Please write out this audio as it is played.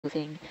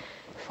moving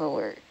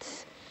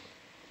forwards.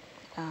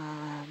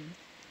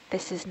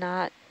 This is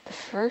not the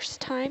first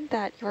time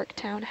that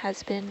Yorktown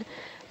has been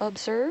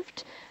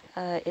observed.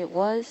 It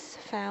was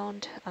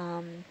found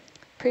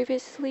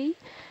previously,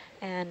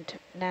 and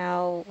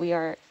now we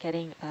are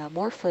getting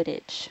more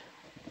footage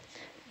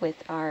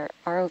with our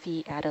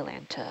ROV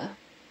Atalanta.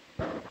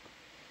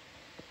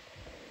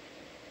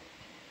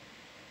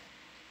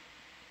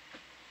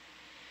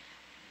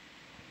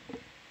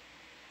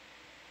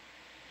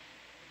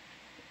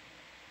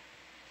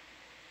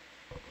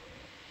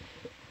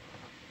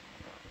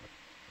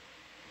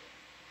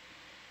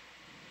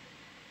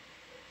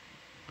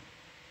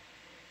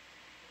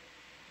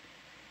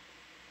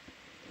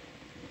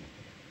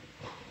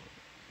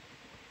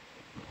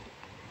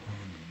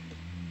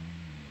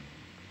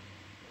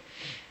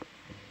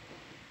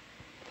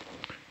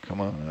 Come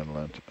on,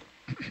 Atalanta.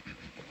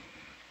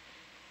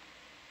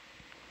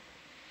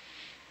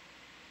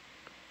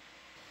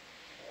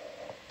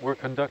 We're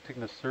conducting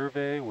the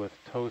survey with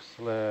tow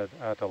sled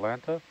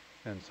Atalanta,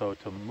 and so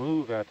to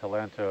move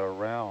Atalanta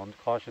around,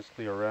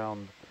 cautiously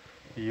around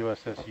the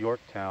USS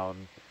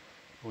Yorktown,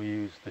 we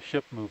use the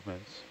ship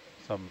movements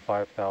some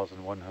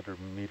 5,100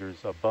 meters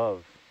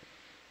above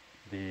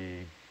the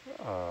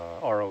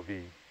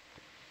ROV.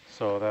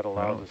 So that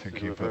allows us to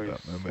do a very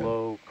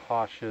slow,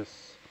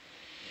 cautious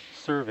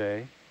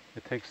survey.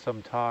 It takes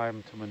some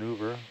time to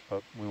maneuver,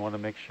 but we want to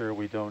make sure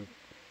we don't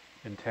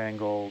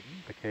entangle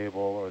the cable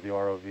or the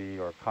ROV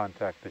or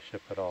contact the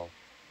ship at all.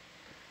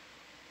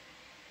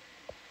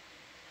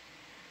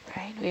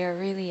 Right, we are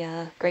really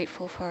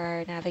grateful for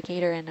our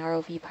navigator and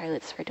ROV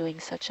pilots for doing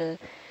such a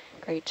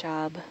great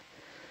job.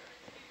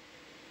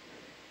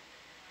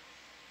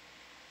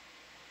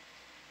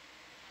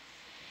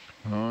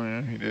 Oh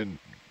yeah, he did.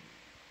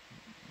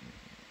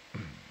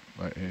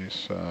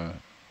 He's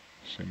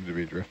seemed to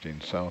be drifting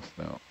south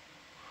now.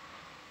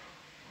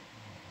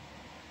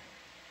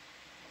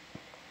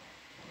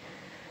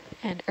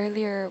 And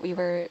earlier we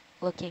were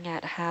looking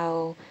at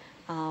how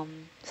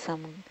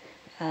some,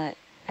 I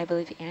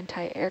believe,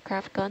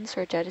 anti-aircraft guns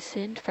were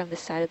jettisoned from the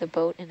side of the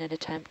boat in an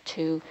attempt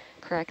to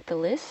correct the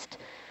list.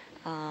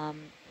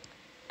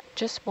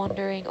 Just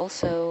wondering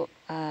also,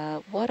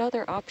 what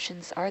other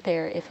options are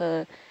there if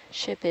a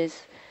ship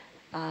is,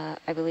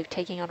 I believe,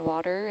 taking on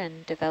water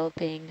and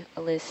developing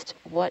a list?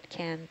 What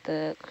can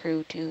the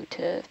crew do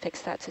to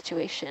fix that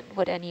situation?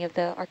 Would any of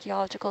the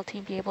archaeological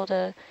team be able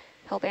to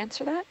help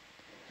answer that?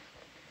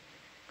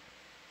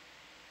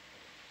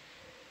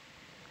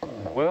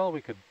 Well,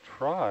 we could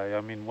try.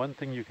 I mean, one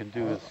thing you can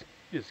do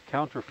is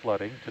counter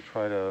flooding to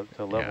try to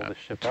level the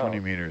ship 20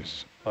 out.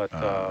 meters. But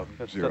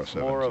that's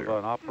more of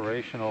an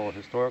operational,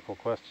 historical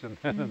question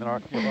than an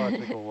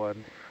archaeological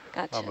one.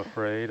 Gotcha. I'm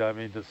afraid. I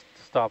mean, just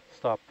stop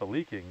the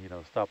leaking. You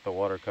know, stop the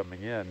water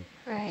coming in.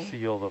 Right.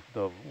 Seal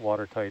the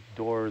watertight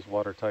doors,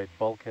 watertight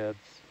bulkheads.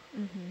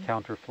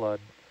 Counter flood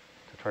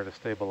to try to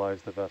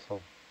stabilize the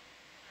vessel.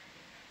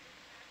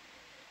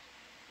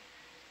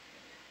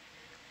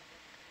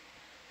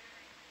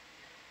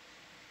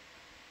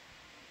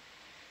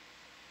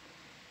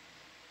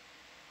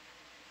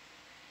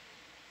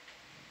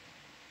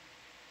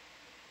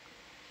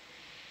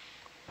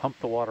 Pump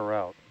the water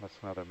out. That's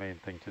another main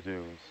thing to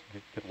do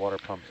is get water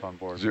pumps on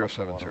board.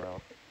 070.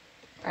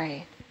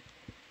 Right.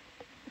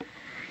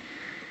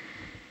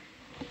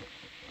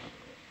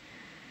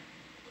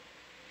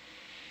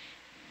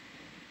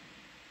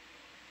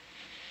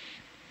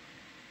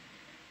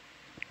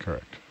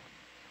 Correct.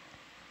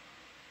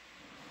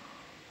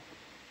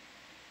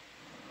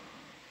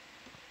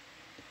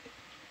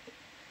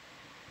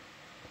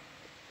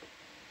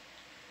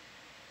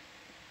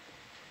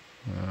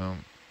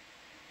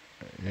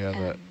 Yeah,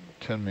 that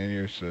 10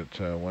 meters at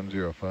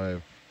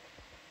 105.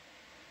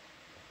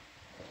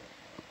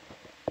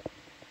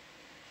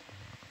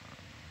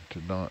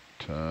 Did not,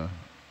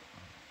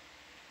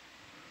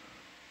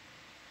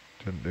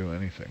 didn't do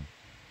anything.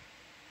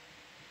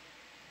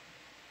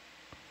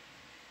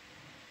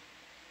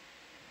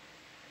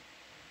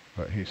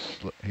 But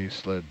he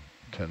slid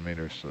 10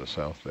 meters to the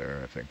south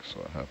there, I think is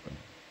what happened.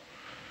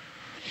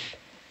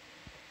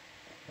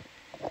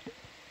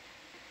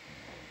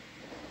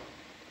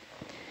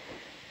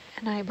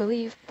 And I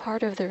believe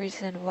part of the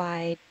reason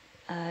why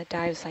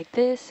dives like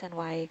this and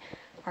why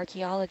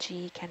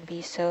archaeology can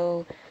be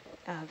so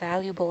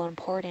valuable and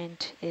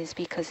important is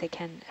because it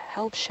can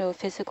help show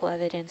physical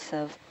evidence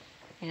of,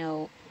 you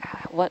know,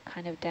 what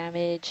kind of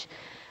damage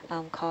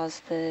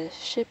caused the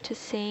ship to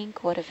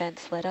sink, what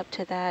events led up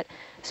to that,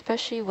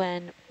 especially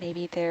when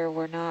maybe there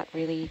were not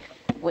really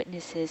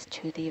witnesses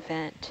to the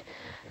event.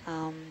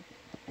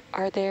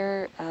 Are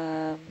there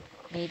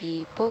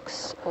maybe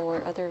books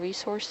or other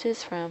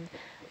resources from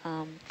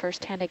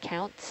first-hand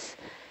accounts,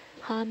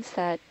 Hans,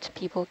 that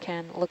people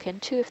can look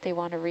into if they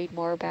want to read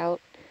more about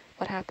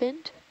what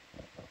happened?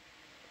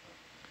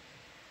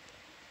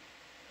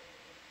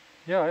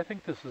 Yeah, I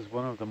think this is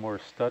one of the more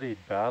studied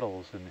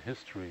battles in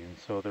history, and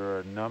so there are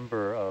a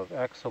number of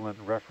excellent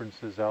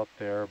references out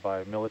there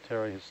by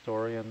military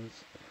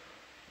historians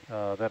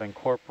that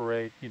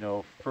incorporate,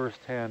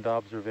 first-hand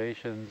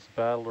observations,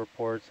 battle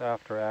reports,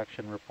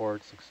 after-action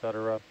reports,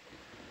 etc.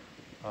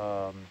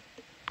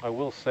 I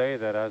will say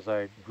that as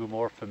I grew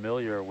more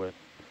familiar with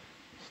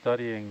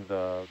studying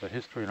the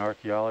history and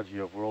archaeology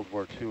of World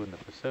War II in the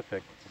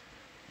Pacific,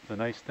 the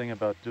nice thing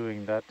about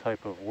doing that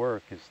type of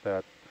work is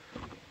that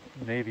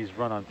navies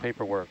run on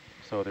paperwork,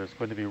 so there's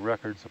going to be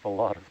records of a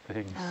lot of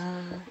things,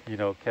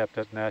 kept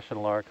at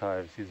national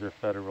archives. These are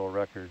federal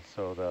records,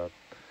 so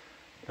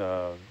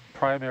the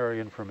primary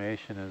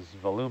information is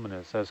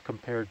voluminous as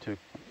compared to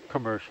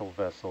commercial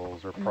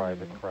vessels or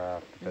private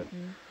craft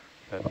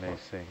that may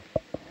sink.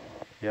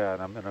 Yeah,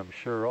 and I'm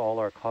sure all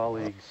our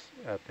colleagues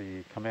at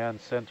the command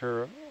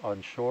center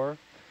on shore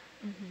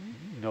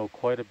know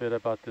quite a bit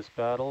about this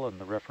battle and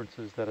the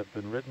references that have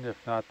been written,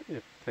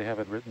 if they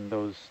haven't written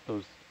those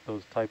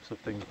types of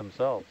things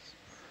themselves.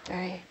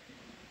 Right.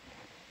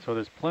 So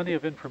there's plenty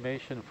of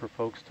information for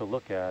folks to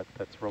look at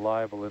that's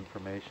reliable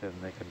information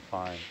they can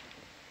find.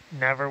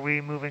 Now are we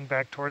moving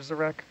back towards the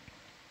wreck?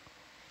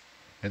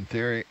 In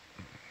theory.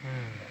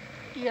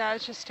 Yeah,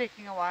 it's just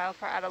taking a while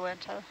for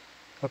Atalanta.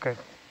 Okay.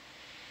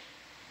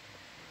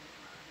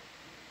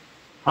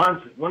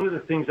 Hans, one of the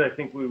things I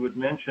think we would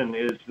mention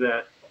is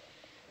that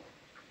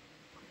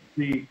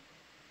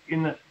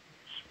in the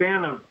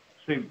span of,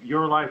 say,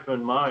 your life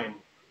and mine,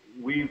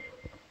 we've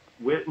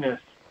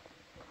witnessed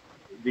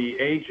the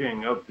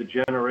aging of the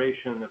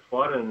generation that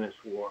fought in this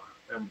war.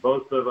 And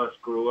both of us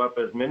grew up,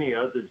 as many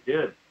others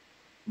did,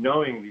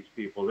 knowing these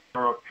people. They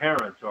were our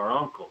parents, our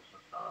uncles,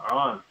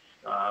 our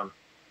aunts,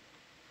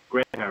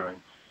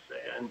 grandparents.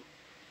 And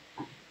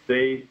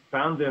they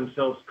found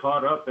themselves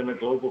caught up in a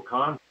global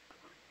conflict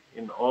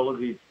in all of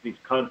these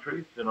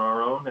countries, in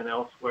our own and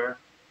elsewhere.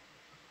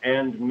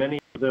 And many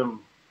of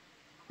them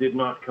did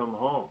not come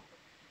home.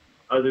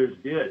 Others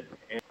did.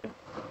 And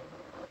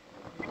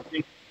I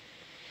think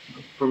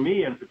for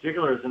me in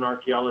particular, as an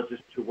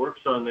archaeologist who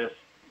works on this,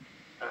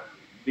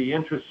 the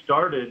interest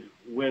started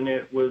when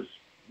it was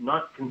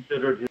not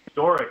considered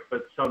historic,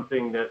 but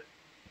something that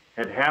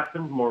had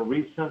happened more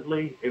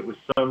recently. It was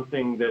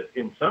something that,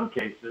 in some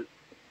cases,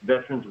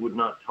 veterans would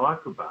not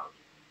talk about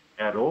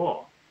at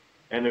all.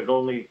 And it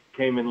only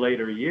came in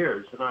later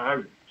years. And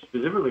I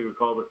specifically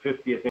recall the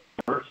 50th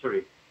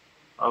anniversary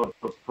of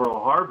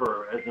Pearl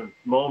Harbor as a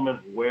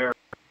moment where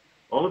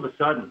all of a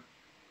sudden,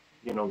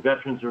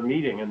 veterans are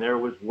meeting, and there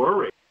was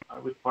worry. I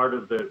was part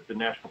of the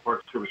National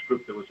Park Service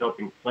group that was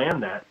helping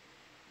plan that.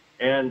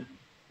 And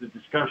the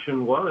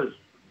discussion was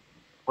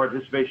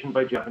participation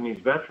by Japanese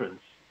veterans.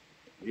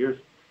 Here's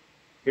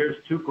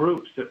two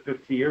groups that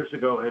 50 years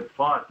ago had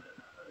fought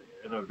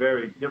in a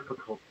very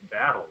difficult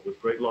battle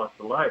with great loss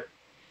of life.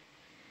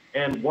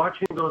 And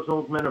watching those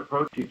old men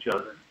approach each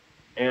other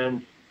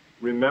and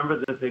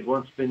remember that they'd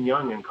once been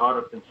young and caught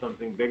up in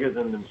something bigger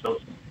than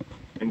themselves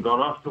and gone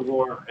off to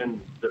war,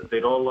 and that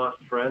they'd all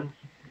lost friends.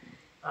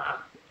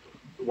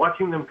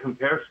 Watching them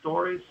compare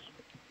stories,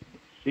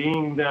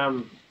 seeing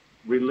them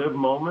relive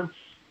moments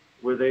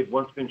where they'd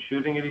once been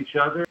shooting at each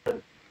other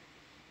and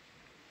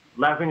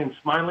laughing and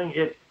smiling,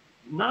 it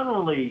not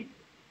only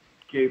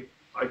gave,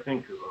 I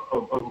think,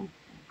 a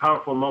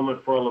powerful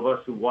moment for all of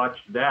us who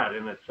watched that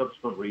and its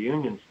subsequent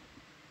reunions,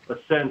 a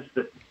sense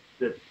that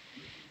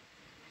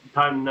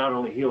time not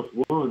only heals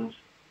wounds,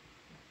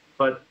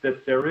 but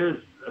that there is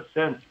a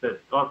sense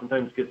that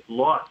oftentimes gets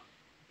lost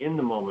in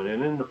the moment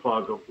and in the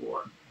fog of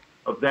war,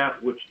 of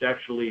that which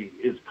actually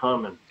is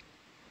common.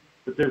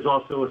 But there's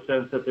also a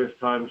sense that there's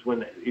times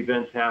when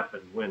events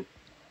happen, when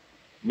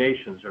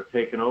nations are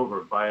taken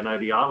over by an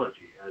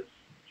ideology, as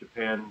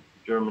Japan,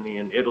 Germany,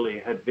 and Italy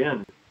had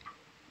been,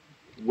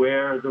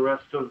 where the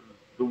rest of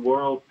the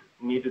world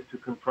needed to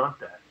confront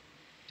that.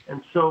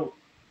 And so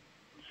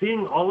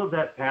seeing all of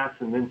that pass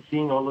and then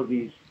seeing all of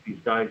these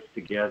guys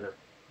together,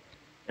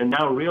 and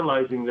now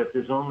realizing that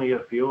there's only a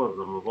few of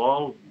them, of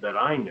all that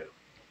I knew,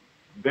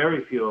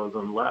 very few of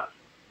them left.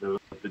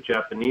 The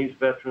Japanese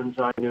veterans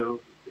I knew,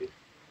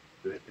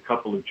 the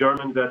couple of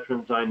German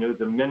veterans I knew,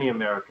 the many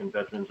American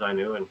veterans I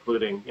knew,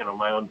 including,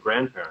 my own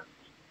grandparents.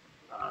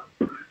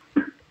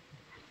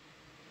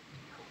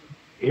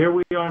 Here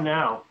we are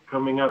now,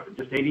 coming up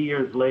just 80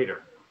 years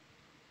later,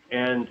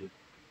 and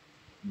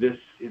this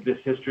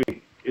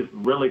history is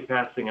really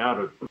passing out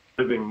of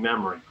living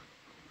memory.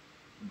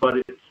 But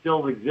it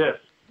still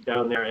exists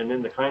down there, and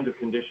in the kind of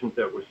conditions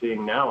that we're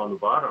seeing now on the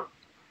bottom,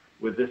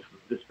 with this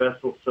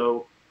vessel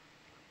so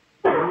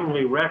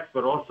seemingly wrecked,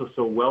 but also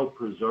so well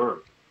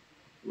preserved,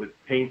 with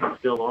paint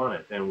still on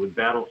it, and with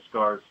battle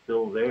scars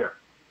still there.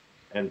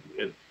 And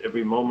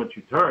every moment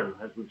you turn,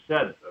 as we've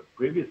said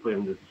previously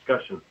in the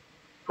discussion,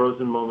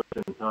 frozen moments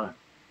in time.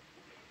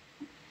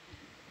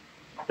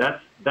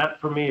 That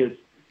for me is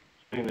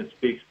something that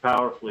speaks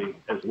powerfully,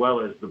 as well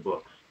as the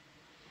books.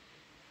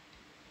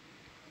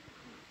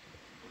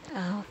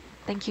 Oh,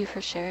 thank you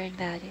for sharing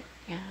that.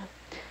 Yeah.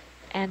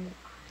 And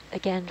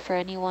again, for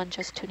anyone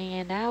just tuning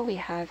in now, we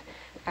have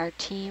our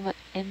team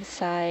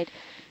inside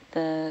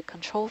the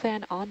control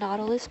van on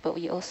Nautilus, but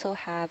we also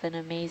have an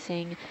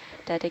amazing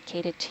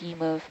dedicated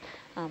team of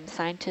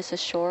scientists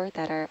ashore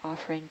that are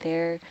offering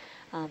their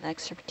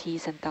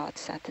expertise and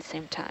thoughts at the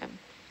same time.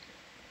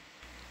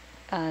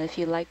 If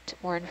you'd like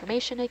more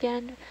information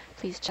again,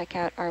 please check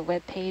out our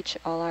webpage.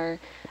 All our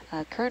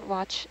current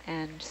watch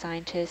and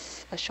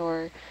scientists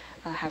ashore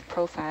have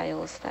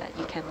profiles that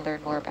you can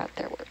learn more about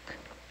their work.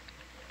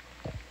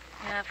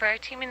 Yeah, for our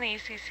team in the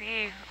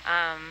ECC,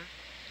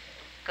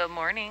 good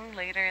morning,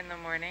 later in the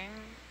morning,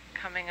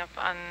 coming up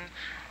on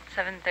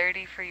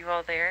 7:30 for you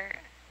all there.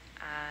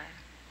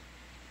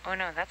 Oh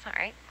no, that's not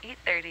right,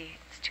 8:30.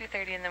 It's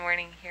 2:30 in the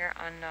morning here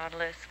on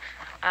Nautilus.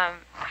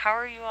 How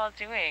are you all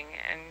doing?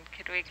 And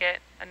could we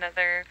get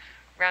another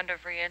round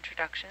of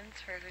reintroductions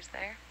for who's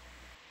there?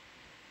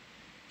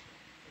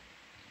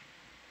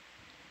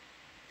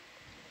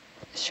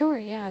 Sure,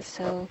 yeah.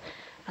 So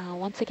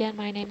once again,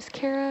 my name's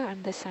Kara.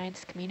 I'm the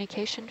Science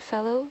Communication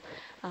Fellow,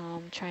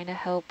 trying to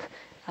help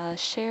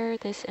share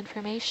this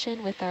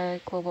information with our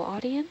global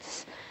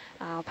audience.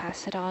 I'll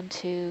pass it on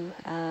to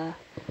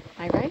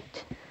my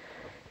right.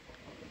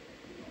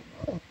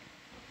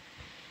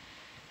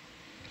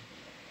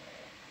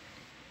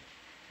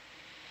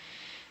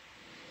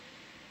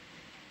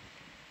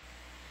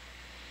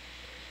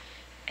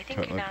 I think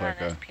That you're not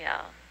looked on like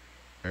SPL.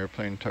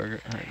 Airplane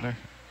target right there?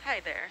 Hi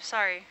there,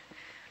 sorry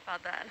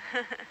about that.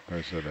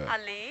 Where's it at?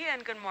 Ali,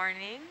 and good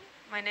morning.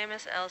 My name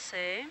is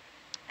Elsie,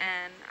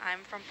 and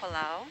I'm from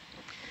Palau.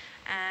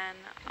 And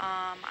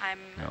I'm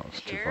No,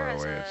 it's too here far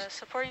as away. a It's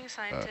supporting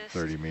scientist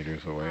 30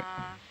 meters away.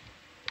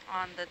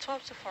 on the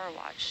 12 to 4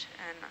 watch.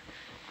 And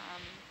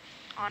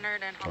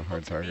honored and It's a hard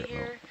humbled to be target,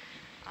 here,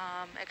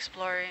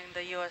 exploring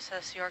the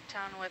USS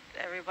Yorktown with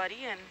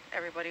everybody and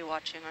everybody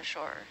watching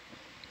ashore.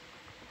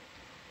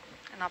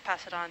 And I'll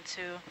pass it on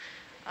to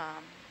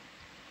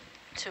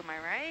my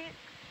right.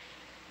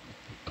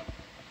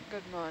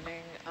 Good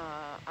morning.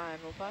 I'm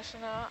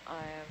Upasana.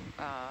 I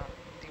am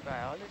the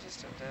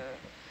biologist of the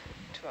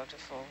 12 to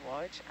 4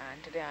 watch,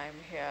 and today I'm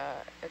here.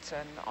 It's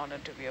an honor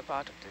to be a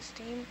part of this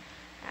team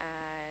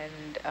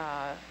and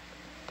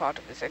part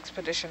of this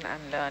expedition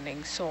and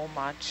learning so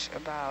much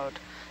about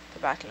the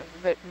Battle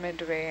of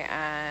Midway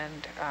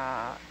and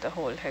the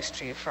whole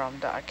history from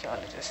the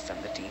archaeologists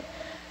and the team.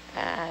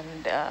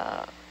 And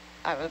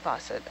I will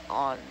pass it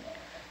on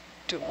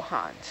to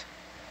Hans.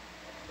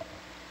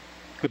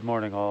 Good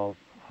morning, all.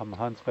 I'm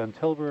Hans van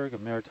Tilburg, a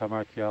maritime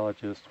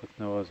archaeologist with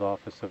NOAA's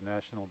Office of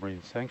National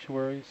Marine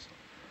Sanctuaries.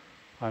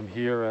 I'm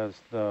here as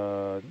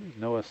the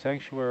NOAA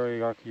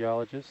Sanctuary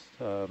Archaeologist,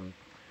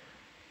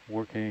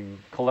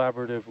 working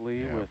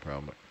collaboratively with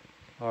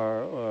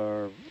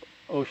our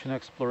Ocean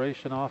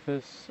Exploration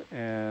Office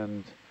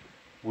and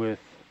with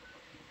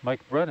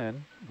Mike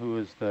Brennan, who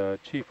is the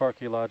Chief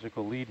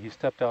Archaeological Lead. He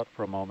stepped out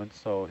for a moment,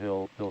 so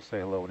he'll say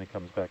hello when he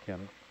comes back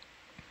in.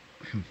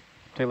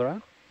 Taylor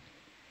Ann?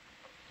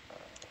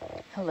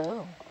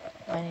 Hello,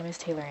 my name is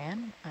Taylor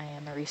Ann. I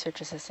am a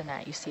research assistant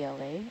at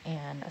UCLA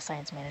and a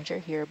science manager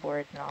here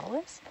aboard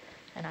Nautilus,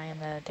 and I am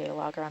the data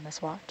logger on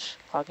this watch,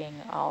 logging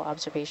all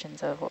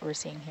observations of what we're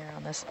seeing here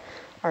on this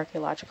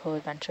archaeological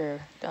adventure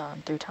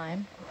through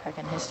time, back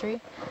in history.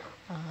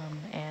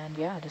 And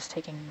yeah, just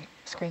taking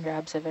screen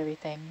grabs of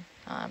everything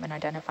and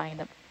identifying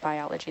the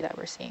biology that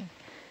we're seeing.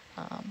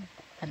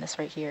 And this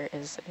right here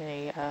is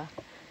a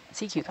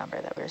sea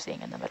cucumber that we're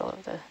seeing in the middle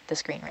of the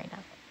screen right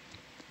now.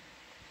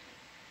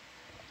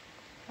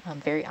 I'm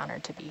very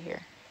honored to be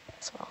here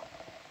as well.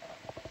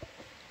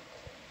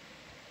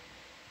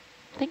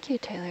 Thank you,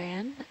 Taylor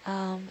Ann.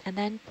 And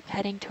then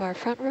heading to our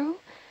front row,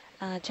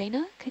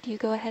 Jaina, could you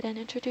go ahead and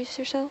introduce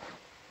yourself?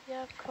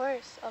 Yeah, of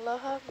course.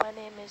 Aloha, my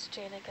name is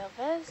Jaina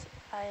Galvez.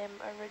 I am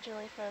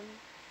originally from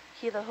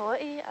Hilo,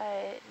 Hawaii.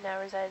 I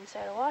now reside in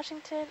Seattle,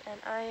 Washington, and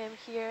I am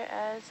here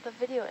as the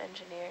video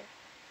engineer.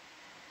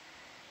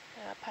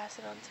 And I'll pass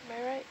it on to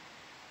my right.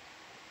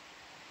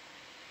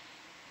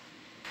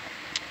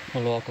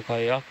 Hello,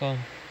 kakayaka.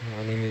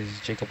 My name is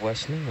Jacob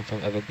Westling. I'm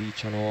from Ever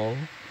Beach on Oahu,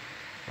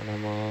 and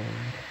I'm a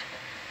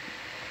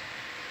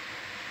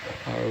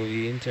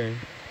ROV intern.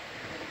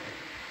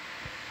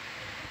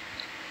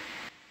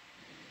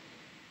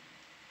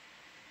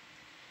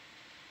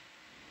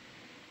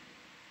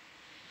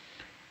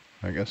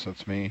 I guess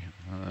that's me.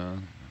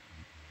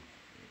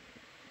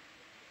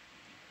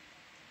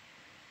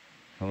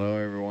 Hello,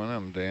 everyone.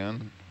 I'm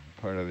Dan,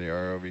 part of the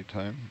ROV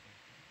team.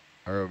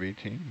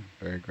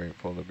 Very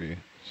grateful to be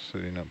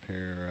sitting up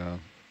here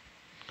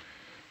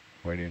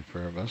waiting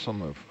for a vessel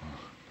move.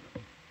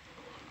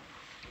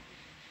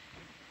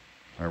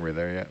 Are we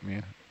there yet,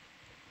 Mia?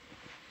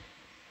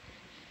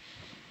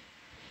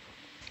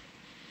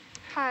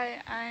 Hi,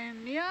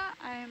 I'm Mia.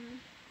 I'm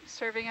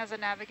serving as a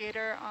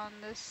navigator on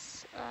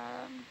this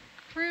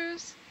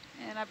cruise,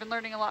 and I've been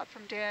learning a lot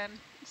from Dan.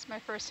 It's my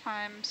first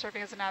time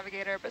serving as a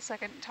navigator, but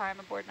second time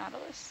aboard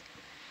Nautilus.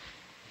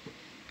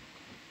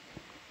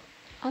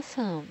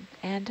 Awesome.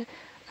 And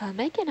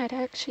Megan, I'd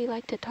actually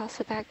like to toss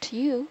it back to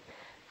you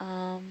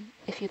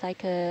if you'd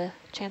like a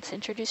chance to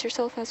introduce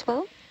yourself as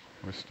well.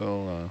 We're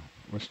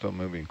still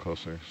moving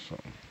closer, so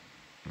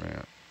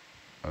yeah.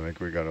 I think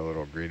we got a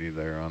little greedy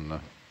there on the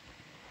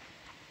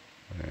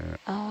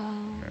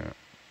Yeah.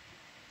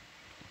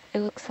 It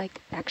looks like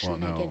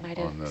actually Well, Megan no, might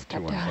on have the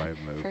stepped out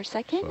 215 move. for a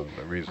second. So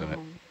the reason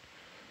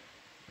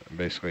it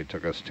basically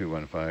took us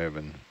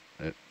 215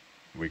 and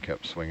we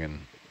kept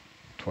swinging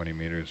 20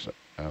 meters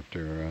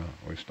after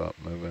we stopped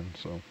moving.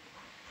 So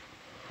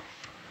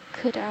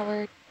could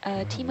our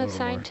team of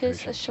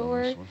scientists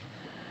ashore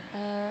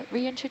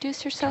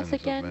reintroduce yourself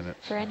again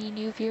for any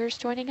new viewers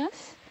joining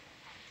us?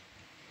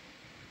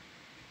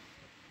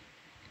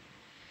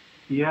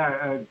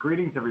 Yeah,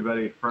 greetings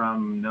everybody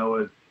from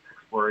NOAA's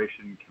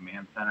Exploration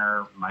Command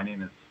Center. My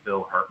name is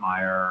Phil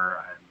Hartmeyer.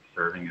 I'm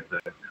serving as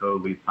a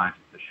co-lead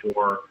scientist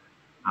ashore.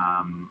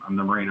 I'm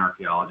the marine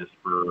archaeologist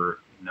for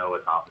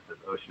NOAA's Office of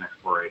Ocean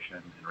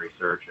Exploration and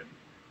Research, and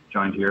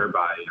joined here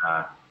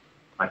by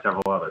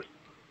several others.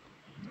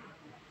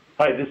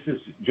 Hi, this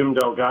is Jim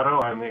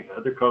Delgado. I'm the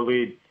other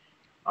co-lead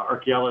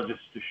archaeologist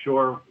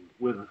ashore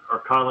with our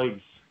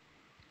colleagues,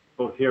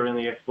 both here in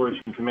the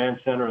Exploration Command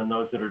Center and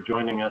those that are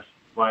joining us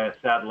via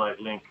satellite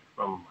link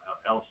from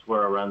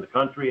elsewhere around the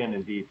country and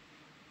indeed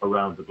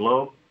around the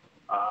globe.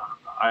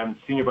 I'm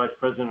Senior Vice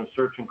President of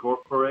Search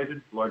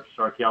Incorporated, largest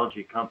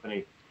archaeology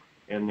company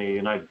in the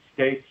United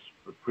States,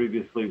 but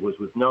previously was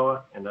with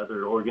NOAA and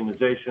other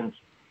organizations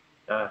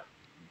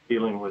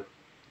dealing with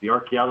the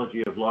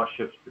archaeology of lost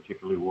ships,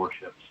 particularly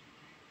warships.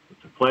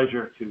 It's a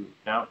pleasure to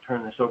now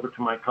turn this over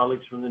to my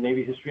colleagues from the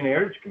Navy History and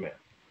Heritage Command.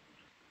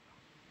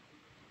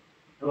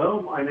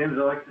 Hello, my name is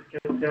Alexis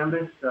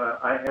Kittle-Tambis.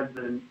 I head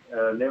the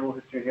Naval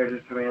History and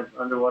Heritage Command's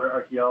Underwater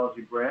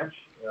Archaeology Branch.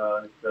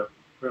 It's a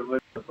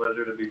privilege and a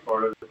pleasure to be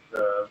part of this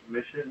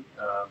mission.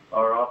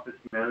 Our office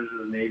manages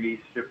the Navy's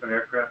ship and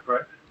aircraft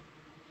wrecks,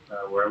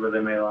 wherever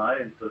they may lie,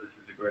 and so this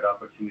is a great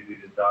opportunity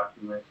to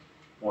document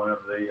one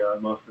of the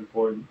most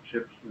important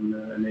ships in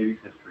the Navy's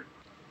history.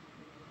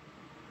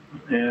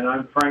 And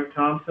I'm Frank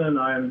Thompson.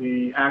 I'm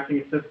the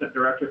Acting Assistant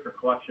Director for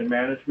Collection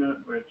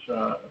Management, which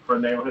for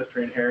Naval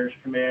History and Heritage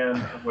Command,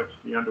 of which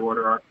the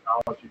Underwater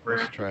Archaeology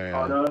Branch is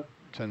part of.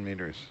 10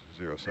 meters,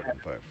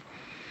 075.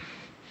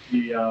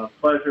 The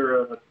pleasure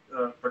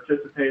of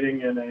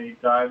participating in a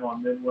dive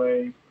on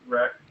Midway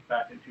wreck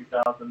back in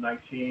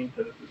 2019.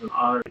 So this is an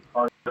honor to be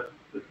part of this,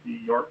 to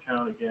see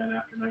Yorktown again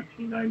after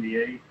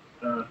 1998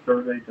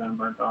 survey done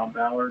by Bob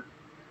Ballard.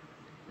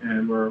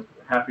 And we're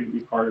happy to be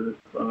part of this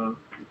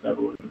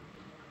evolution.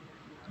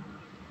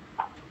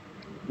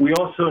 We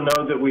also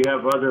know that we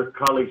have other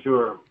colleagues who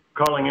are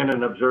calling in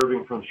and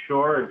observing from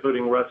shore,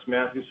 including Russ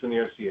Matthews from the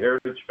Air-Sea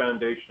Heritage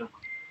Foundation,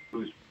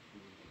 who's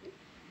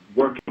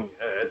working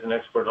as an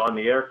expert on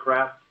the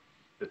aircraft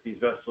that these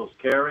vessels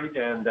carried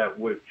and that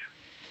which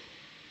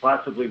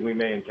possibly we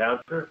may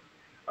encounter.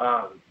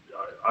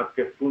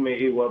 Akefume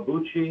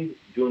Iwabuchi,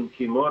 Jun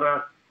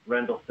Kimura,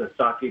 Randall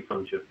Sasaki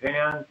from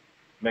Japan,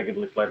 Megan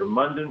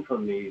Licklider-Munden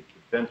from the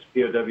Defense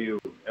POW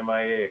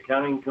MIA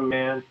Accounting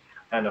Command,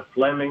 Hannah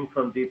Fleming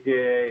from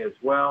DPAA as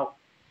well,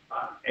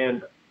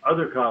 and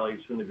other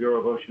colleagues from the Bureau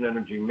of Ocean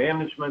Energy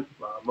Management,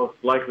 most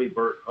likely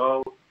Bert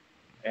Ho,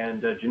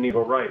 and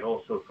Geneva Wright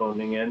also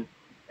phoning in,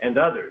 and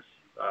others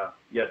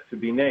yet to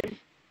be named.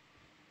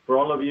 For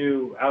all of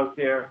you out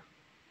there,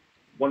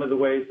 one of the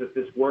ways that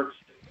this works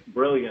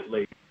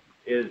brilliantly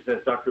is,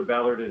 as Dr.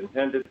 Ballard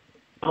intended,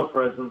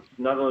 telepresence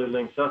not only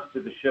links us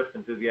to the ship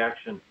and to the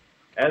action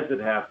as it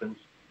happens,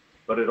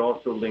 but it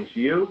also links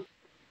you,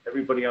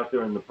 everybody out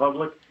there in the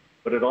public,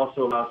 but it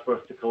also allows for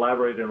us to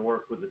collaborate and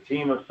work with a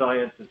team of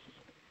scientists,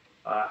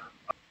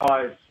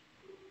 otherwise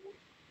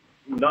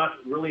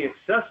not really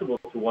accessible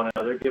to one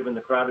another given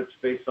the crowded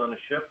space on a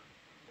ship.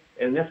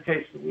 In this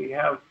case, we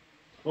have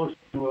close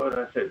to, what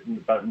I said,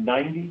 about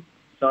 90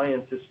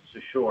 scientists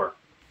ashore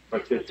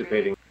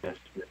participating in this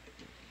mission.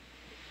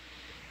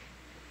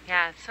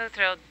 Yeah, so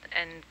thrilled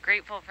and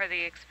grateful for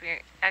the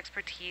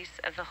expertise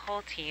of the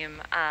whole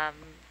team.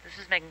 This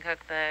is Megan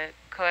Cook, the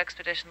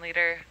co-expedition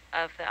leader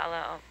of the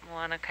Ala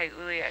Moana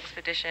Kai'uli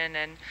expedition,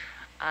 and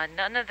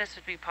none of this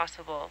would be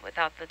possible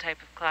without the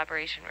type of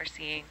collaboration we're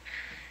seeing,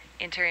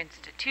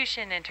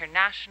 interinstitution,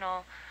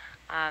 international,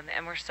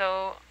 and we're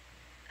so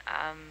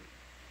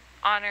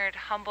honored,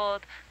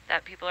 humbled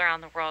that people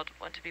around the world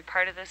want to be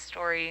part of this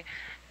story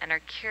and are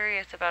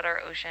curious about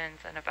our oceans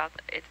and about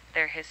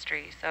their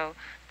history. So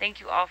thank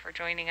you all for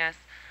joining us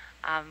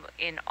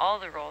in all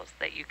the roles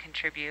that you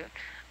contribute.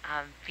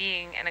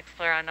 Being an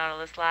explorer on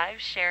Nautilus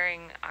Live,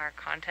 sharing our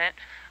content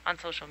on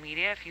social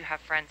media. If you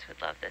have friends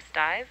who'd love this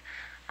dive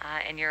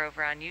and you're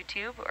over on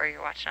YouTube or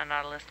you're watching on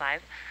Nautilus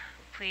Live,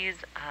 please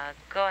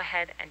go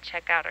ahead and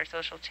check out our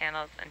social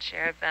channels and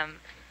share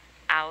them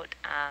out,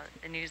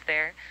 the news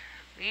there.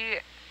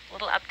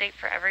 Little update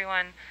for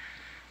everyone.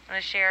 I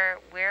want to share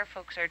where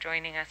folks are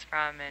joining us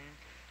from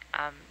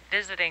and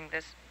visiting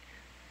this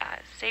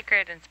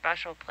sacred and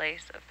special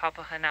place of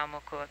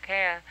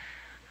Papahanaumokuakea.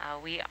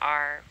 We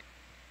are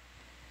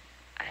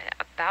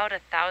about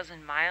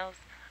 1,000 miles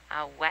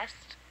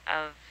west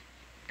of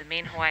the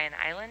main Hawaiian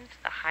Islands,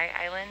 the High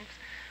Islands.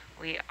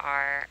 We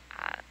are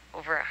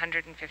over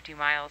 150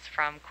 miles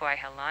from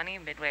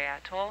Kuaihalani, Midway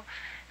Atoll,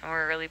 and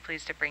we're really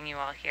pleased to bring you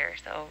all here.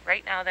 So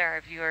right now there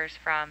are viewers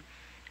from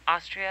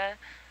Austria,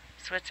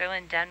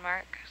 Switzerland,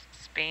 Denmark,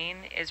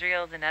 Spain,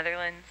 Israel, the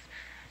Netherlands,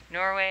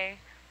 Norway,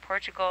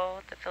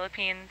 Portugal, the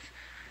Philippines,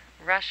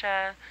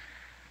 Russia.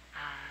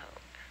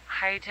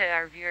 Hi to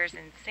our viewers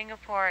in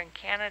Singapore and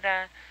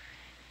Canada,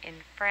 in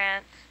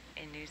France,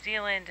 in New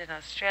Zealand, in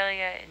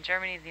Australia, in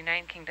Germany, the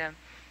United Kingdom,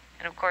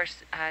 and of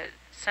course,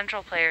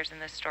 central players in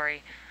this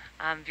story,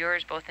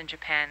 viewers both in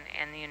Japan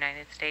and the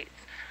United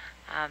States.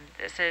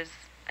 This is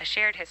a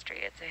shared history.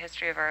 It's a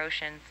history of our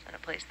oceans and a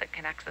place that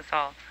connects us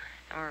all,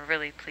 and we're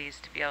really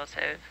pleased to be able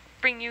to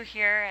bring you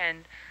here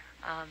and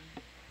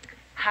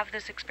have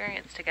this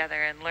experience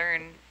together and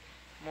learn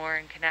more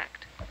and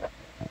connect.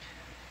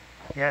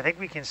 Yeah, I think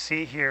we can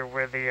see here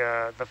where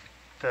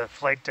the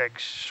flight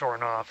deck's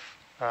shorn off,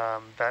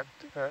 that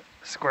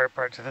square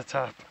part to the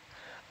top.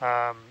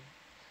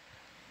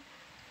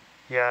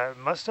 Yeah, it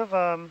must have,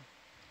 I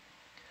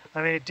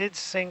mean, it did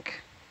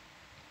sink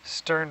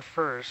stern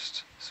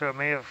first, so it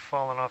may have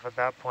fallen off at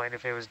that point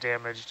if it was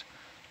damaged.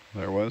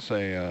 There was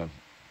a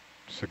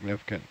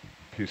significant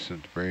piece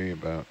of debris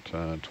about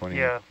 20,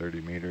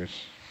 30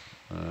 meters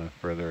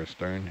further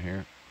astern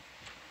here.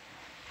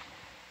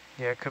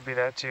 Yeah, it could be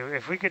that too.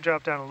 If we could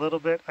drop down a little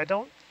bit, I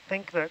don't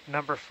think that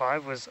number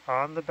 5 was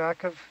on the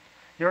back of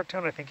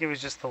Yorktown. I think it was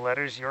just the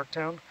letters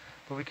Yorktown,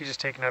 but we could just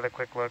take another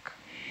quick look.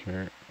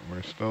 Sure,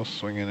 we're still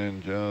swinging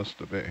in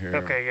just a bit here.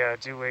 Okay, yeah,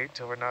 do wait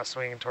till we're not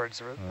swinging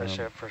towards the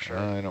ship for sure.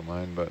 I don't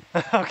mind, but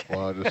okay.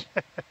 Well, I'll just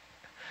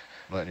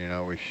letting you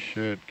know we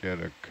should get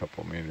a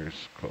couple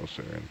meters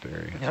closer in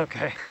theory.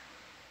 Okay.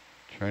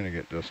 Trying to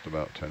get just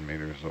about 10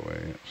 meters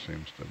away. It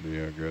seems to be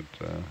a good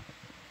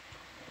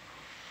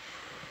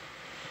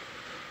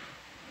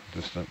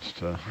distance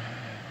to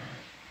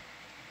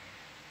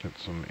get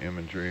some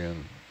imagery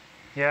in.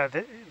 Yeah,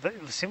 it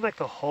seemed like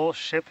the whole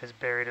ship is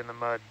buried in the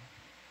mud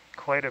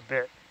quite a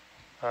bit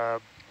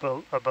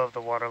above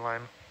the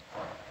waterline.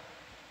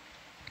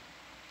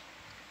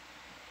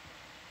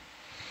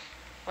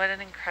 What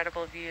an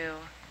incredible view.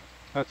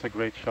 That's a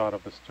great shot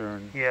of the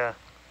stern. Yeah.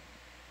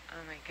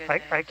 Oh my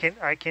goodness.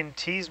 I can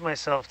tease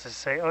myself to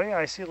say, oh yeah,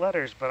 I see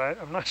letters, but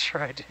I'm not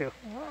sure I do.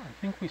 Well, I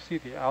think we see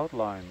the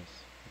outlines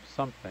of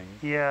something.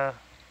 Yeah.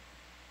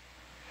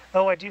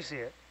 Oh, I do see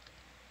it.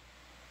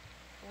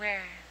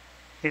 Where?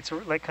 It's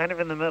like kind of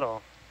in the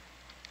middle.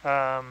 Do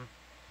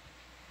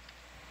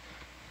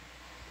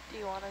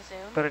you want to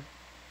zoom?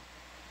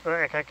 But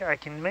I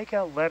can make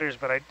out letters,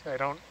 but I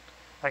don't.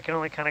 I can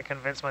only kind of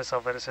convince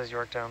myself that it says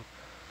Yorktown.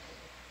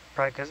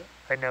 Probably because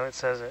I know it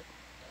says it.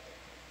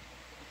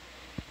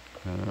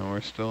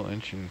 We're still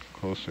inching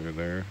closer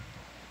there.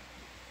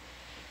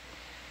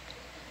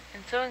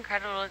 And so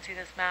incredible to see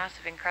this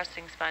massive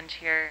encrusting sponge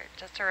here.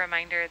 Just a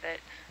reminder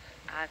that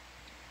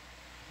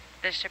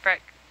this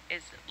shipwreck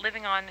is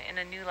living on in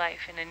a new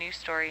life, in a new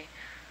story,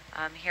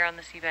 here on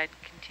the seabed,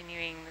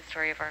 continuing the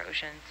story of our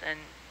oceans and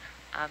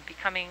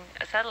becoming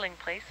a settling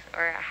place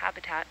or a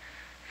habitat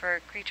for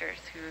creatures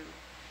who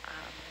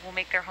will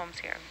make their homes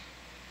here.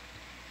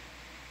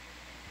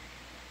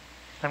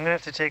 I'm gonna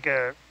have to take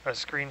a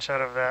screenshot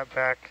of that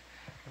back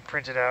and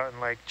print it out and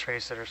like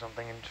trace it or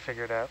something and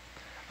figure it out.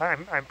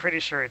 I'm pretty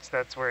sure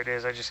that's where it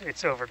is.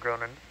 It's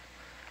overgrown and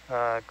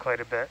quite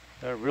a bit.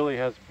 It really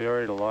has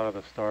buried a lot of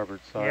the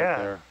starboard side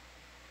there.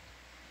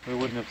 We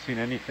wouldn't have seen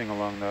anything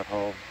along that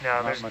hull.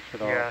 No, not much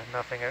at all. Yeah,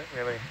 nothing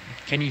really.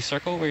 Can you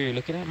circle where you're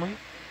looking at, Mike?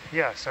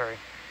 Yeah, sorry.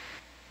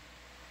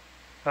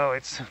 Oh,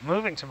 it's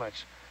moving too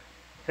much.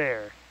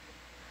 There.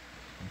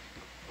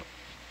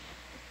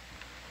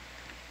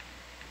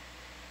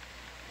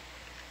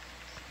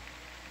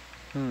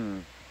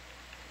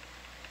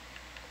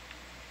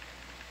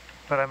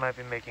 But I might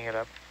be making it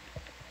up.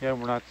 Yeah,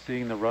 we're not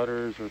seeing the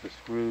rudders or the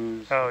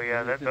screws. Oh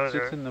yeah, those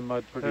are in the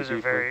mud pretty Those are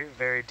deeply. very,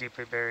 very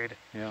deeply buried.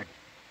 Yeah.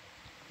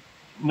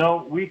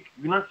 No, we're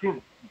not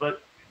seeing,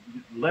 but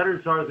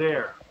letters are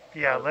there.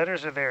 Yeah,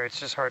 letters are there. It's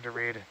just hard to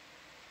read.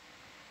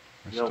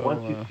 You know,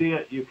 once you see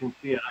it, you can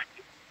see it.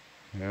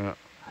 Yeah.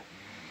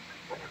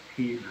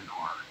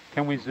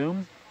 Can we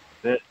zoom?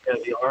 The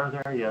R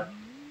there, yeah.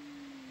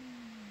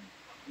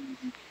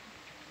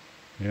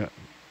 Yeah.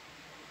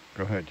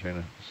 Go ahead,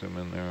 Jana. Zoom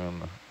in there on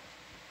the...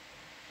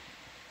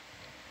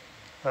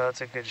 Oh,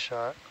 that's a good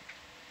shot.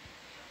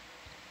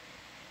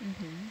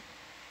 Mm-hmm.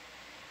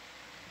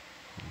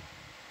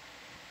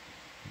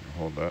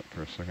 Hold that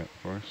for a second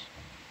for us.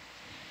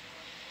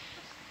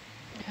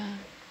 Yeah.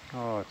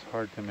 Oh, it's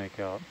hard to make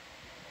out.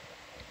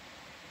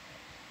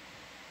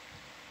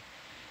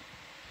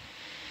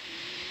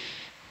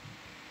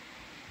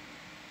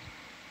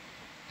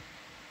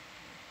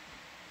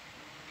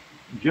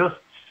 Just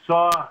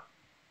saw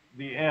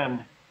the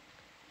end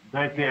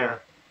right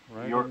there.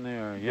 Right in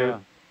there, yeah.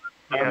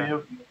 Yeah.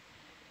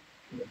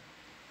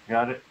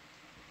 Got it.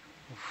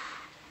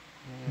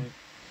 Right.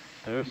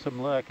 There's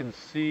some, I can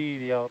see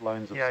the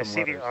outlines of some letters.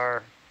 Yeah, I see the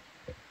R.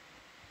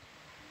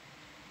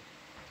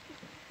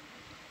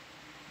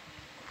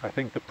 I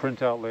think the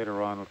printout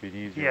later on would be an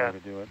easier way to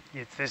do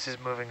it. This is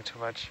moving too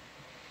much.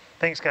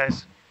 Thanks,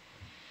 guys.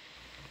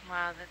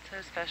 Wow, that's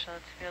so special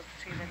to be able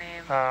to see the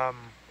name.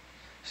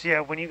 So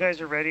yeah, when you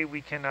guys are ready,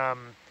 we can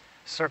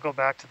circle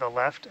back to the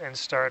left and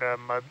start a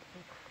mud,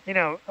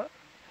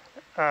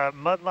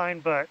 mud line,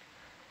 but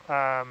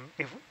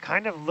if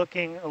kind of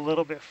looking a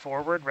little bit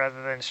forward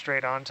rather than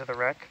straight on to the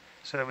wreck,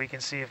 so that we can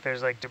see if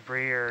there's like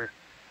debris or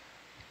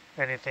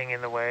anything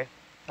in the way.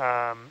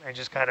 And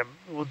just kind of,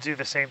 we'll do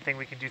the same thing.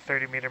 We can do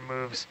 30-meter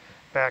moves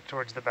back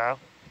towards the bow.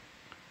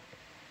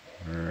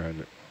 All right.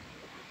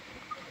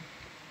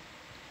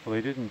 Well,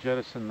 they didn't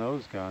jettison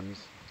those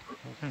guns.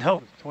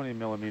 Nope. 20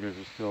 millimeters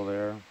are still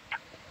there.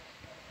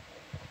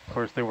 Of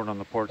course, they weren't on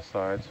the port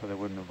side, so they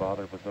wouldn't have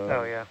bothered with those.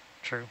 Oh yeah,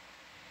 true.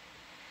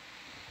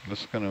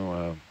 Just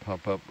gonna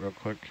pop up real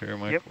quick here,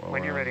 Mike. Yep, while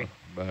when we're you're on ready.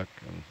 the back.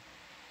 And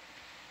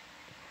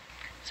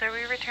So are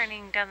we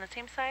returning down the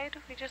same side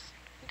we just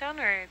done,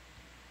 or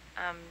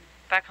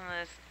back on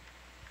the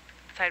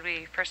side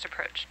we first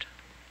approached?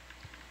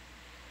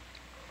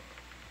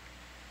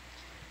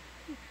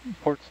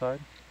 Port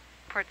side.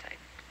 Port side.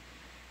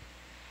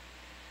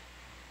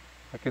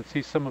 I can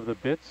see some of the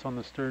bits on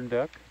the stern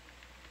deck.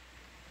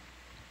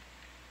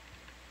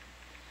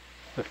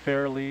 The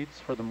fair leads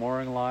for the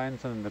mooring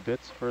lines and the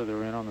bits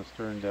further in on the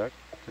stern deck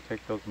to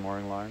take those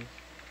mooring lines.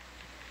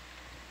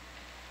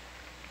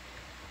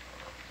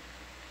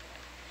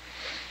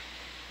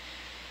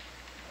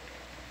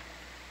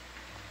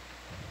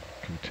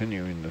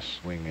 continuing to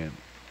swing in.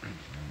 I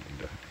need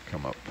to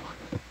come up.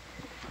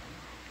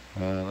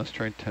 Let's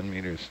try 10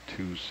 meters,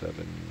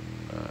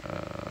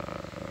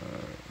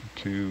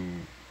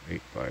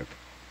 285.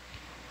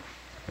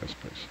 Yes,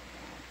 please.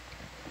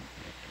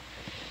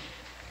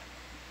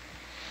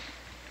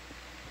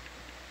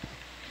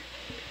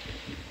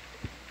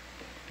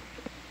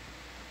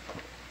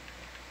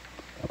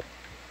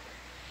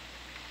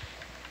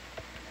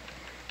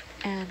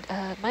 And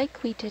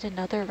Mike, we did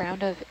another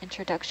round of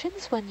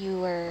introductions when you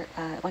were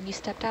when you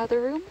stepped out of the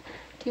room.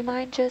 Do you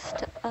mind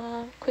just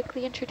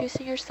quickly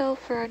introducing yourself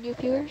for our new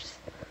viewers?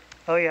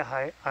 Oh yeah,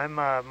 hi. I'm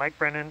Mike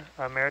Brennan,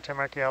 a maritime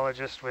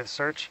archaeologist with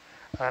Search,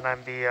 and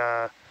I'm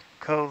the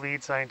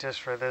co-lead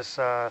scientist for this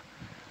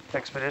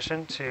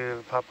expedition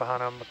to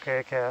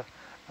Papahanaumokuakea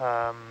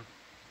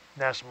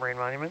National Marine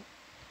Monument.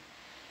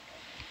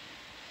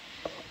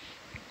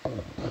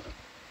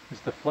 Is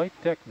the flight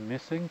deck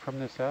missing from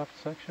this aft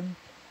section?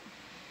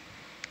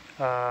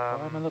 Why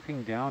am I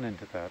looking down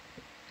into that?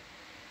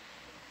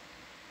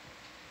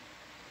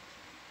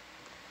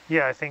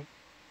 Yeah, I think.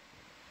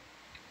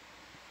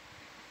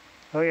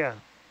 Oh yeah,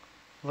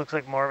 looks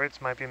like more of it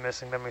might be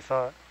missing than we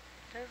thought.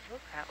 It does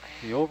look that way.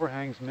 The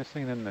overhang's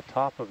missing in the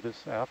top of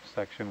this aft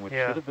section, which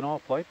should have been all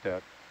flight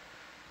deck.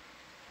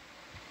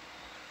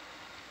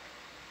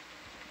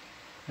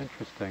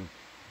 Interesting.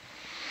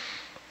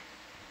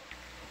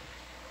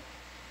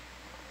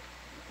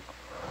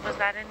 Was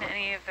that in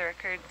any of the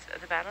records of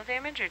the battle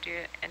damage, or do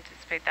you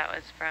anticipate that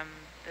was from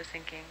the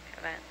sinking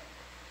event?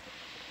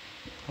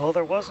 Well,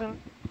 there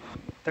wasn't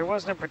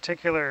a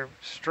particular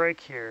strike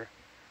here,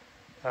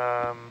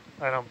 I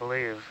don't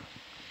believe.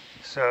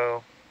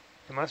 So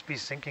it must be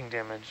sinking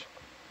damage.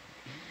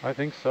 I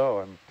think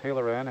so.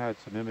 Taylor Ann had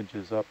some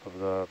images up of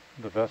the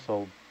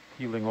vessel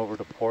heeling over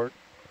to port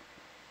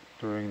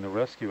during the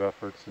rescue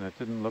efforts, and it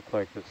didn't look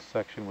like this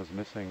section was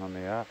missing on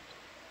the aft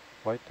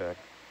flight deck.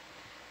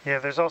 Yeah,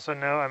 there's also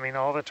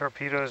all the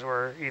torpedoes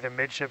were either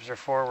midships or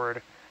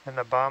forward, and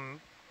the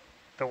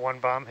one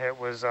bomb hit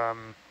was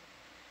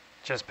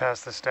just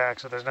past the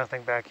stack, so there's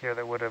nothing back here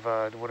that would have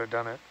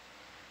done it.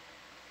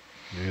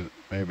 Yeah,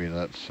 maybe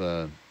that's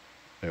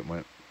it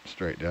went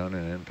straight down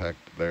and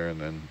impacted there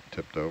and then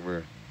tipped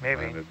over.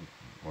 Maybe. Landed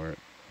how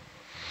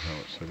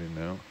it's sitting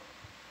now.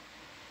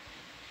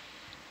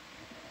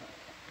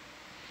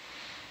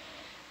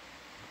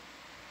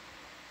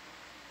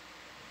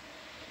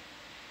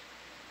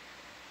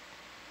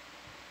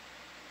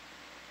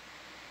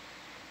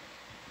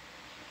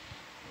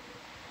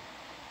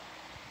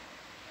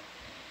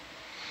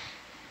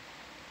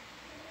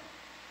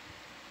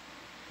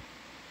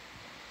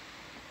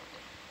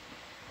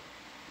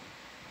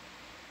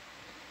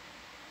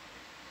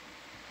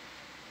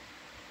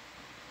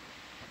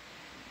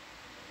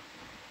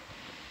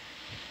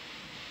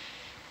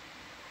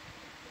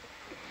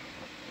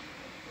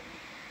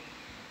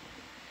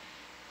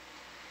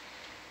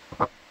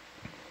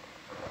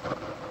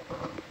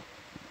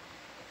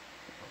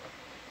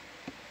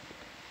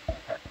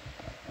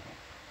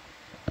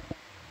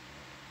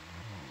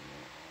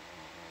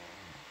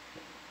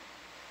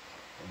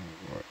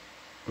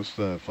 Was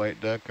the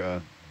flight deck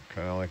kind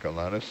of like a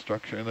lattice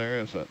structure there?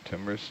 Is that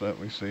timbers that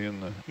we see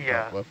in the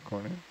top left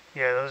corner?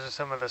 Yeah, those are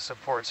some of the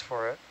supports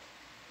for it.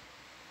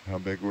 How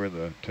big were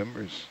the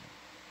timbers?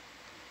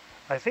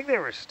 I think they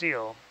were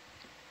steel.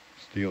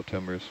 Steel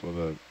timbers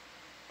with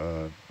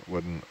a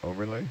wooden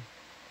overlay?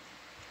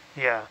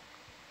 Yeah.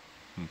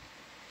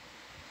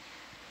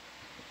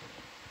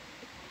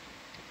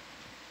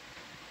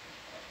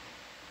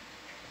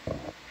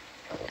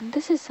 And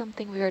this is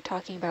something we were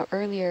talking about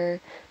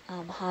earlier.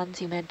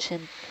 Hans, you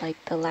mentioned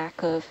like the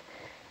lack of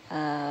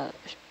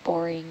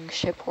boring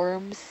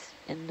shipworms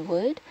in the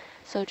wood.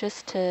 So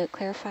just to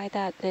clarify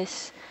that,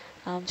 this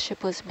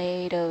Ship was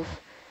made of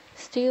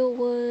steel,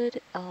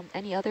 wood,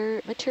 any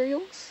other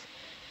materials?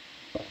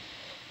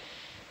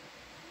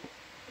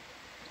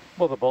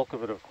 Well, the bulk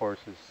of it, of course,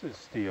 is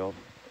steel,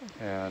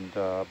 and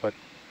but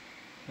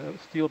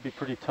steel would be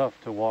pretty tough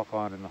to walk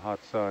on in the hot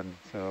sun.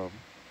 So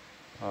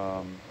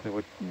they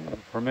would,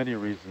 for many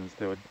reasons,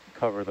 they would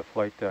cover the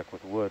flight deck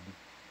with wood.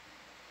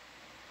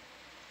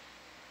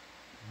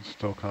 It's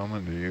still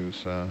common to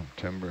use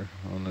timber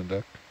on the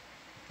deck.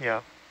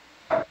 Yeah.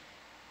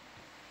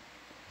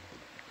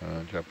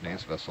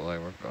 Japanese vessel I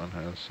work on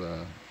has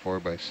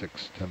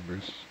 4x6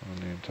 timbers on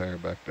the entire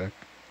back deck.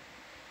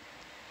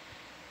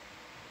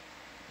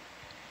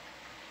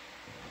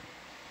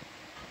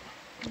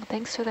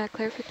 Thanks for that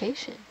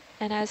clarification.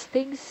 And as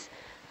things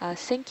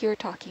sink, you're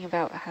talking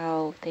about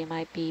how they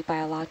might be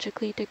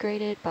biologically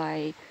degraded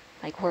by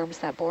like worms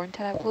that bore into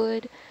that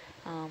wood.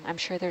 I'm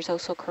sure there's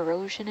also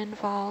corrosion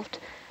involved.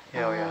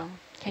 Yeah,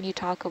 Can you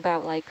talk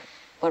about like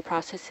what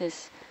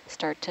processes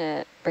start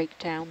to break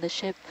down the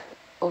ship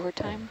over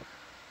time?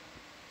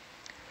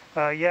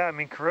 Yeah, I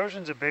mean,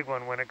 corrosion's a big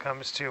one when it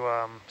comes to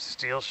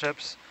steel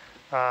ships.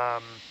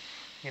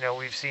 You know,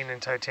 we've seen in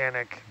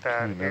Titanic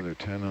that another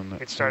 10 on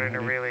that. It's starting to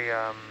really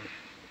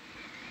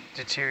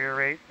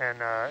deteriorate,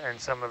 and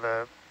some of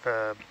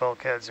the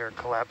bulkheads are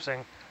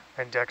collapsing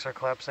and decks are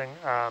collapsing.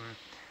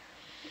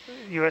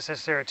 USS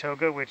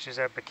Saratoga, which is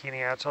at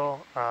Bikini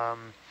Atoll,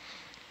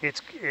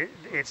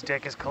 its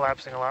deck is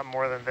collapsing a lot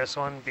more than this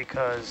one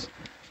because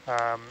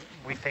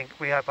we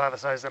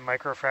hypothesize that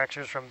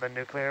microfractures from the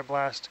nuclear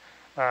blast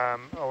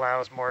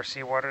allows more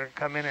seawater to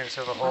come in, and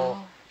so the whole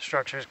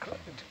structure is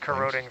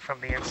corroding from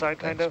the inside,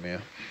 kind of.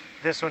 Mia.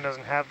 This one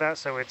doesn't have that,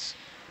 so it's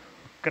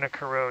going to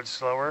corrode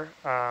slower.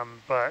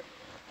 But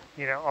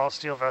you know, all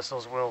steel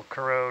vessels will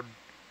corrode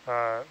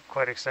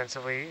quite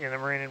extensively in the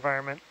marine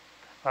environment.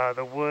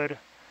 The wood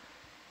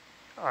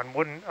on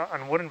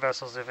wooden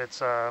vessels, if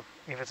it's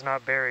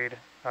not buried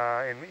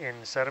in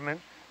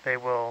sediment, they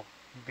will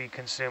be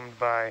consumed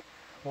by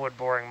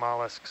wood-boring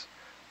mollusks.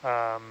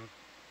 And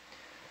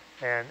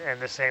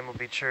the same will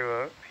be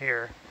true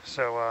here.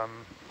 So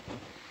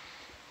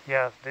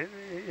yeah,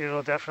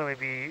 it'll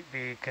definitely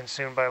be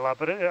consumed by a lot.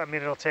 But I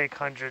mean, it'll take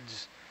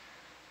hundreds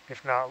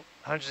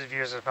of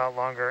years, if not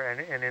longer.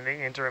 And in the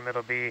interim,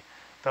 it'll be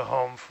the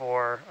home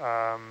for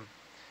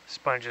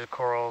sponges,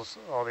 corals,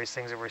 all these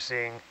things that we're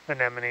seeing,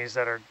 anemones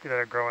that are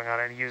growing on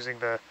it, and using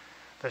the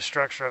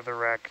structure of the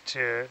wreck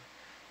to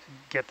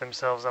get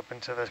themselves up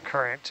into the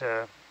current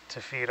to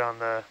feed on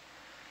the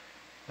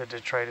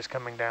detritus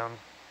coming down.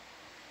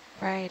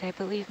 Right, I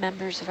believe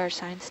members of our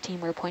science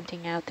team were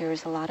pointing out there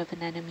was a lot of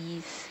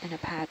anemones in a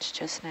patch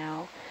just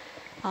now.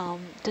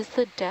 Does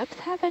the depth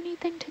have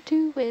anything to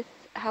do with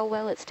how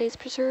well it stays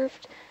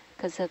preserved?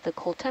 Because of the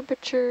cold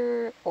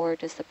temperature, or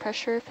does the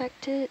pressure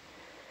affect it?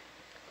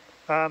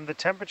 The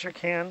temperature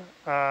can.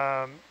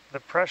 The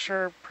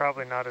pressure,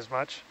 probably not as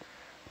much.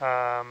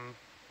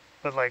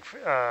 But like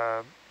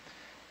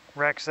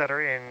wrecks that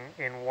are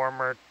in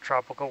warmer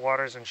tropical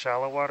waters and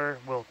shallow water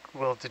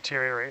will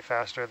deteriorate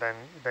faster than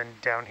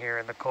down here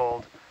in the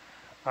cold.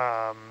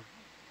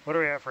 What are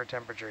we at for a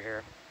temperature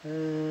here?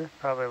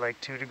 Probably like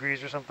 2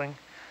 degrees or something.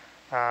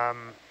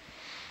 Oh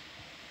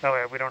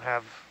yeah, we don't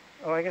have.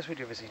 Oh, I guess we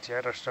do have a CT.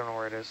 I just don't know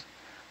where it is.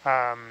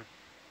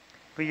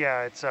 But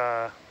yeah, it's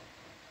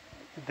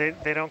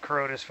they don't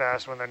corrode as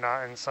fast when they're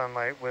not in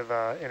sunlight with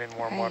and in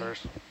warm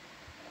waters.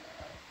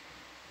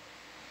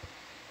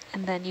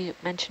 And then you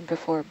mentioned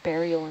before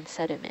burial in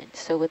sediment.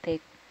 So would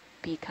they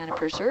be kind of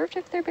preserved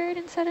if they're buried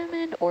in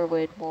sediment, or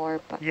would more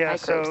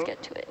microbes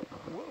get to it?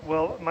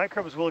 Well,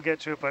 microbes will get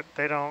to it, but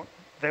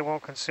they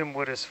won't consume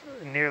wood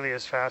nearly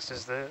as fast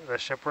as the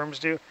shipworms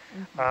do.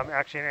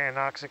 Actually, an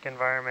anoxic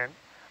environment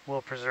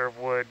will preserve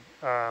wood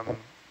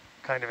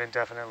kind of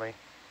indefinitely.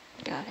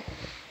 Got it.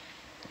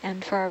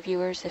 And for our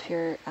viewers, if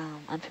you're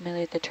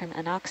unfamiliar with the term,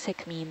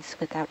 anoxic means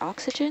without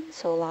oxygen.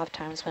 So a lot of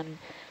times when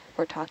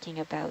we're talking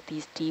about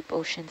these deep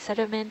ocean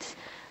sediments,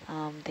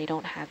 they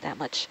don't have that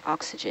much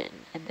oxygen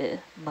in the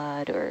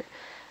mud or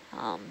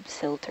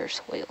silt or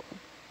soil.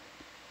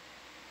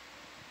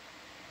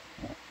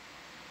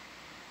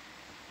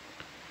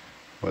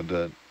 Would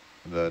the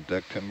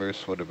deck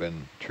timbers would have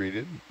been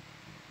treated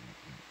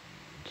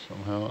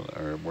somehow,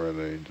 or were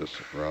they just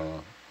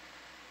raw?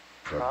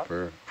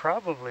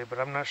 Probably, but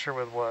I'm not sure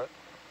with what.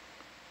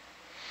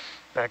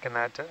 Back in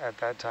at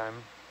that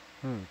time,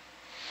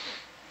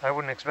 I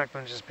wouldn't expect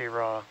them to just be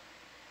raw.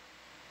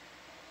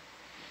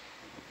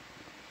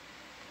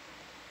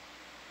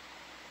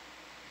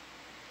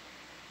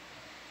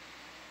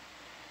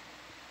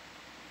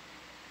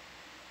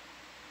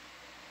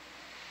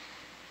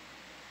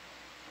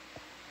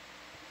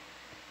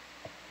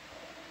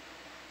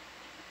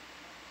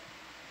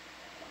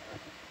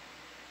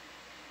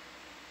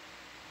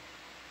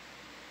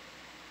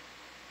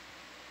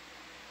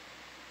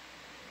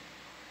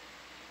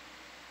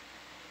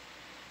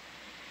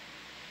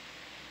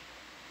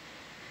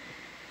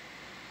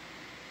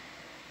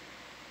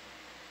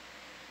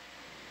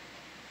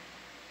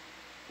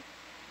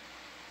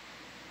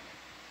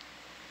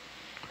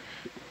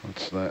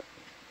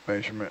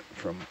 measurement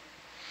from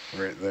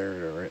right there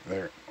to right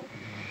there.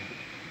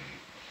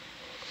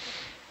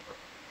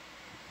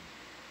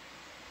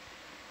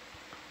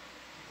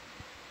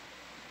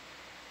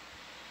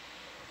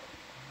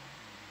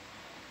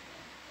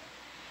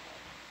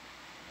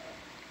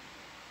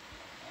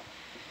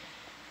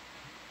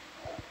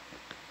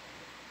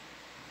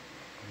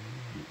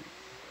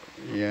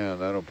 Yeah,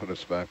 that'll put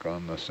us back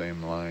on the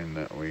same line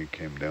that we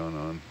came down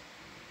on.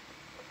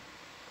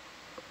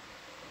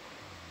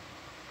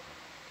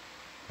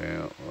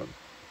 Yeah,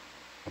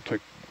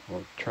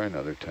 we'll try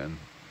another 10.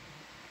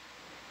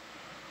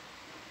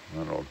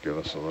 That'll give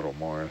us a little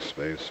more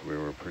space. We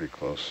were pretty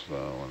close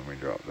when we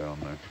dropped down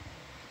there.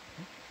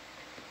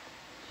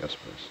 Yes,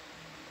 please.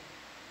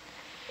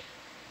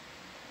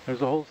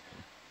 There's a whole...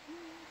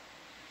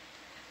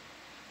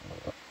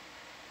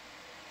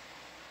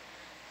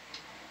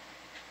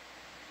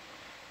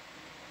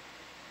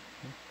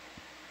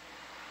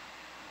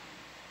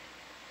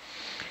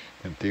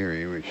 In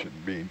theory, we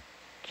should be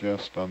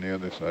just on the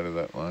other side of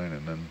that line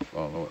and then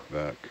follow it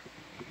back.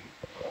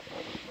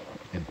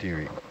 In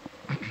theory.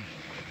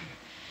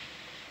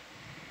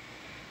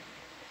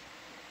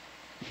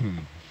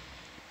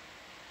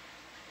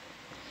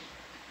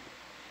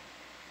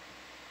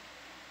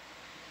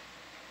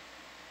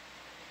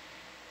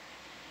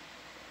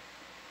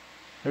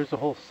 There's a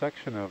whole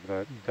section of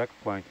that deck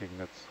planking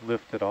that's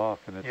lifted off,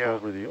 and it's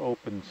over the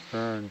open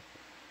stern.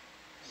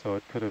 So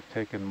it could have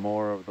taken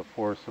more of the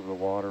force of the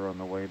water on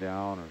the way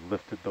down, or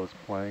lifted those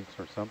planks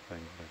or something.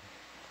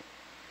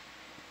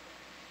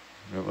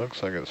 It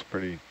looks like it's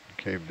pretty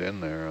caved in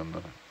there on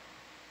the...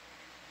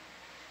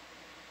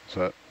 Is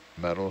that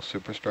metal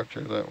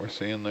superstructure that we're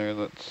seeing there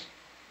that's...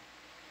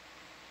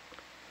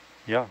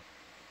 Yeah.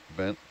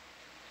 Bent?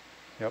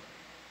 Yep.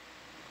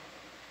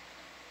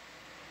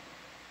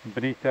 And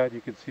beneath that you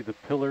can see the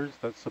pillars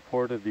that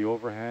supported the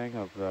overhang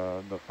of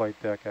the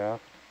flight deck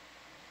aft.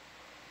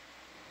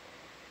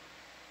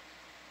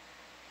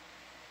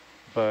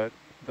 But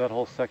that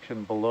whole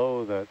section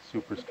below that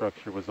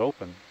superstructure was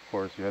open. Of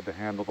course, you had to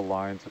handle the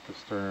lines at the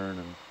stern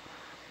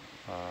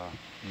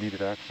and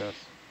needed access.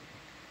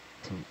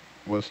 So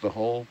was the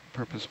hull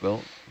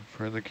purpose-built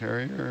for the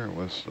carrier, or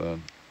was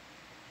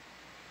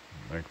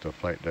like the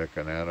flight deck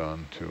an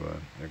add-on to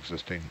an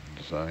existing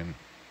design?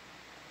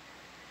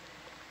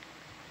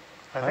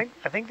 I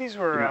think these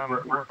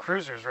were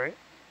cruisers, right?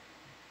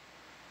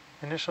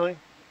 Initially.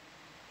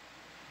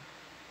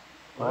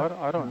 Well,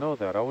 I don't know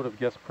that. I would have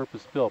guessed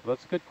purpose-built, but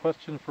that's a good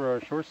question for our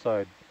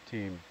shoreside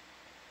team.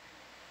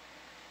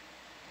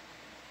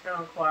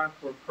 Town class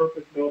were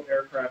purpose-built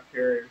aircraft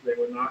carriers. They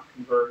were not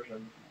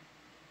conversions.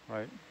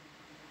 Right.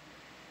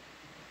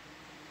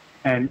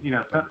 And, you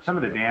know, some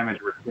of the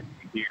damage we're seeing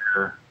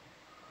here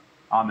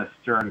on the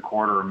stern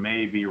quarter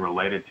may be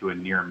related to a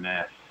near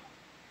miss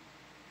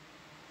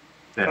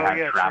that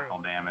had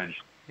shrapnel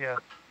damage. Yeah.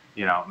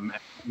 You know,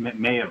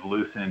 may have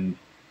loosened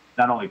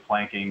not only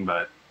planking,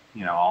 but,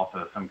 you know,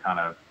 also some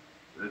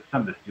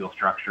of the steel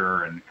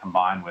structure, and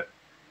combined with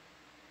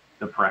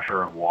the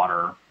pressure of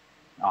water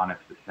on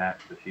its descent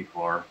to the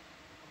seafloor,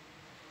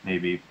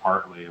 maybe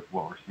partly of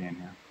what we're seeing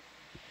here.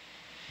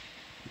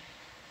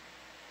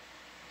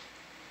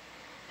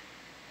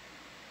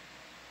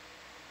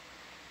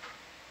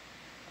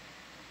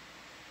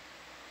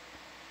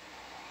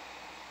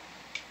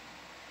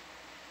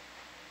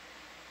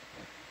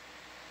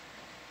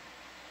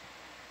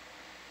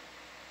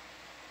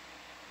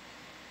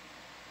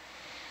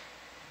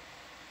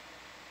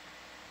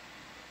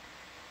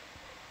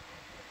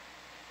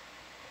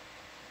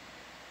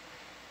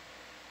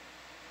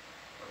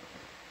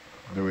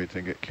 Do we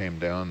think it came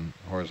down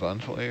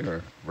horizontally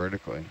or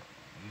vertically?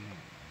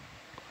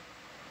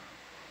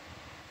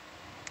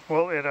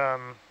 Well,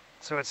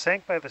 so it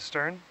sank by the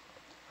stern.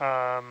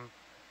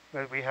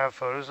 We have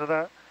photos of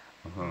that.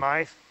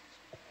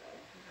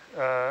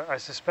 I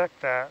suspect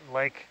that,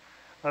 like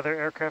other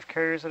aircraft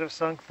carriers that have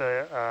sunk,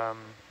 the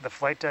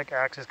flight deck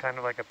acts as kind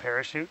of like a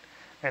parachute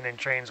and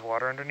entrains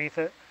water underneath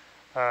it,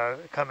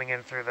 coming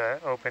in through the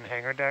open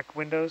hangar deck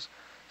windows.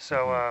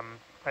 So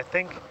I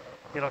think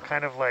it'll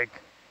kind of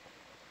like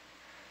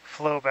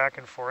flow back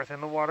and forth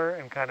in the water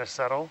and kind of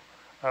settle,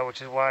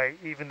 which is why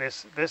even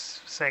this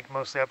sank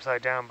mostly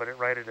upside down, but it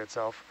righted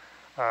itself,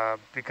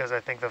 because I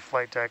think the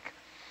flight deck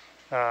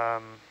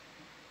kind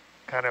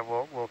of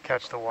will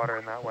catch the water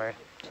in that way.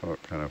 So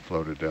it kind of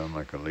floated down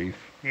like a leaf?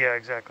 Yeah,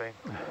 exactly.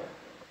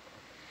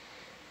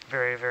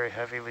 Very, very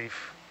heavy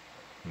leaf.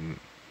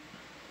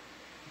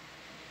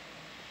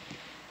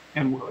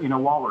 And, you know,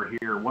 while we're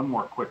here, one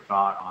more quick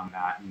thought on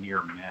that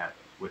near miss,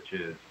 which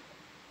is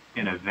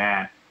an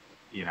event,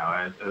 you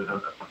know,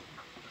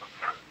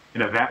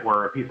 an event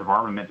where a piece of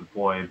armament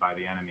deployed by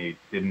the enemy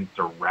didn't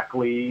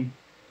directly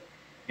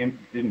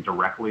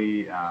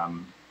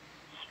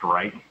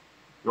strike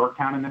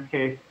Yorktown in this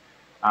case,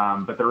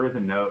 but there is a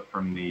note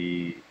from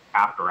the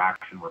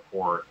after-action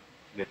report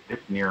that this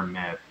near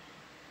miss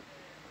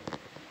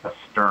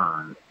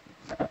astern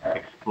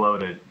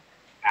exploded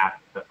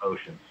at the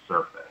ocean's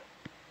surface.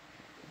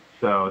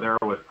 So there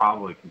was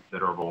probably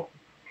considerable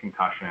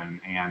concussion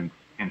and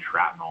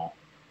shrapnel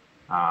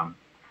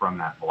from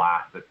that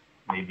blast that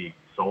may be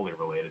solely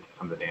related to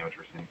some of the damage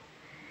we're seeing.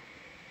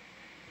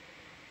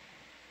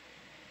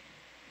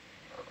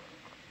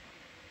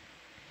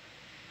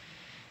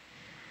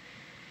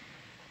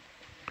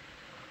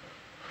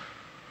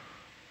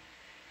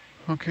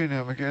 Okay,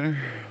 navigator,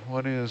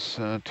 what is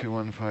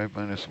 215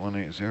 minus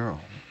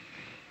 180?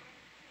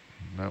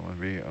 That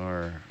would be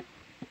our...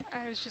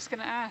 I was just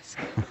going to ask.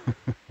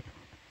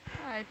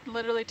 I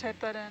literally typed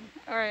that in.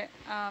 All right,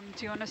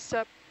 do you want to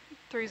step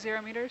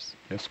 30 meters?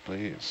 Yes,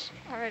 please.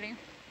 Alrighty.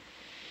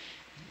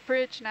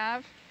 Bridge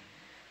nav,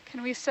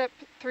 can we step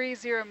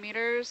 30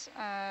 meters,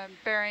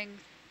 bearing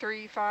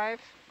 35?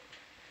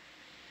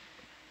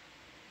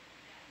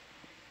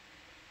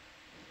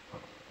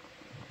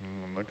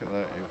 Look at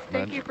that, you've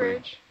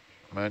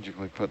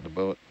magically put the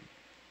boat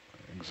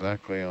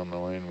exactly on the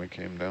lane we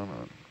came down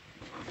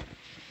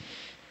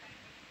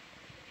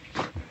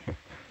on.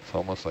 It's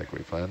almost like we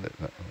planned it.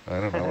 I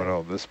don't know what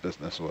all this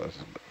business was.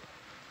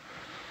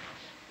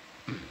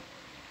 But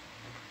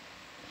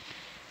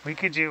we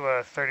could do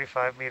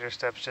 35-meter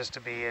steps just to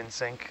be in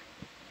sync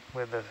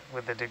with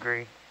the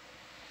degree.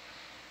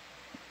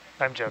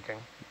 I'm joking.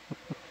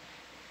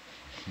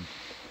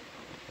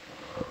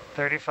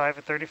 35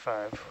 at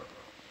 35.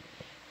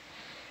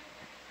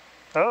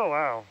 Oh,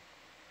 wow.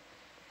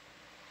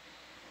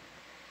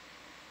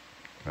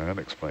 That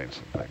explains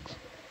some things.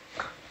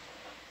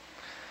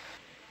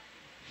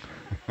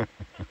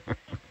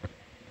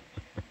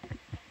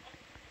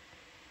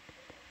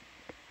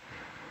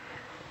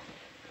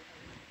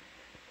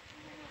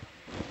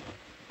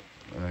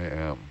 I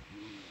am.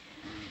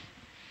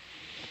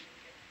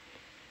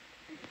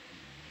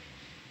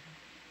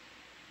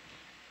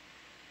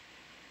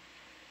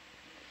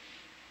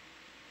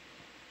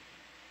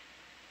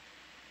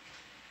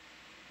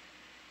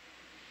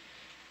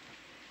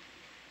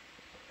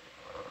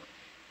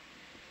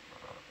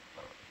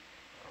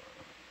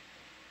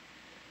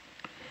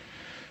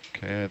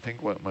 Okay, I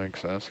think what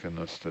Mike's asking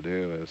us to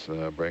do is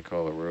break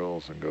all the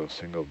rules and go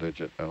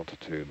single-digit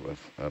altitude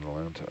with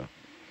Atalanta.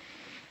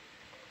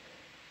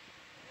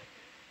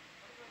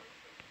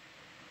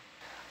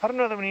 I don't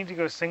know that we need to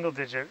go single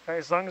digit.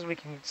 As long as we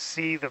can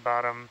see the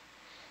bottom,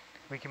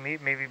 we can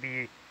maybe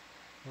be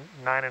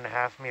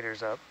 9.5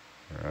 meters up.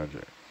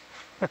 Roger.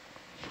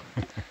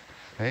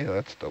 Hey,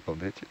 that's double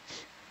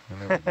digits. I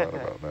never thought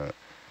about that.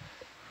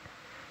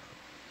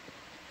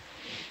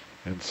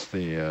 It's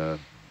the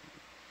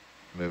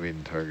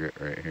moving target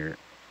right here.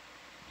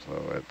 So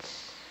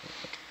it's...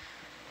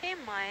 Hey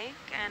Mike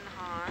and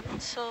Han,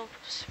 so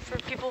for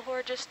people who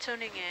are just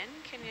tuning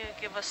in, can you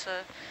give us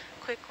a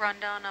quick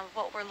rundown of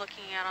what we're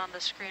looking at on the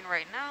screen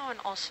right now and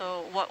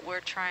also what we're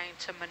trying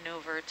to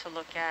maneuver to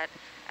look at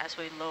as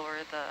we lower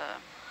the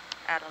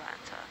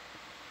Atalanta?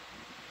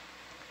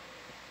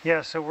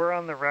 Yeah, so we're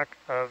on the wreck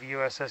of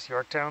USS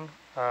Yorktown,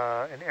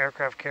 an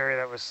aircraft carrier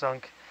that was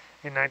sunk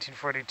in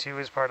 1942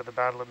 as part of the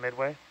Battle of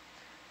Midway.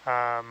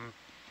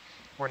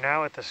 We're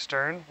now at the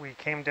stern. We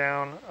came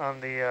down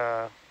on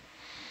the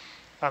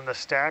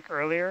stack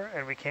earlier,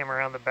 and we came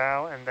around the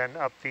bow and then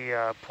up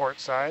the port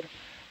side.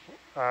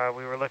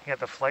 We were looking at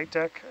the flight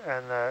deck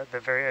and the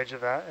very edge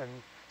of that and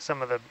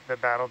some of the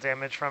battle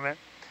damage from it.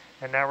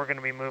 And now we're going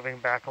to be moving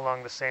back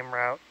along the same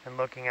route and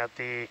looking at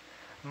the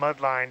mud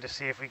line to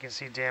see if we can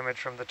see damage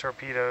from the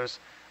torpedoes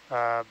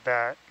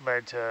that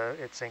led to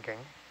it sinking,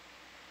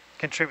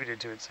 contributed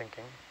to it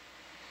sinking.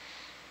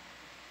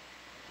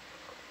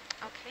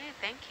 Okay,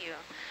 thank you.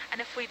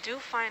 And if we do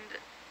find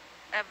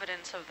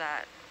evidence of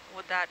that,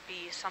 would that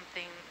be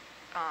something,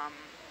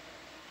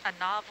 a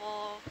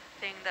novel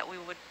thing that we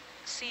would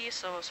see,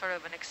 so sort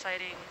of an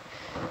exciting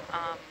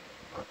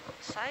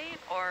site,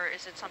 or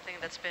is it something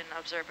that's been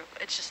observed,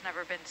 it's just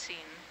never been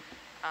seen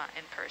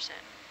in person?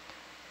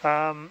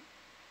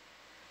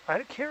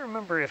 I can't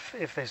remember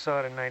if they saw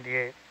it in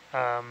 '98.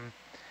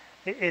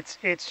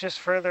 It's just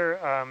further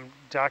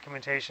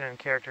documentation and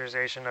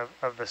characterization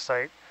of the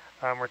site.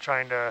 We're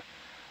trying to,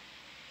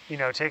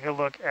 take a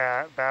look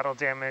at battle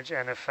damage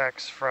and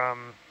effects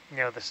from,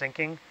 the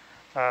sinking,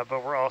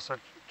 but we're also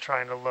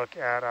trying to look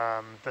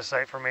at the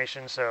site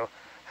formation, so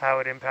how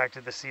it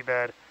impacted the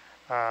seabed,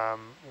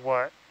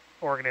 what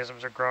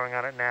organisms are growing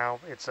on it now.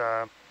 It's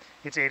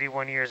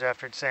 81 years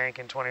after it sank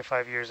and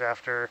 25 years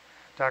after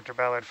Dr.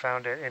 Ballard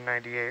found it in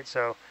 '98,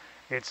 so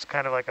it's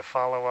kind of like a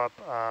follow-up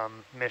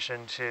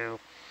mission to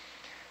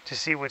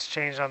see what's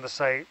changed on the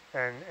site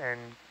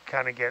and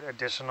kind of get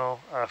additional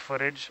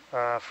footage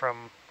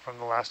from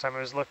the last time it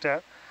was looked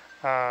at.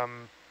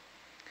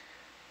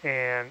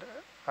 And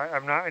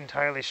I'm not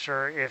entirely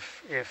sure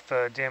if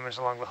the damage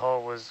along the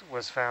hull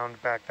was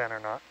found back then or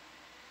not.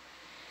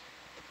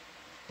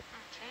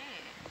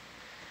 Okay,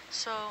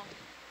 so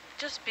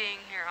just being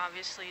here,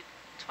 obviously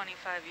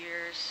 25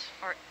 years,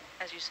 or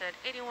as you said,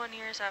 81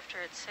 years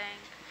after it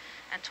sank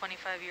and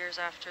 25 years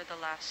after the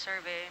last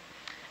survey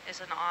is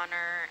an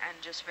honor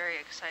and just very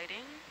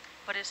exciting.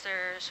 but is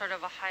there sort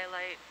of a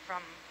highlight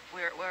from,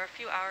 we're a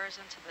few hours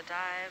into the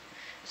dive,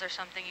 is there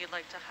something you'd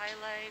like to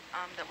highlight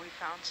that we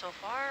found so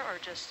far, or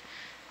just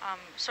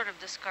sort of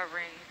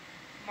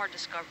more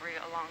discovery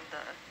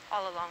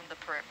all along the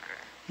perimeter?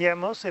 Yeah,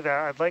 mostly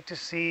that. I'd like to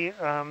see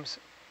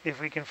if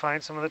we can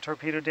find some of the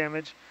torpedo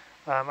damage.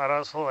 I'd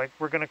also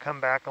we're going to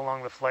come back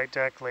along the flight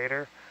deck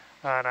later,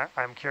 and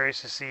I'm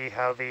curious to see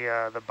how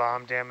the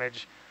bomb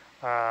damage,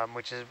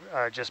 which is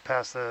just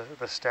past the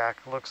stack,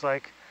 looks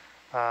like,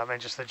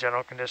 and just the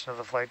general condition of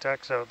the flight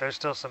deck. So there's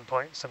still some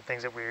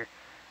things that we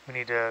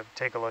need to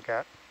take a look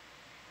at.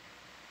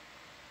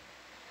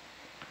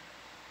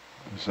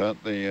 Is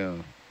that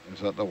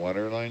the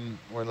water line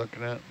we're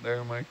looking at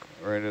there, Mike?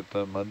 Right at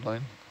the mud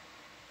line?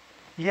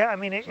 Yeah, I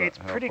mean it's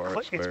pretty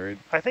close.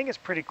 I think it's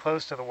pretty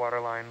close to the water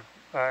line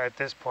at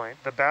this point.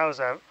 The bow's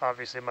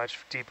obviously much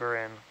deeper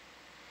in.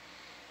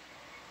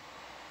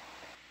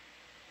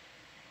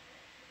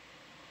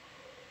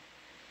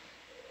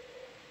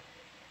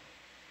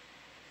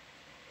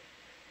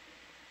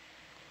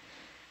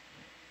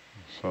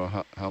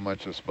 So how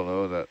much is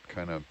below that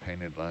kind of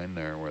painted line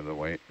there where the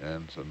white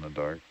ends in the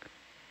dark?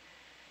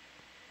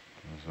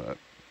 Is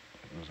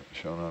it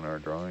shown on our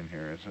drawing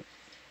here, is it?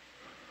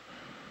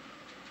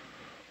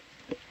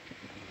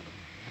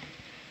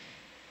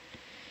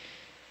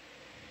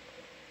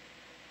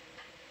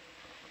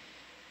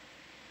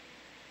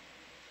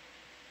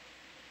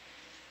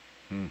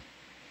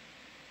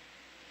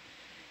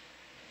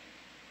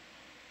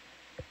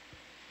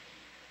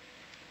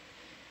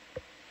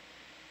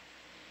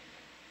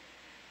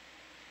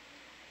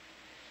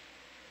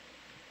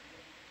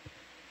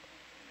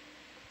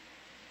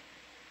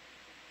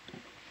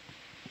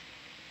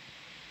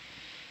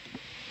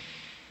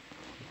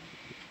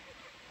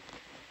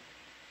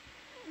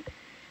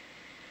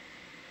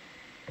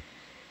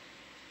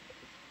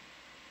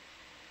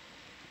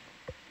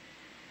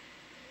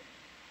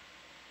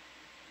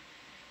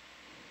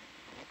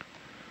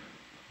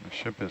 The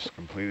ship has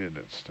completed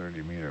its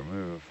 30-meter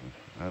move.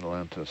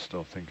 Atalanta's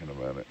still thinking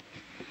about it.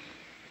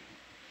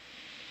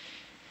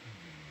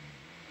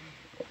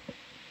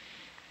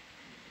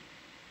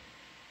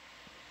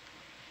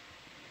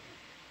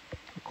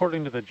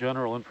 According to the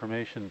general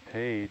information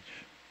page,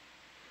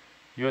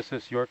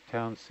 USS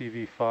Yorktown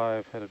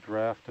CV-5 had a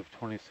draft of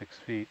 26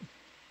 feet.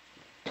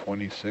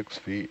 26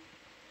 feet?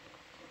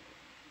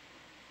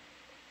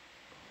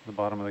 The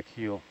bottom of the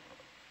keel.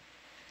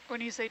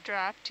 When you say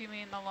draft, do you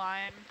mean the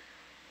line?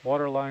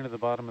 Water line to the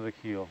bottom of the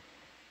keel.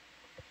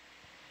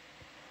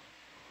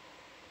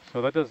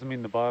 So that doesn't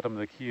mean the bottom of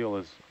the keel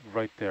is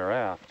right there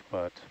aft,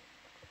 but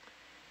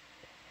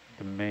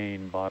the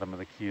main bottom of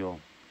the keel,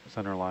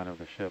 center line of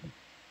the ship,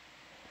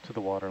 to the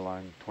water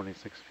line,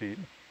 26 feet.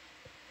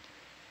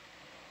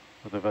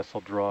 Where the vessel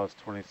draws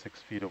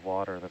 26 feet of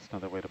water, that's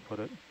another way to put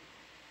it.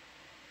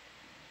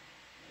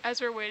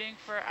 As we're waiting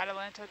for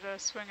Atalanta to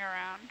swing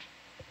around,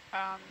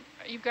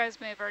 you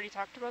guys may have already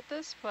talked about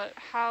this, but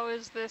how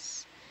is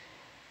this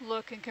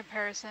look in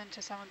comparison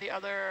to some of the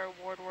other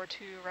World War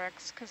II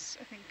wrecks? Because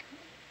I think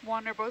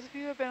one or both of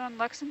you have been on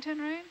Lexington,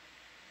 right?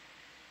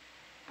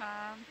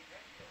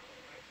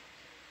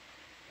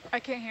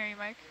 I can't hear you,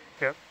 Mike.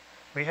 Yep.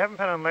 We haven't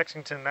been on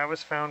Lexington. That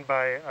was found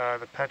by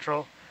the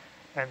Petrel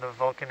and the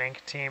Vulcan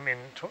Inc. team in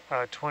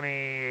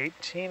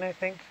 2018, I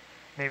think,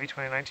 maybe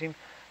 2019.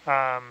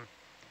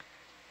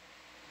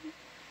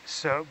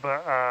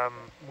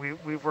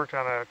 We've worked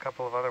on a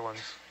couple of other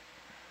ones.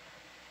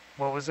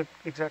 What was the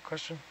exact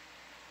question?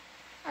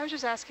 I was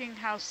just asking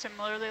how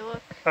similar they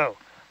look. Oh,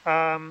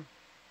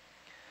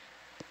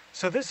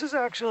 so this is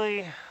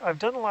actually, I've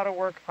done a lot of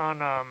work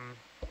on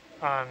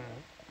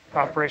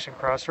Operation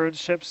Crossroads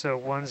ships, so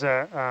ones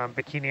at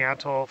Bikini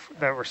Atoll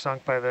that were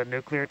sunk by the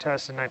nuclear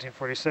test in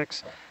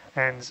 1946,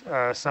 and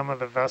some of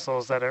the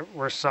vessels that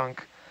were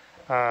sunk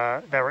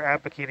that were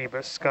at Bikini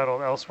but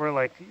scuttled elsewhere,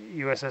 like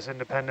USS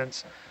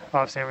Independence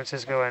off San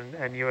Francisco and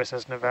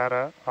USS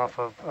Nevada off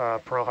of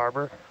Pearl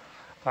Harbor.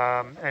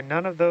 And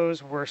none of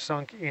those were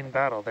sunk in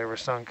battle. They were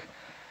sunk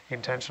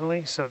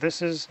intentionally. So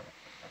this is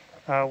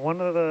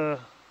one of the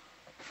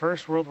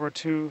first World War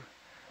II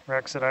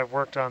wrecks that I've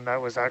worked on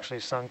that was actually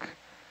sunk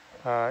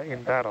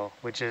in battle,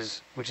 which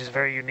is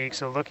very unique.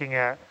 So looking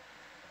at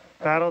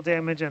battle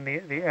damage and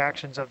the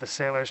actions of the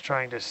sailors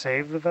trying to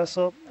save the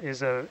vessel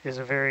is a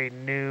very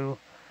new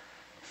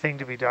thing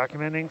to be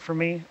documenting for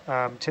me.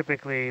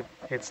 Typically,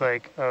 it's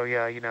like, oh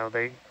yeah,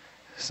 they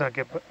sunk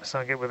it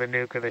with a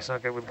nuke, or they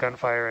sunk it with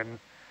gunfire, and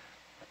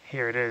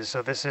here it is.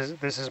 So this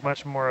is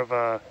much more of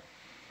a,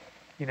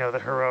 the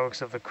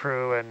heroics of the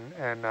crew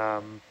and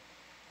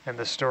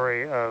the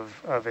story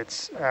of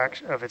its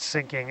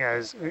sinking,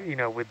 as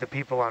with the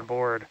people on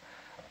board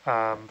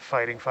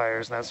fighting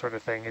fires and that sort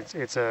of thing.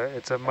 It's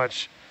a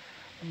much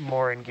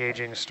more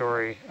engaging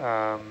story,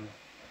 for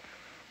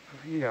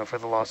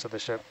the loss of the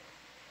ship.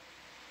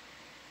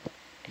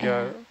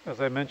 Yeah,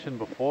 as I mentioned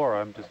before,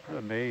 I'm just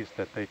amazed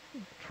that they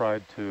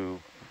tried to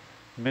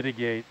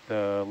mitigate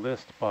the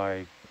list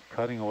by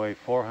cutting away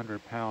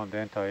 400-pound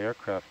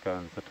anti-aircraft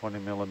guns, the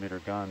 20-millimeter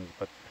guns,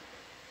 but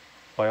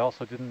But I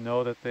also didn't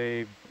know that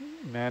they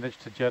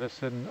managed to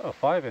jettison a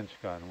 5-inch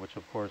gun, which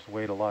of course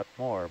weighed a lot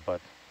more.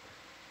 But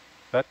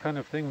that kind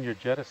of thing, when you're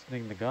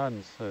jettisoning the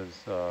guns,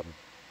 is,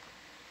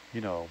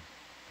 you know,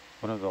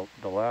 one of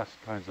the last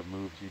kinds of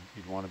moves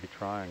you'd want to be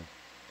trying.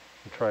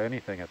 You try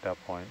anything at that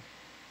point.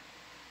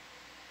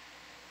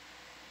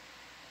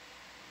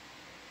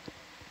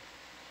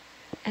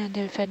 And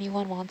if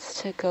anyone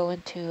wants to go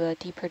into a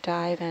deeper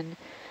dive and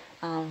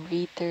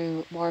read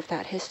through more of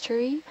that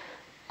history,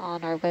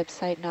 on our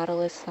website,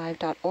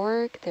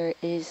 nautiluslive.org, there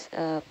is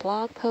a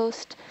blog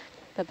post,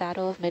 The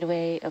Battle of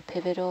Midway, a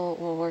pivotal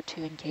World War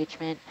II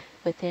engagement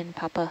within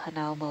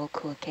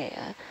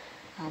Papahanaumokuakea.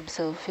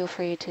 So feel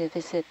free to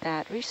visit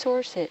that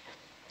resource. It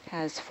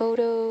has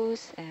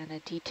photos and a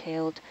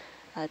detailed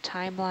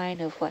timeline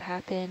of what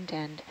happened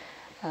and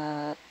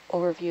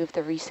overview of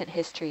the recent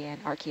history and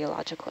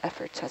archaeological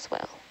efforts as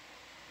well.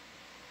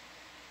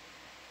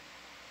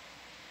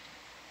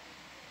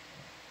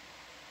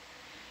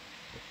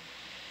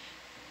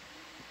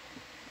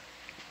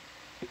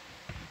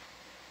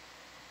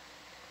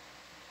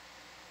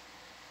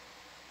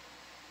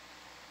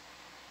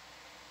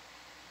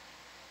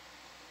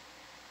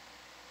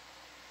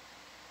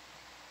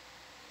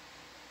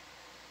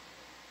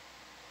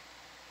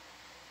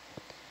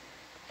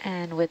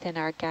 And within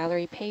our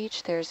gallery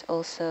page, there's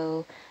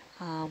also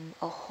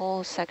a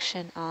whole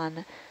section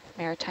on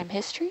maritime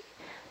history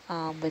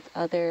with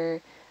other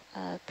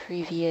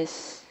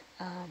previous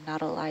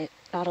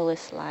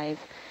Nautilus Live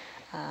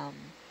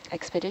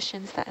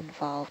expeditions that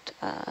involved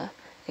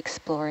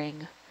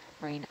exploring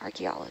marine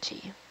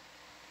archaeology.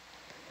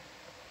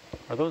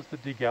 Are those the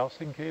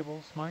degaussing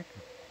cables, Mike?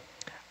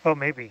 Oh,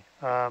 maybe.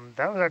 That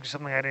was actually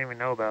something I didn't even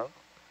know about.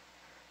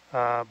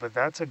 But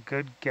that's a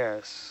good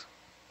guess.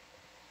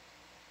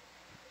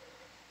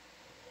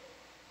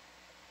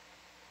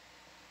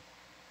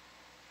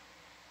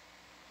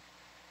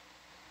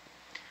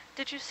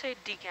 Did you say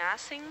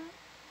degassing?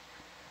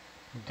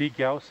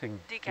 Degaussing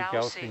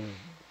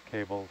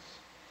cables.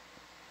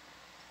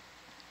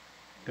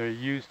 They're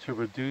used to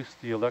reduce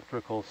the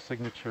electrical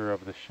signature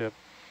of the ship,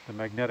 the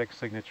magnetic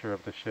signature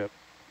of the ship.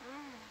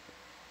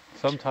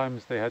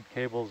 Sometimes they had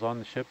cables on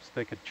the ships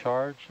they could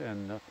charge,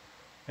 and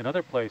in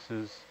other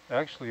places,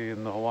 actually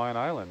in the Hawaiian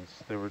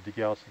Islands, there were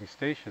degaussing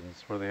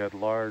stations where they had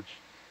large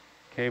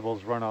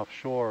cables run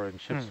offshore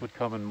and ships would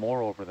come and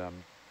moor over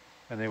them.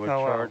 And they would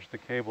charge the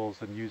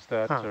cables and use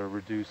that to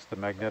reduce the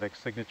magnetic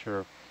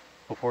signature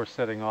before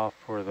setting off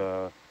for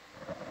the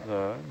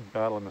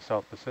battle in the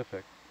South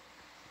Pacific.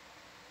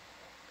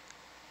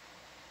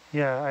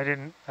 Yeah, I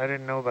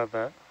didn't know about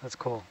that. That's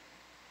cool.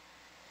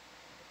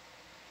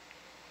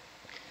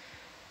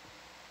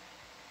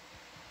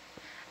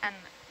 And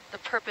the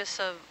purpose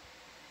of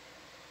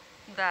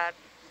that,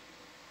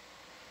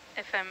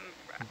 if I'm...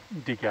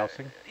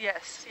 Degaussing?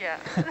 Yes, yeah.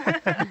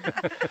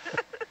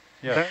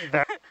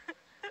 Yeah.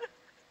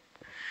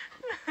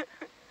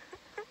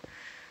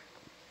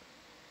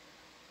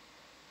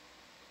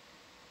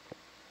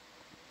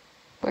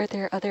 Were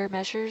there other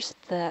measures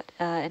that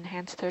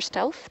enhanced their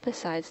stealth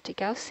besides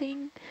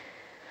degaussing?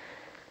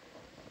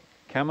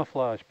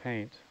 Camouflage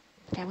paint.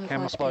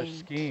 Camouflage paint.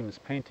 schemes,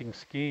 painting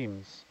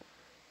schemes.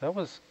 That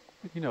was,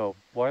 you know,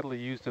 widely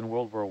used in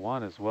World War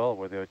I as well,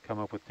 where they would come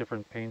up with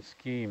different paint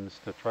schemes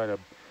to try to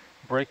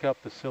break up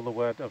the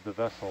silhouette of the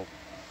vessel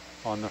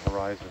on the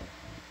horizon.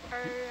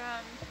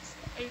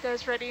 Are you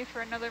guys ready for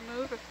another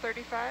move of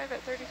 35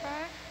 at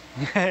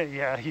 35?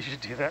 Yeah, you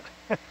should do that.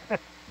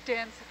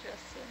 Dan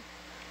suggested.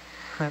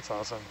 That's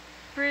awesome.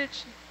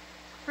 Bridge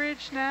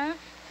nav.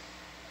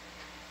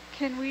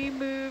 Can we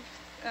move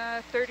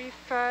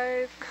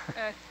 35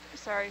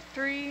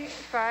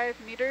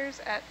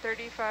 meters at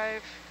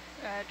 35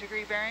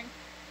 degree bearing?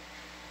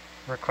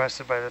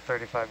 Requested by the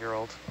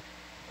 35-year-old.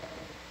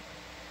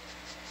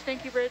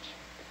 Thank you, Bridge.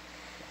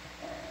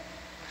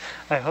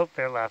 I hope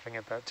they're laughing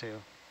at that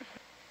too.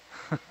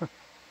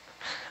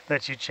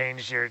 That you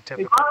changed your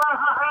typical...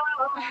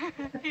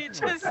 He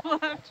just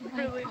laughed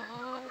really.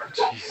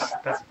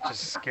 Jeez, that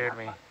just scared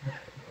me.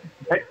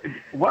 Hey,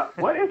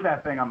 what is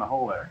that thing on the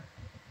hull there?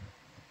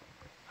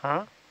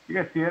 Huh? You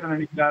guys see it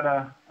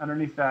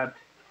underneath that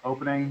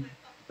opening,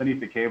 beneath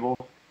the cable?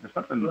 There's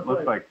something that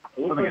looks like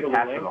something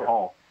attached to the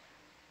hull.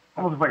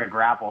 Almost looks like a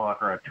grapple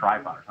hook or a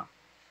tripod or something.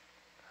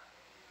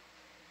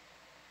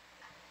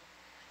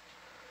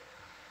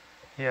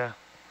 Yeah.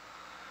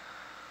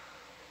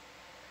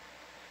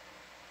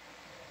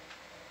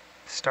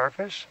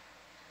 Starfish?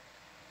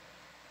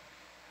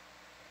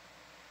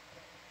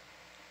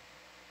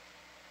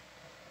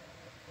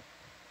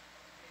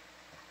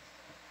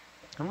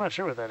 I'm not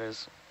sure what that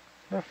is.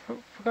 I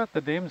forgot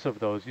the names of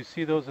those. You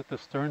see those at the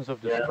sterns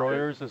of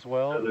destroyers as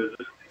well?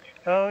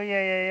 Oh,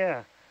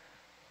 yeah.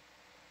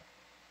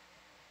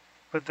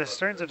 But the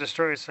sterns of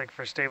destroyers, like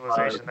for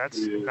stabilization, that's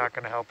not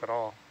going to help at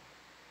all.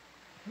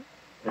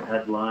 It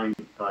had lines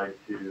tied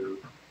to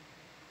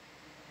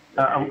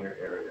the hangar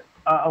area.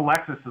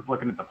 Alexis is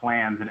looking at the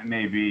plans, and it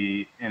may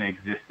be an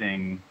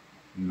existing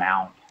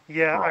mount.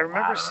 Yeah, I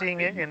remember seeing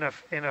it in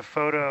a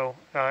photo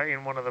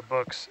in one of the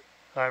books.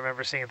 I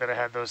remember seeing that it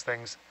had those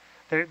things.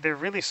 They're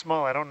really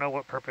small. I don't know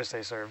what purpose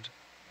they served.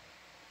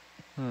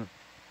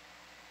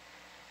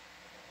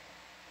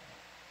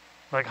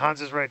 Like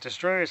Hans is right,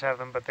 destroyers have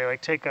them, but they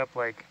like take up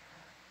like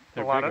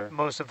They're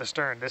most of the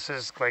stern. This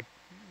is like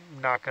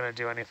not going to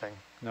do anything.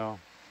 No.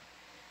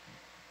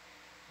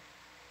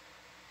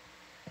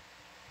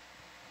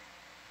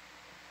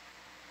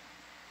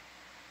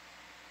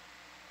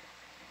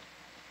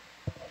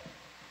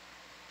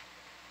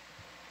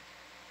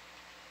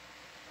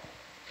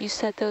 You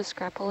said those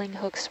grappling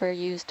hooks were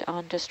used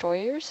on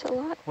destroyers a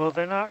lot? Well,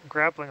 they're not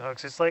grappling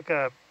hooks. It's like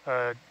a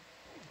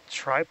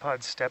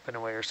tripod step in a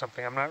way or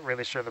something. I'm not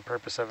really sure the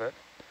purpose of it.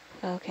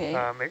 Okay.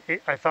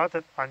 I thought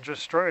that on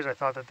destroyers, I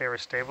thought that they were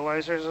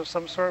stabilizers of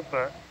some sort,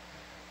 but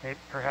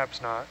perhaps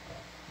not.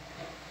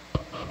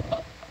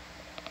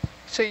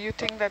 So you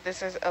think that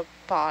this is a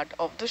part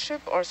of the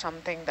ship or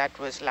something that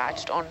was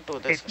latched onto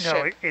this ship?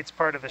 No, it's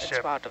part of the ship. It's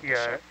part of the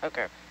ship.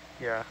 Okay.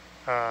 Yeah.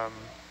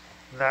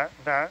 That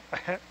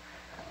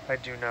I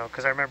do know,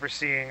 because I remember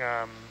seeing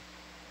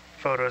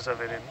photos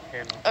of it in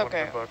one of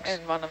the books.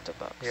 In one of the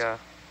books. Yeah.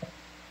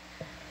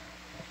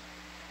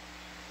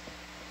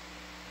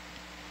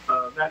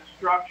 That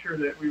structure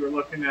that we were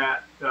looking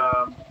at,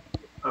 a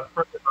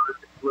friend of ours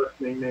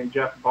listening named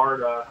Jeff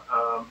Barta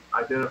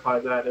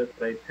identified that as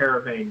a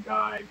paravane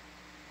guide.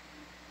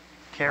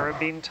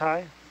 Carabine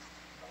tie?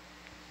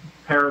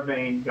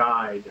 Paravane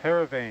guide.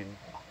 Paravane.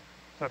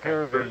 Okay.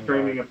 Paravane. For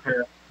streaming a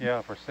paravane.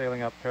 Yeah, for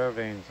sailing up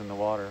paravanes in the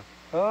water.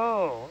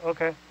 Oh,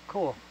 okay,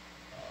 cool.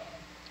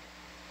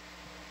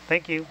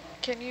 Thank you.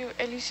 Can you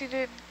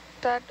elucidate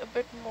that a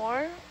bit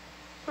more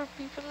for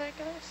people like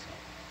us?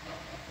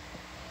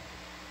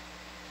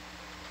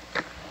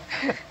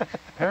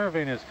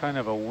 Paravane is kind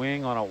of a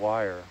wing on a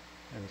wire,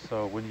 and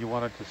so when you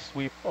wanted to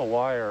sweep a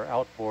wire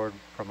outboard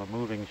from a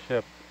moving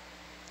ship,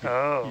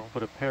 you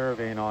put a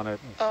paravane on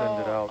it and send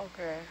it out.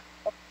 Okay.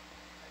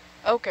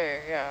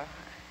 Okay, yeah.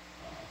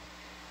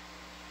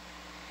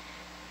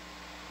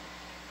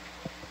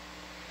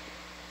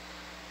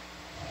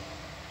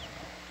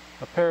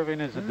 A paravane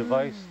is a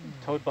device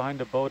towed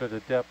behind a boat at a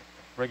depth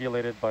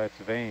regulated by its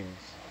vanes.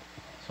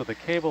 So the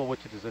cable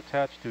which it is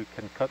attached to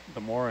can cut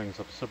the moorings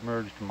of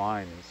submerged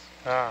mines.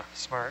 Ah,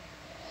 smart.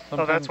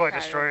 That's why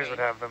destroyers would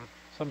have them.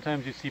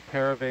 Sometimes you see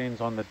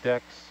paravanes on the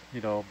decks,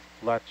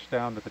 latched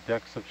down to the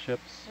decks of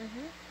ships.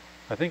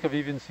 I think I've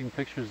even seen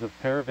pictures of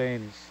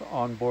paravanes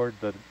on board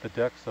the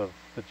decks of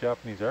the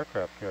Japanese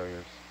aircraft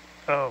carriers.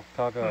 Oh.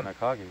 Kaga and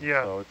Akagi.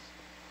 Yeah. So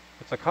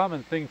it's a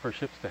common thing for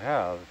ships to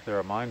have if there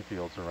are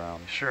minefields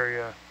around. Sure,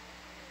 yeah.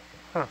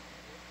 Huh.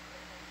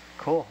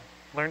 Cool.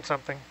 Learned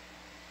something.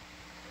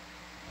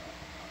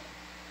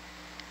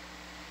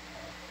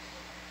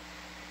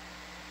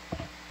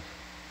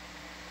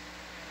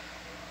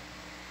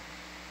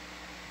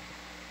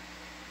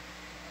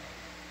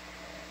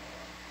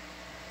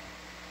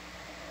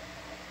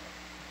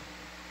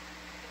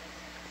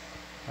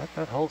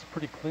 That hull's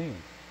pretty clean.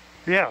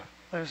 Yeah,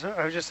 I was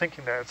just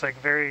thinking that. It's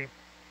like there's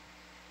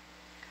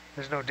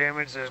no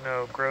damage, there's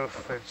no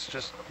growth, it's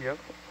just,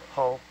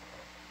 hull.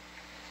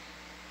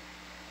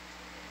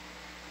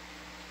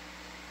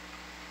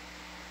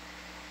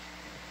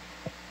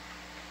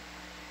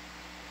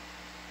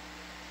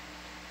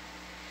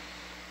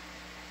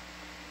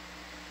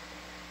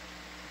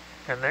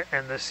 And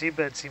the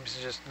seabed seems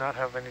to just not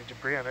have any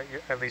debris on it,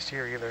 at least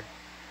here either.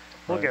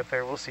 We'll get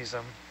there, we'll see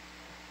some.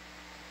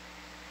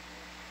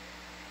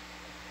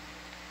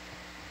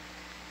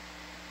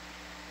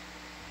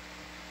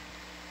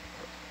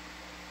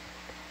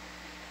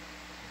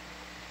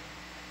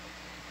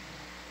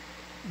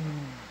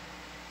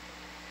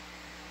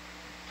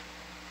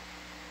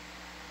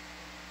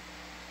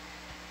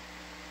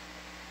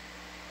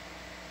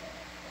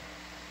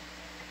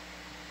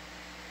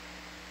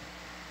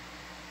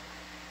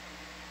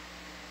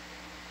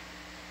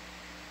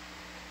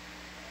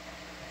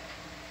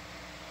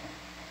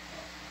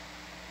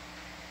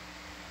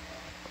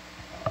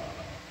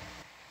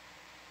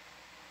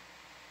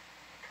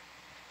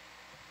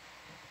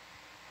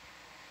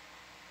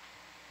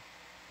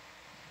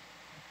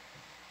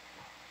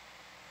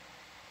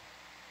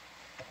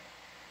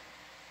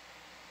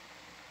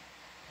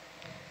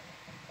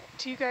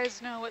 Do you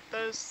guys know what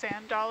those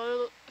sand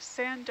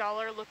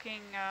dollar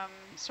looking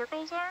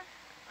circles are?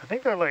 I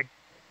think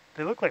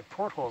they look like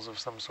portholes of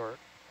some sort.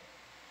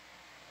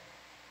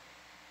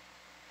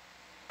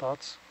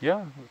 Thoughts?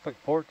 Yeah, it's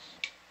like ports.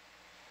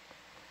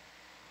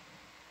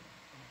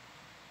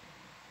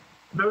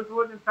 Those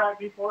would in fact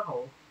be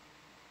portholes.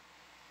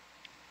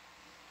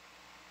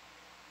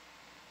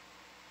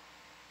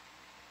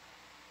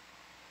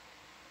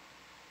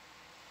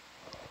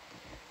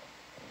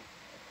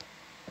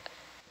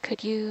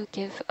 Could you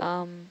give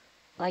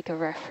like a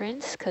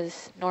reference?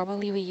 Because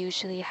normally we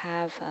usually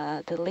have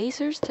the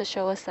lasers to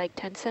show us like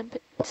 10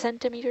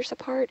 centimeters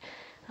apart.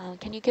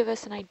 Can you give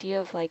us an idea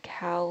of like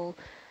how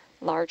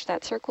large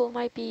that circle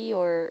might be,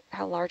 or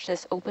how large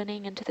this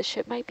opening into the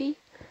ship might be?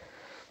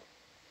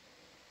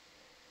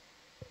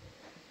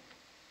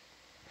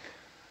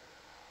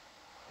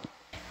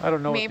 I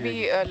don't know.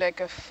 Maybe like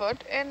a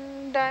foot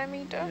in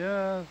diameter?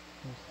 Yeah,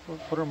 a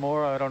foot or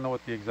more. I don't know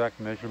what the exact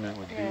measurement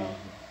would be.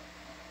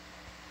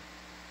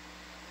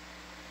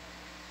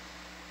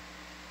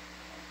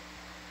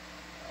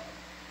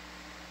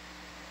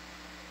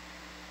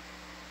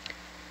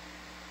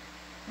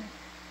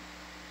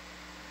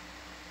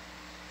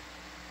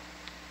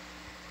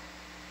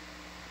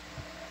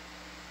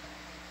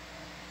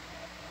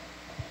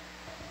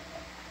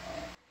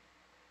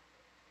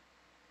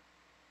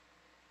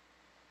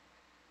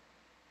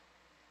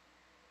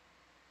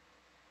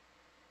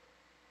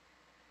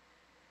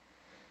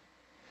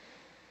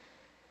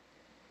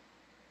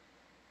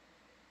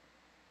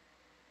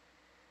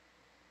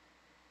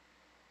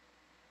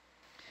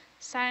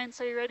 Science,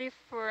 are you ready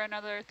for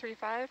another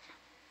 3-5?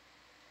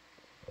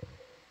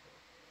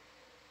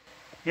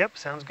 Yep,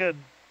 sounds good.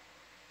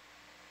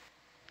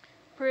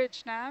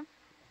 Bridge nav,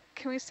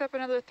 can we step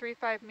another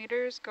 3-5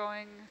 meters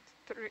going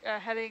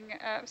heading,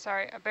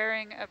 a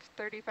bearing of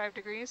 35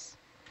 degrees?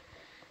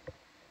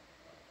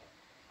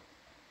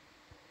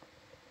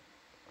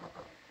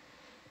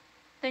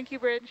 Thank you,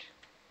 Bridge.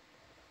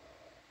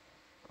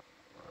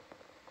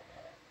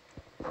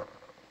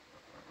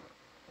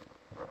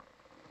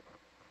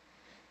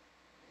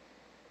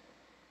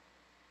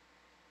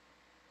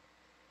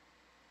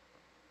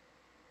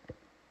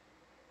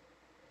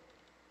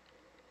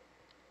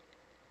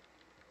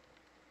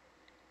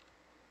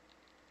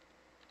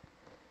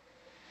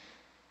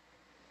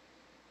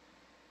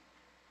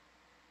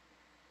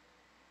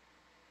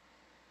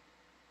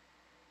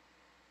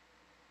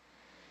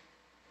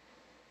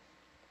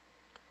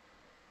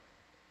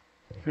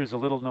 Here's a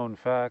little known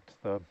fact.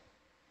 The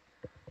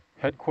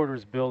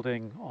headquarters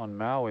building on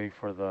Maui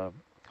for the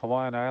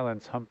Hawaiian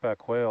Islands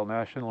Humpback Whale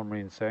National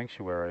Marine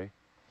Sanctuary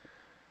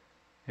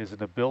is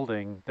in a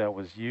building that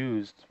was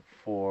used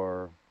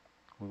for,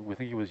 we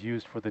think it was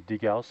used for the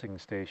degaussing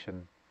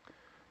station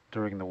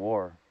during the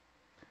war.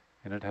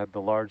 And it had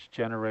the large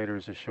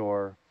generators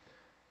ashore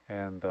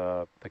and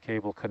the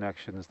cable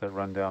connections that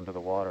run down to the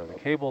water. The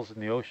cables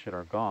in the ocean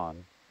are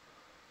gone.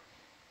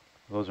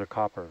 Those are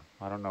copper.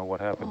 I don't know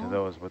what happened to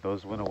those, but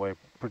those went away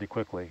pretty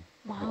quickly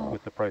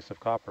with the price of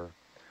copper.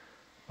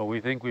 But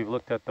we think we've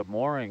looked at the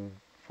mooring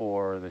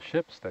for the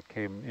ships that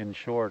came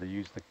inshore to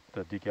use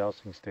the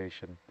degaussing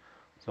station.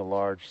 It's a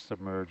large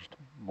submerged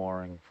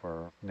mooring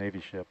for Navy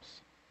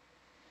ships.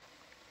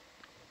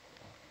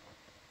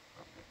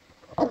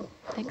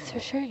 Thanks for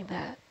sharing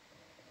that.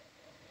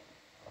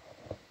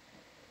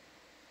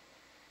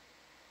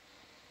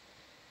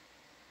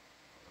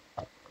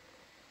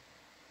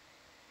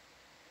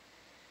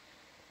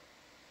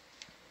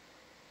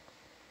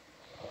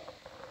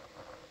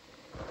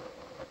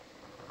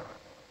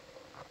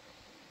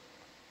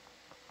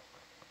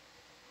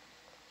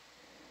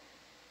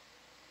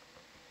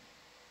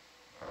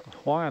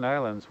 Hawaiian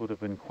Islands would have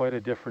been quite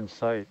a different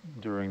sight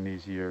during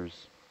these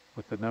years,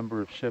 with the number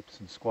of ships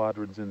and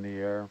squadrons in the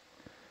air,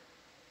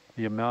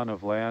 the amount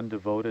of land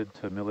devoted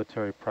to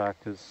military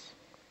practice,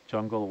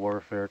 jungle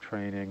warfare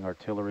training,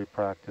 artillery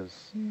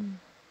practice.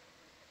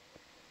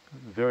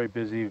 Very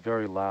busy,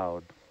 very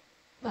loud.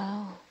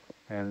 Wow.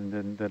 And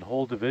then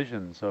whole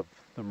divisions of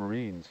the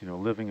Marines, you know,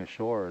 living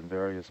ashore in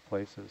various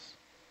places.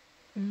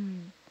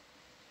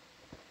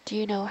 Do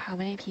you know how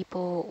many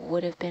people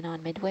would have been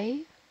on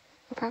Midway,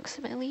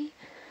 approximately?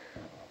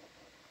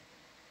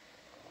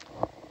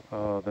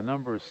 The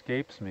number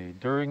escapes me.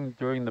 During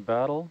the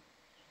battle,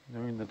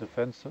 during the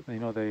defense, you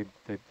know, they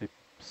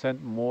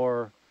sent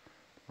more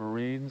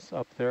Marines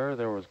up there.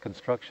 There was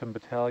construction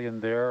battalion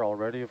there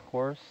already, of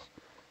course,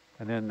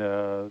 and then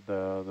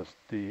the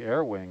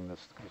air wing, the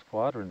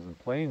squadrons and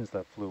planes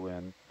that flew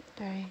in.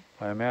 Right.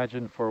 I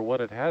imagine for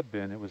what it had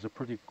been, it was a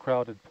pretty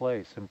crowded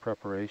place in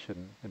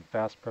preparation, in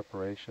fast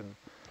preparation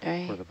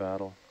for the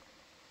battle.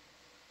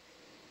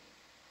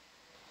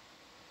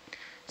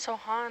 So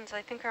Hans,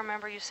 I think I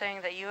remember you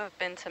saying that you have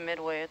been to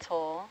Midway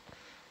Atoll.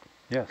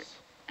 Yes.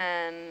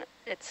 And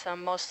it's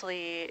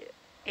mostly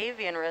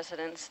avian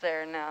residents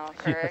there now,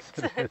 correct?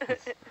 Yes, it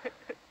is.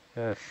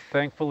 Yes,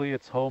 thankfully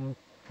it's home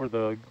for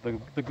the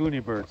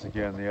goonie birds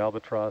again, the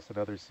albatross and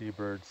other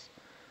seabirds.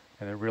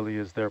 And it really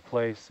is their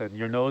place. And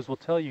your nose will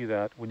tell you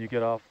that when you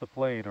get off the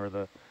plane or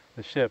the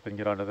ship and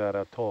get onto that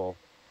atoll.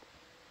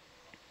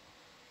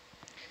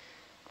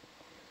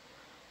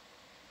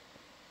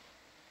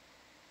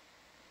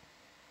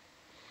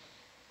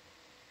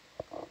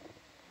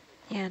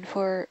 And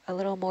for a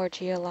little more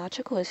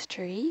geological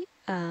history,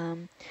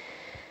 the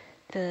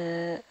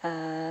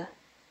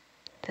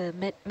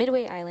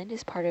Midway Island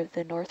is part of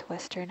the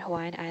northwestern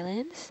Hawaiian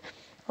Islands,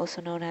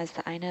 also known as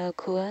the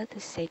Aina-Okua, the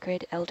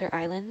sacred elder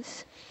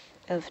islands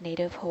of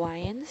native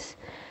Hawaiians.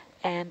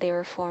 And they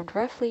were formed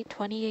roughly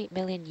 28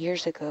 million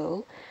years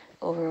ago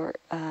over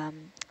a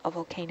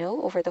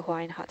volcano over the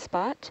Hawaiian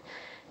hotspot.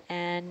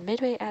 And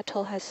Midway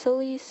Atoll has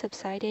slowly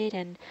subsided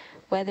and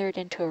weathered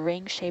into a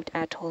ring-shaped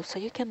atoll. So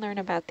you can learn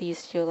about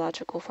these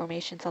geological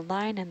formations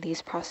online and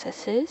these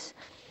processes.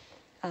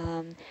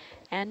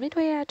 And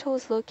Midway Atoll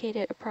is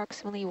located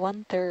approximately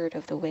 1/3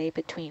 of the way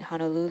between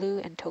Honolulu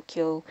and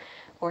Tokyo,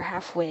 or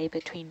halfway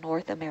between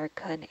North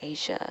America and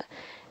Asia.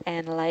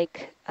 And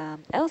like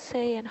Else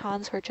and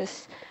Hans were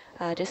just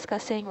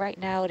discussing right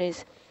now, it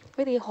is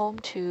really home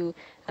to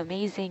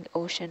amazing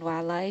ocean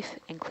wildlife,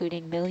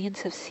 including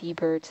millions of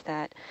seabirds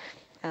that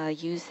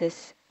use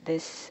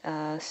this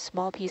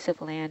small piece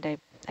of land,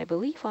 I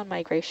believe on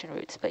migration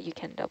routes, but you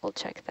can double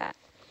check that.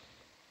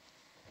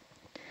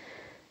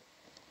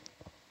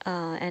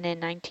 And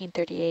in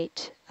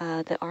 1938,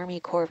 the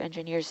Army Corps of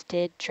Engineers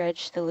did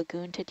dredge the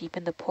lagoon to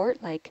deepen the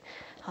port. Like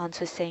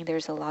Hans was saying,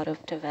 there's a lot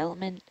of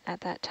development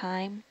at that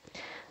time.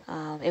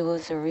 It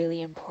was a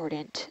really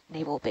important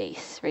naval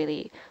base,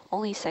 really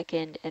only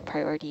second in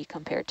priority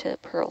compared to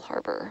Pearl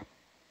Harbor.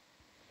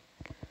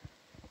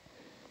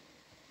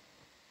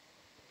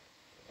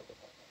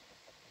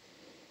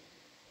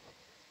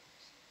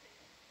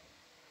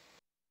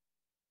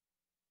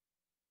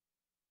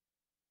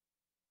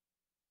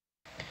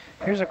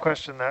 Here's a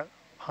question that,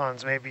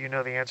 Hans, maybe you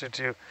know the answer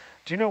to.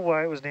 Do you know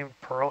why it was named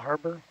Pearl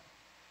Harbor?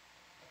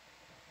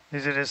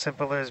 Is it as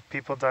simple as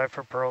people dive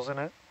for pearls in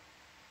it?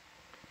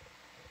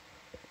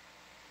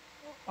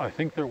 I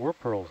think there were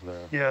pearls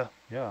there. Yeah.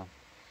 Yeah.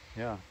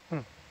 Yeah.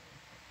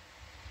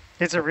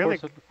 It's a really...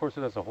 Of course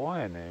it has a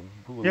Hawaiian name.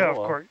 Pu'uloa. Yeah, of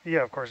course.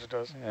 Yeah, of course it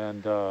does.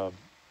 And,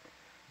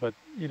 but,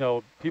 you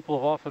know, people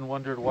have often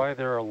wondered why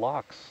there are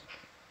locks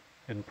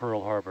in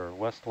Pearl Harbor.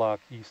 West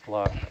Lock, East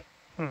Lock,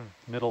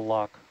 Middle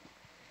Lock.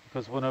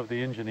 Because one of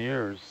the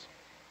engineers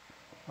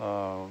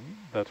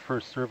that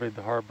first surveyed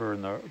the harbor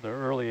in the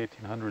early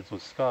 1800s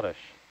was Scottish.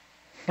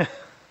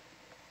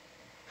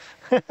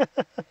 That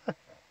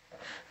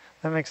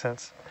makes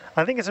sense.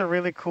 I think it's a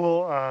really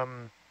cool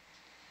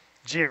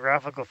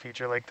geographical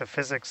feature, like the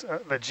physics,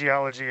 the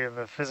geology and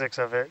the physics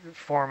of it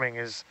forming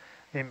is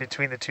in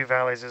between the two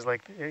valleys is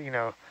like, you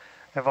know,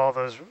 of all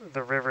those,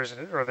 the rivers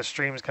or the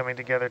streams coming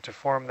together to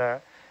form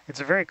that. It's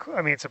a very,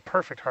 I mean, it's a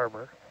perfect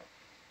harbor.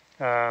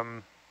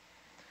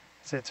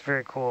 So it's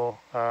very cool.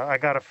 I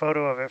got a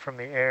photo of it from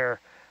the air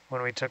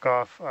when we took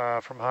off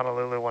from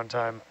Honolulu one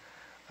time,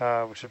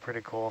 which is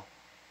pretty cool.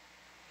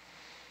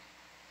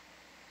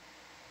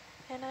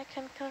 And I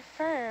can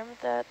confirm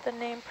that the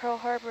name Pearl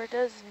Harbor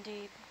does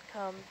indeed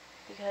come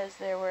because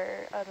there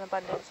were an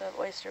abundance of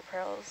oyster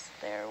pearls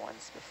there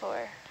once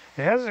before.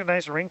 It has a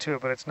nice ring to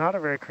it, but it's not a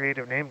very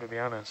creative name, to be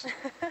honest.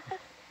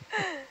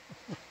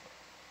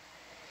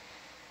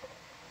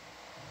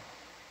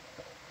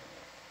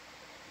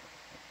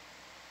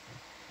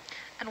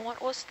 And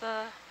what was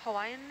the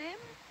Hawaiian name?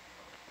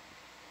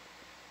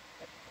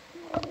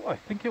 I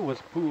think it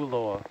was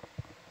Pu'uloa.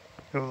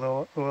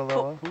 Pu'uloa?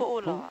 Pu'uloa.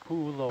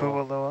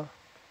 Pu'uloa.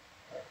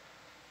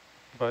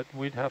 But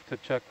we'd have to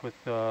check with,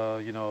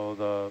 you know,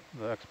 the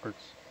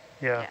experts.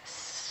 Yeah.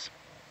 Yes.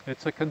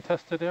 It's a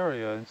contested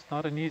area. It's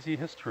not an easy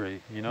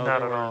history. You know,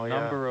 Not there at were all, a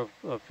number of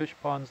fish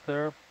ponds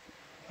there.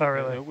 Oh,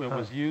 really? It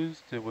was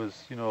used. It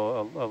was, you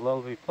know, a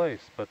lovely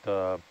place. But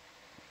the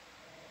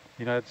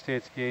United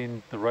States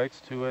gained the rights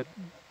to it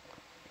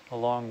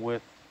along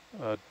with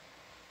a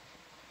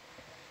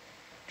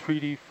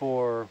treaty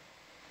for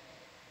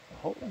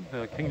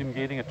the kingdom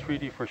gaining a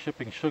treaty for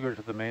shipping sugar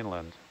to the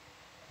mainland,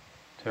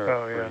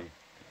 tariff-free. Oh, yeah.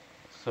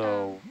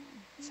 So,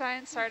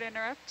 Science, sorry to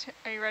interrupt.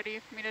 Are you ready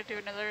for me to do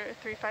another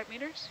 3-5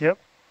 meters? Yep.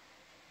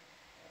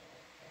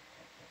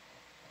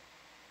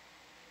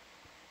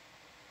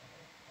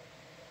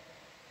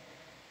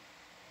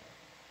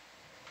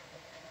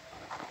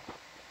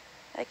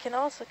 I can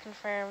also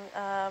confirm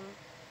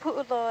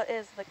Pu'uloa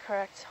is the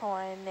correct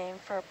Hawaiian name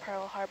for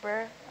Pearl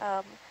Harbor.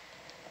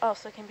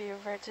 Also can be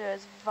referred to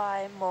as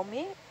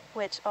Vai-Momi,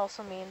 which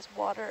also means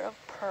water of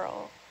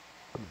pearl.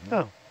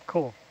 Oh,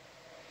 cool.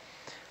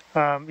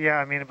 Yeah,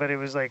 I mean, but it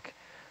was like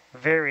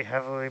very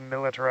heavily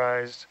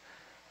militarized,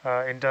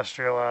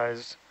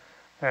 industrialized,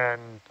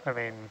 and I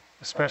mean,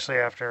 especially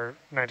after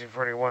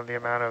 1941, the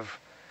amount of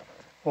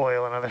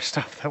oil and other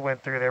stuff that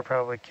went through there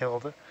probably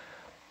killed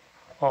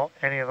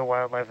any of the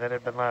wildlife that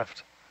had been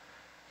left,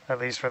 at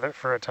least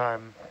for a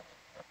time.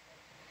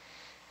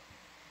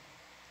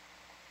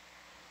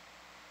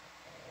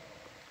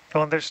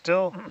 Oh, and there's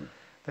still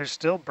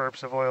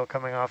burps of oil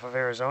coming off of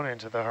Arizona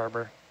into the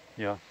harbor.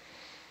 yeah.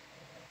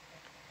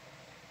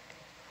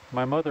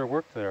 My mother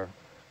worked there.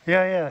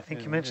 Yeah, I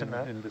think you mentioned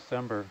that. In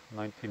December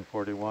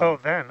 1941. Oh,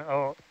 then.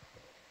 Oh,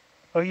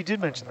 you did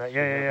mention that.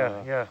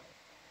 Yeah.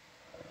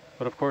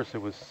 But of course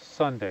it was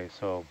Sunday,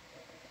 so,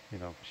 you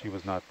know, she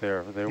was not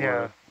there. They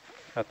were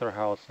at their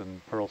house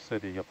in Pearl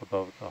City up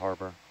above the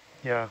harbor.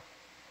 Yeah.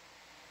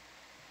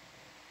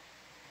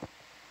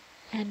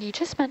 And you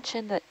just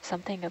mentioned that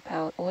something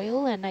about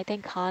oil, and I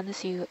think,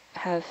 Hans, you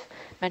have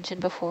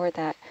mentioned before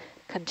that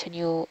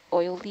continual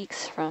oil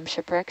leaks from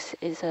shipwrecks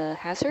is a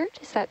hazard.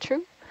 Is that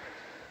true?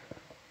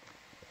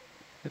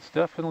 It's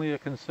definitely a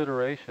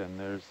consideration.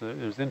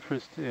 There's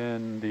interest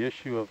in the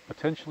issue of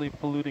potentially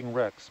polluting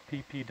wrecks,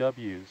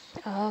 PPWs.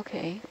 Oh,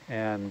 okay.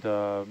 And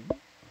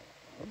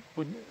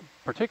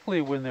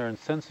particularly when they're in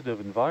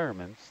sensitive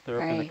environments, there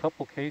have been a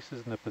couple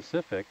cases in the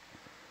Pacific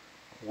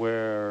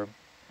where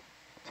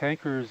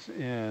tankers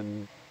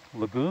in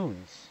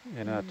lagoons,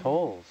 in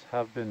atolls,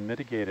 have been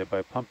mitigated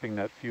by pumping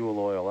that fuel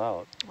oil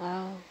out.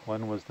 Wow.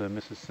 One was the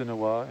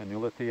Mississinawa and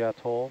Ulithi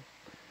Atoll,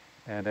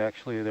 and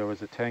actually there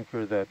was a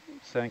tanker that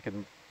sank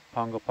in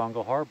Pongo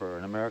Pongo Harbor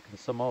in American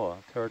Samoa,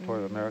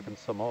 territory of American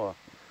Samoa.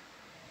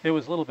 It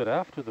was a little bit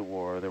after the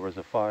war. There was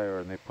a fire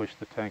and they pushed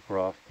the tanker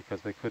off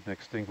because they couldn't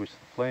extinguish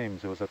the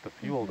flames. It was at the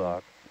fuel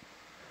dock,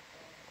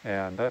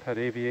 and that had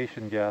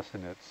aviation gas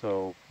in it.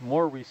 So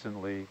more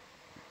recently,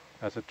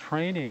 as a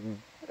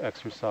training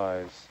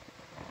exercise,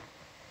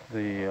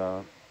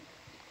 the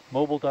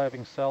Mobile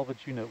Diving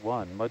Salvage Unit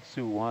 1,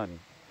 MUDSU 1,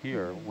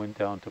 here went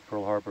down to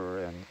Pearl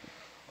Harbor and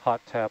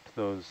hot tapped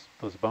those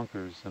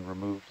bunkers and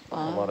removed a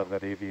lot of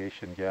that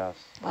aviation gas.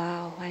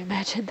 Wow, I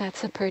imagine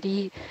that's a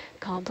pretty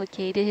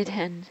complicated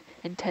and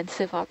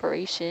intensive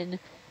operation,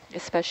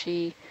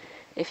 especially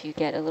if you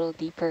get a little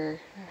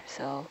deeper.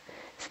 So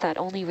is that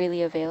only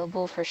really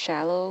available for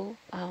shallow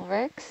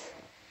wrecks,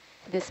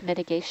 this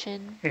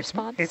mitigation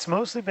response? It's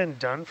mostly been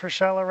done for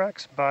shallow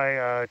wrecks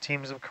by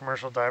teams of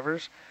commercial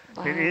divers.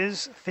 Wow. It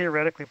is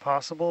theoretically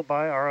possible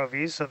by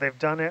ROVs, so they've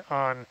done it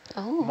on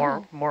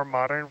more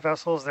modern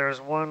vessels. There's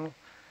one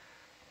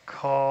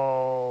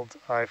called,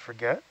 I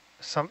forget,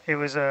 it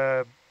was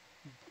a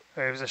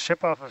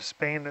ship off of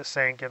Spain that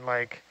sank in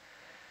like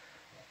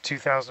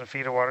 2,000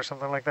 feet of water,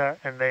 something like that,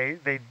 and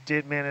they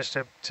did manage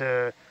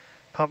to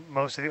pump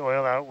most of the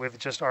oil out with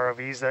just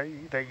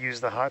ROVs that use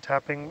the hot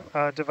tapping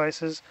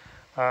devices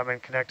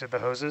and connected the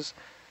hoses.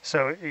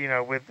 So, you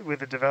know, with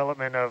the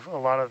development of a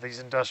lot of these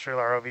industrial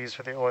ROVs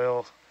for the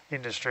oil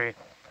industry,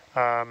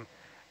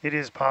 it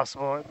is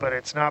possible, but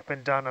it's not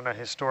been done on a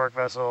historic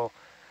vessel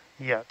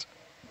yet.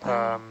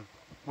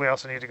 We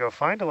also need to go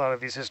find a lot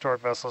of these historic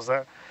vessels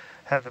that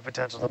have the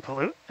potential to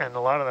pollute, and a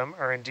lot of them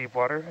are in deep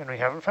water, and we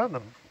haven't found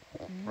them.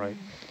 Right.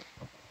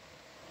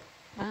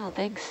 Wow,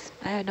 thanks.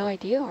 I had no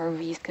idea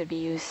ROVs could be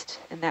used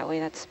in that way.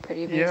 That's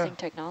pretty amazing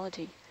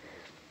technology.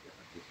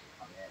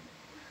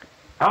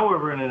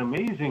 However, in an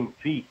amazing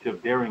feat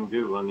of daring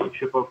do on the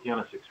ship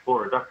Okeanos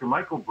Explorer, Dr.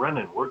 Michael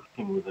Brennan,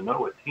 working with the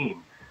NOAA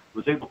team,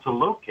 was able to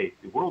locate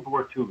the World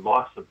War II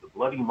loss of the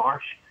Bloody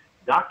Marsh,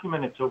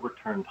 document its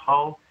overturned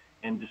hull,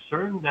 and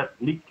discern that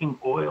leaking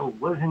oil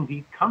was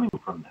indeed coming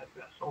from that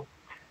vessel,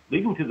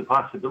 leading to the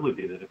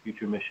possibility that a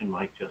future mission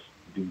might just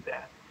do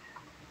that.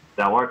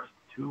 Thou art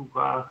too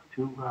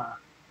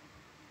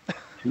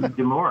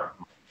demure.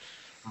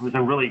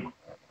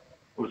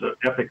 It was an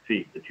epic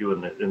feat that you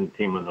and the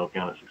team of the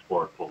Okeanos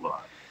Explorer pulled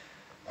off.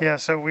 Yeah,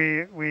 so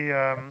we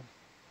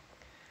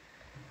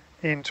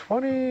in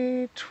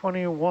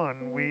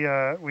 2021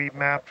 we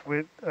mapped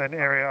with an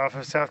area off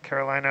of South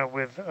Carolina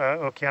with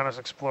Okeanos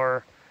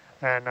Explorer,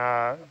 and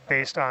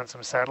based on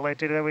some satellite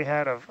data that we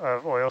had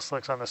of oil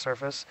slicks on the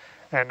surface,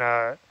 and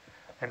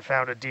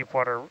found a deep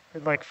water,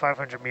 like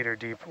 500 meter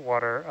deep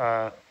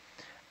water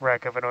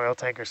wreck of an oil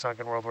tanker sunk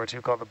in World War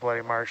II called the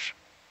Bloody Marsh,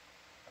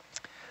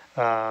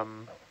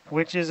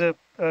 which is a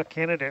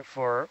candidate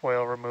for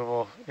oil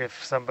removal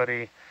if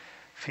somebody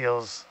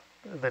feels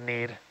the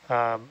need.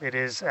 It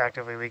is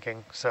actively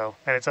leaking, so,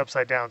 and it's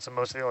upside down, so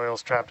most of the oil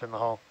is trapped in the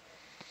hull.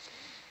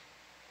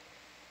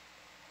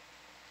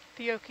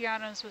 The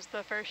Okeanos was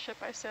the first ship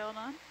I sailed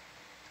on.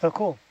 Oh,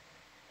 cool.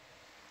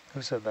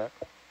 Who said that?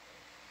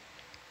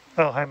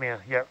 Oh, hi, Mia.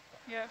 Yep.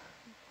 Yeah.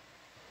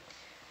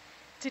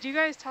 Did you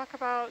guys talk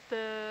about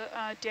the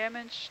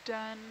damage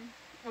done?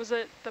 Was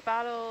it the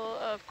Battle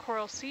of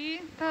Coral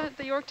Sea that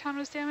the Yorktown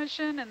was damaged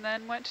in and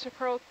then went to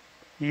Pearl?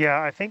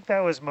 Yeah, I think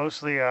that was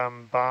mostly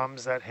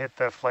bombs that hit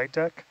the flight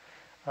deck,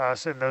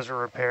 so those were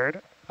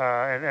repaired.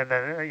 And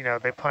then, you know,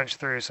 they punched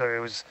through, so it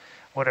was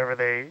whatever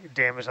they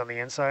damaged on the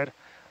inside.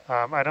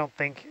 I don't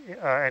think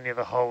any of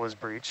the hull was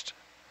breached.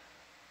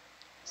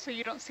 So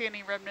you don't see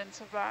any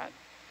remnants of that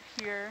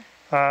here?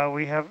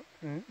 We have,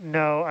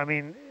 no, I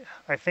mean,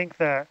 I think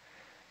that,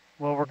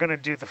 well, we're going to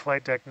do the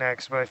flight deck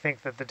next, but I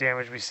think that the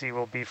damage we see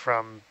will be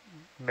from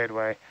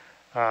Midway.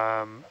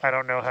 I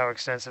don't know how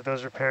extensive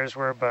those repairs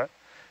were, but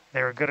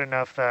they were good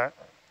enough that,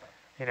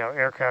 you know,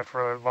 aircraft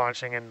were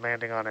launching and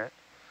landing on it.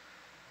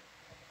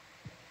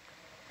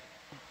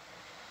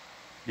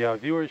 Yeah,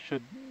 viewers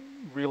should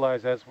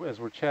realize as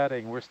we're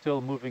chatting, we're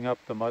still moving up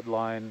the mud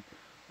line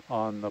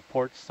on the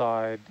port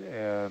side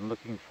and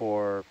looking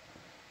for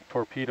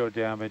torpedo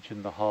damage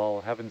in the hull.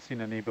 Haven't seen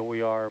any, but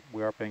we are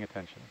paying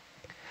attention.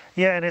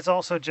 Yeah, and it's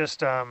also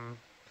just,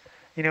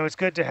 you know, it's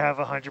good to have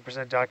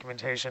 100%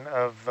 documentation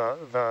of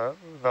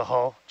the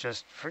hull,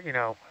 just for, you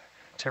know,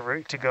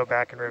 to go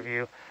back and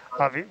review.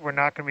 We're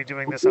not going to be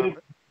doing this on.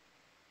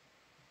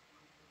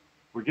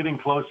 We're getting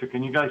closer.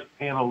 Can you guys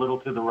pan a little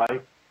to the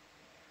right?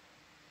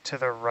 To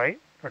the right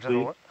or to the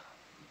what?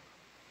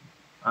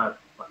 Aft.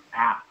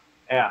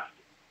 Aft.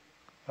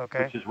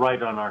 Okay. Which is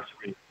right on our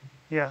screen.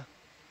 Yeah.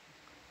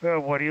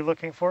 What are you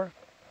looking for?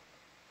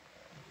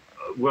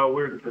 Well,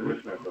 we're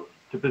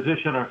to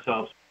position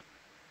ourselves.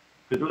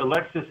 Because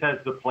Alexis has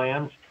the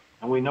plans,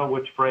 and we know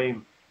which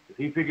frame. If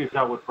he figures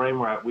out what frame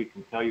we're at, we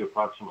can tell you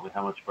approximately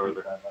how much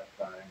further.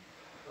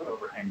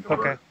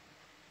 Okay.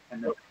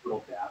 and then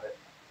little davit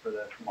for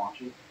the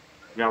launching.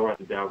 Now we're at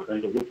the davit.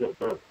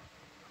 Because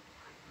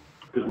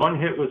one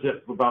hit was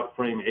at about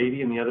frame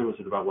 80 and the other was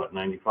at about, what,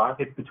 95?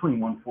 It's between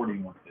 140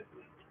 and 150.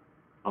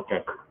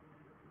 Okay.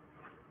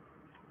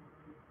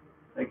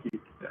 Thank you.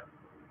 Yeah.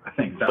 I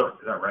think, is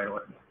that right,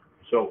 Alexis?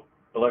 So,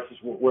 Alexis,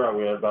 where are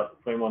we at? About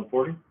frame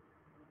 140?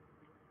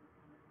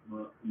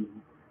 Well,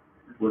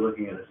 we're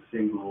looking at a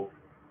single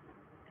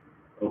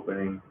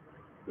opening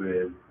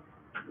with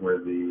where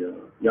the,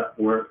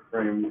 we're at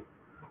frame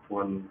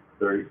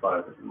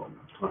 135 at the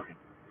moment. Okay.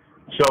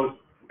 So,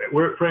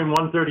 we're at frame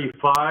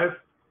 135,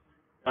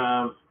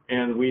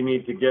 and we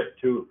need to get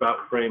to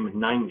about frame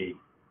 90.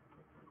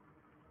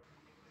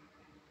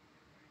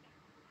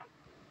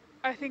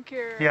 I think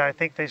you're... Yeah, I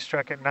think they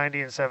struck at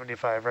 90 and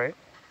 75, right?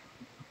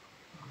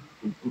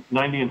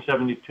 90 and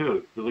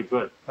 72, really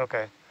good.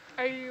 Okay.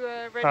 Are you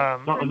ready?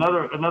 No,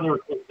 another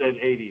said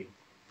 80.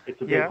 It's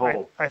a big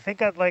hole. I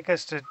think I'd like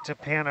us to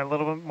pan a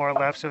little bit more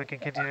left so we can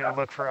continue to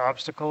look for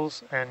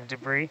obstacles and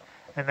debris,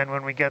 and then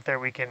when we get there,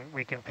 we can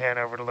pan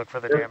over to look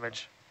for the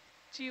damage.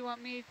 Do you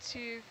want me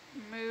to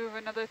move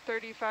another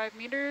 35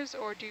 meters,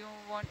 or do you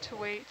want to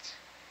wait?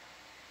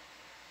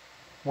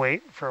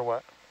 Wait for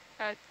what?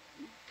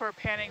 For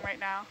panning right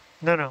now.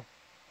 No,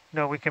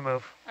 we can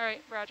move. All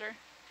right, Roger.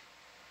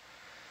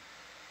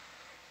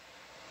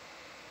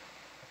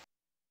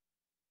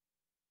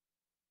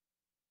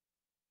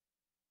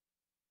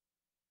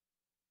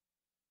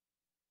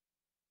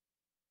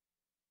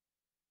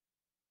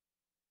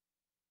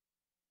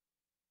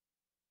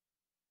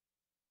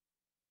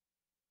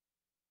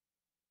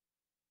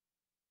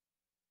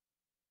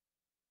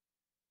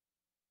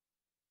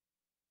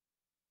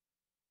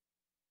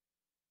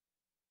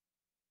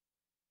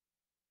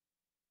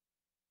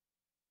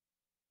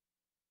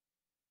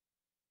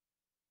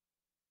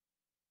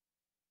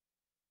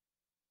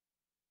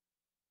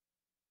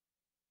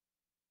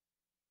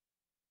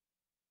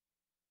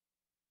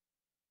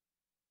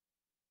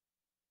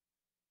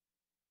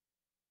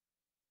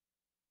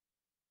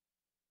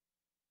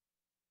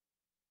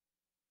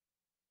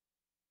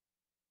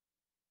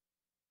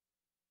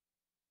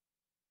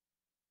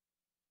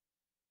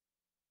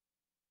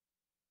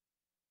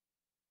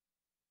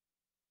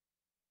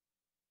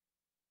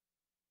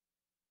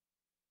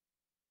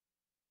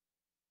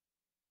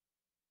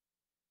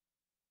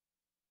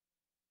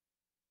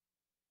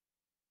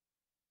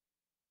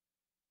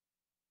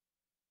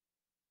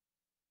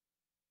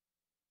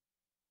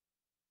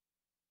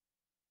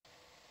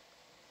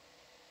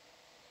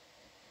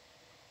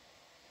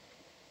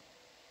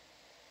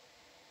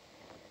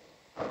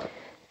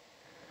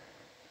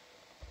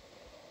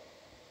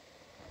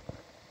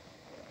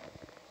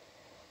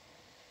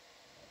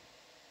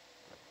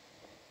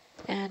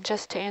 And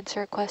just to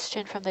answer a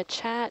question from the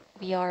chat,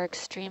 we are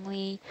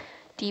extremely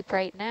deep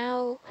right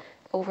now,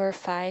 over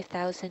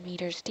 5,000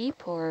 meters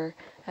deep, or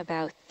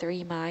about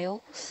 3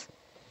 miles.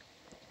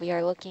 We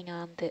are looking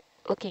at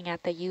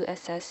the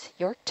USS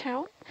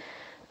Yorktown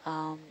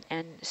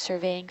and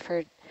surveying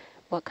for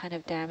what kind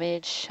of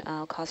damage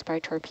caused by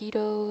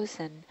torpedoes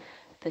and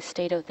the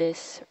state of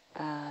this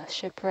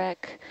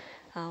shipwreck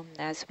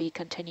as we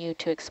continue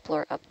to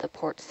explore up the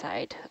port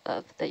side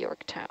of the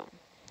Yorktown.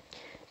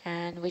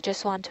 And we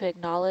just want to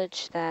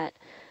acknowledge that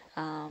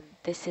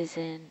this is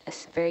in a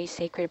very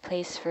sacred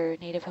place for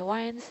Native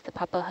Hawaiians, the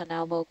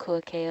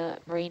Papahanaumokuakea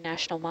Marine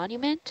National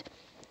Monument.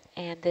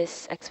 And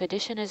this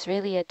expedition is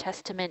really a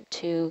testament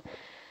to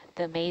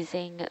the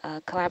amazing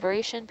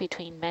collaboration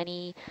between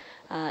many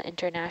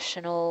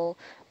international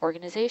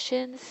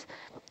organizations.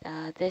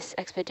 This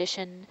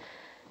expedition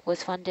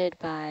was funded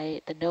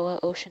by the NOAA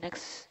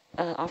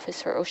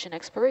Office for Ocean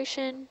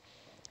Exploration,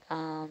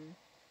 and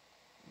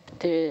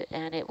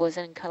it was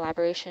in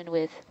collaboration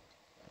with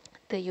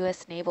the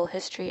U.S. Naval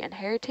History and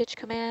Heritage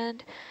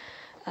Command,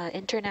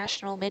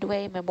 International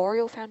Midway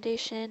Memorial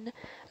Foundation,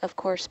 of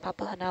course,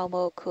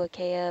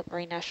 Papahanaumokuakea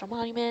Marine National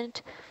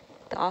Monument,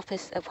 the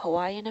Office of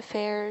Hawaiian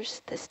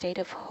Affairs, the State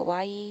of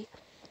Hawaii,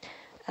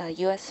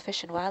 U.S.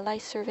 Fish and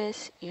Wildlife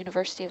Service,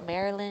 University of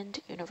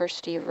Maryland,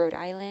 University of Rhode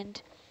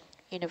Island,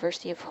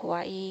 University of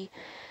Hawaii,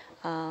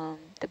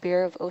 the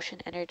Bureau of Ocean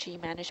Energy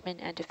Management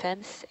and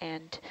Defense,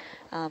 and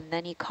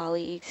many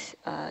colleagues,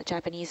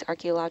 Japanese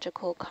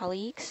archaeological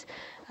colleagues.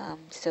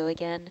 So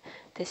again,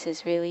 this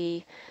is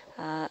really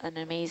an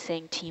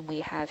amazing team we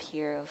have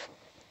here of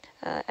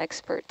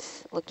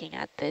experts looking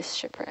at this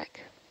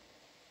shipwreck.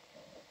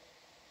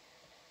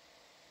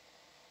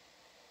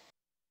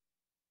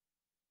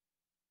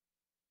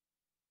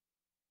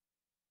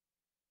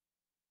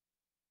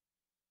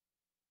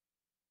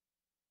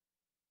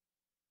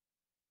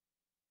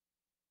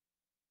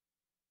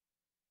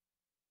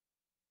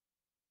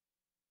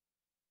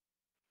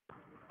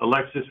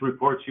 Alexis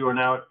reports you are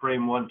now at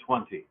frame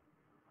 120.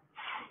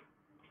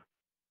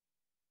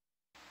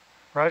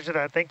 Roger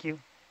that. Thank you.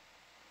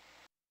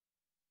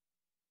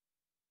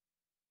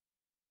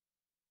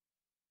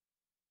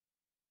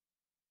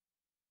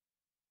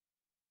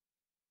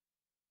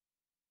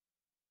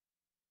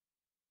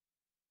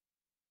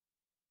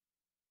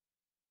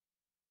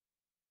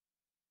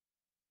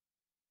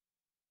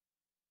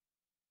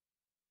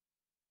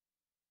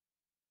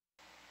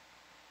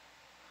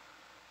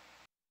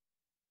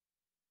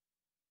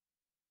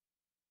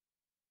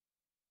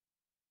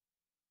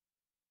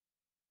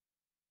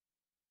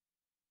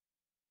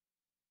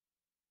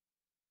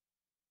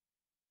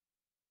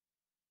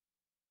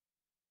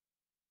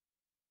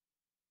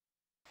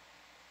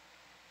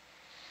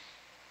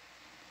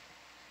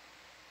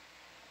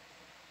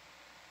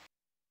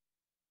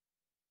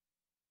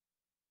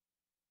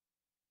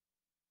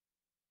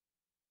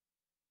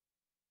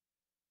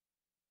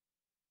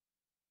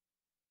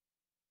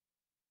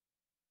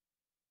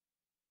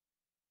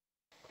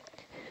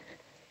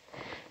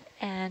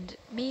 And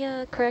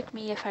Mia, correct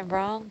me if I'm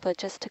wrong, but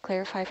just to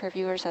clarify for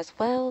viewers as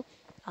well,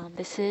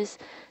 this is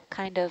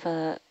kind of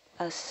a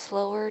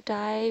slower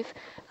dive,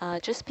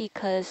 just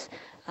because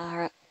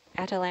our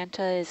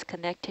Atalanta is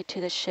connected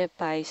to the ship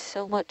by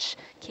so much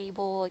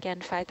cable, again,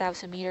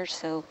 5,000 meters,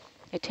 so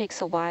it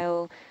takes a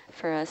while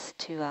for us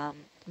to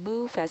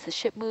move. As the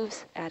ship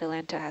moves,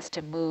 Atalanta has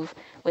to move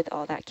with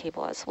all that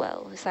cable as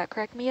well. Is that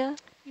correct, Mia?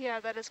 Yeah,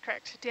 that is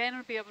correct. Dan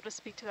would be able to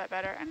speak to that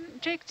better,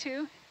 and Jake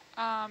too.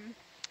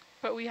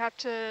 But we have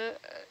to,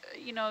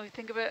 you know,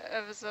 think of it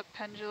as a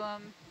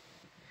pendulum.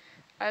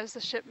 As the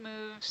ship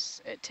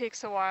moves, it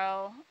takes a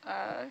while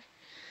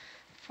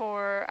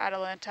for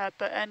Atalanta at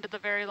the end of the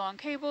very long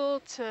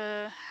cable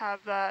to have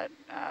that,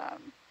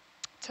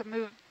 to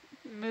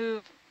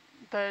move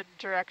the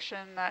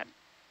direction that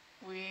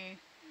we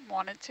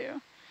want it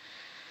to.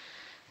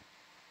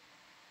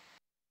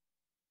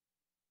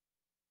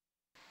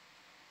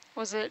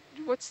 Was it,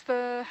 what's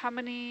the, how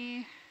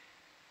many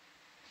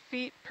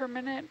feet per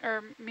minute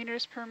or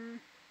meters per minute?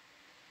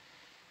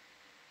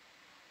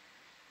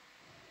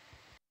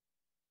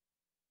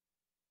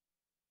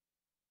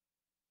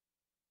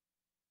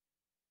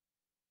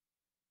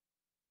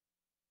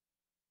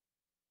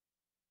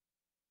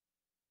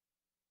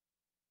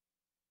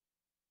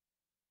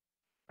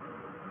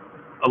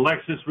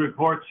 Alexis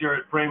reports you're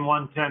at frame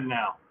 110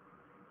 now.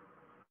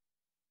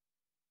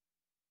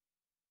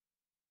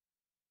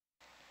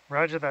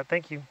 Roger that.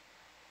 Thank you.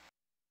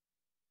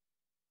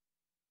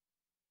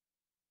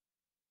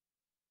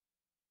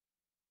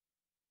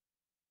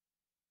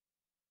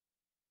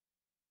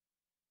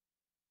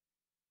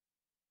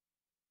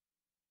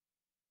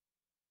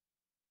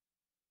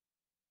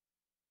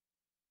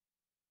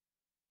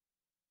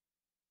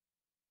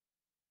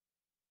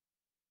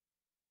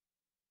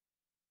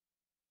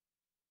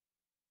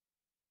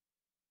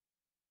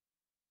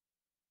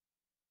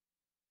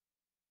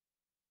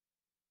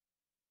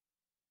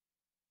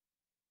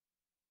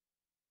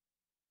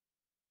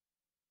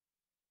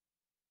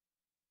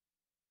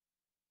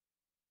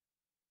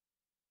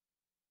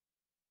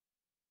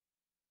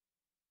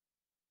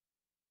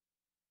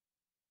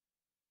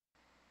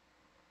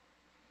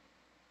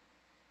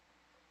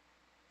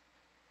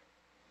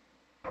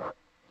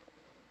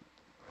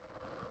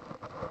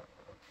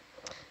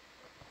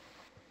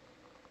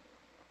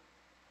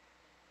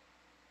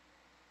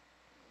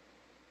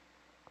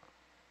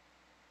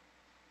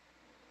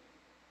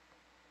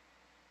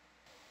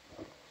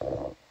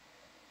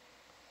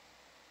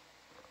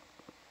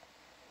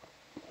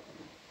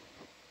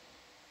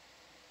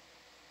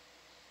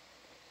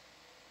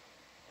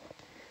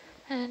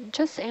 And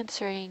just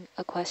answering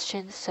a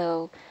question,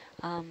 so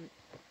on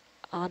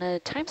a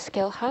time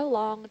scale, how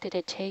long did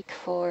it take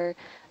for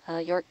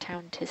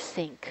Yorktown to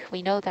sink?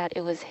 We know that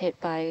it was hit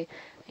by,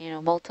 you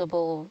know,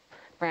 multiple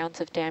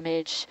rounds of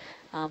damage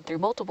through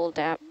multiple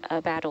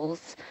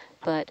battles,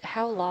 but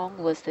how long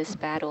was this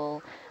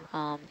battle,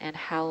 and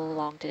how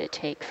long did it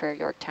take for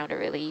Yorktown to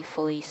really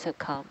fully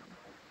succumb?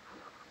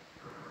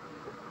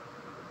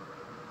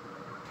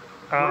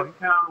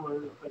 Yorktown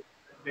was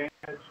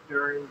damaged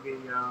during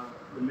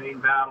the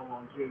main battle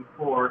on June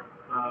 4th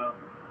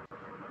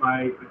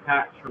by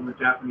attacks from the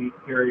Japanese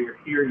carrier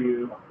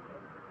Hiryu.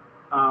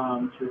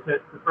 She was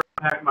hit the first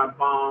attack by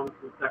bombs,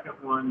 the second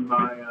one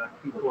by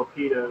 2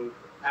 torpedoes.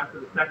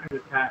 After the second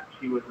attack,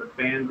 she was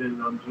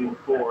abandoned on June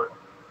 4th,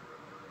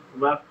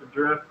 left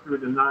adrift through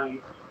the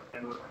night,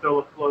 and was still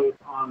afloat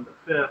on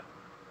the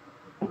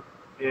 5th.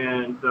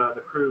 And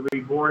the crew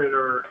reboarded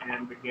her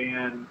and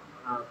began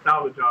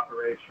salvage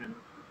operations.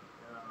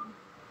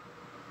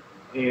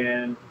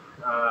 And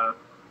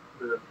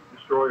the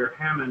destroyer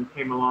Hammond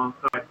came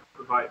alongside to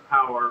provide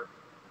power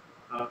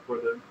for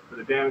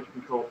the damage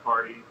control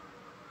parties.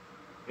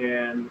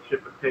 And the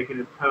ship was taken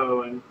in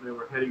tow, and they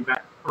were heading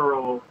back to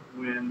Pearl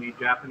when the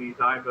Japanese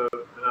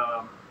I-boat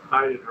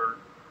sighted her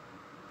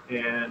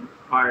and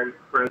fired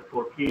spread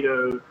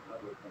torpedoes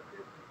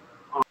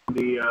on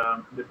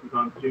this was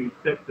on June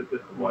 6th at this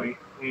point,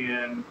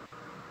 and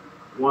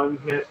one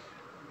hit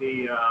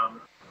the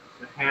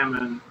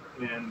Hammond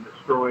and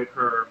destroyed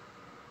her.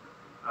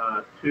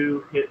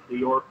 2 hit the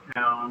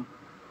Yorktown,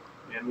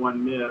 and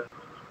 1 missed.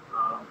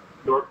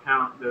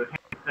 Yorktown, the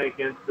Hammond sank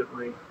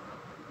instantly.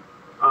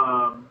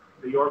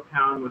 The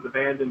Yorktown was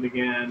abandoned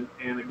again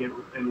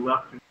and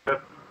left to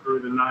drift through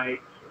the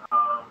night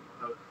of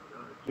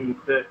June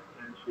 6th,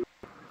 and she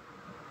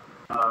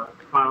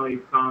finally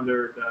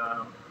foundered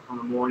on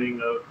the morning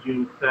of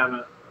June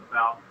 7th,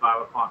 about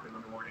 5 o'clock in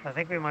the morning. I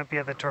think we might be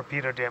at the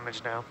torpedo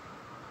damage now.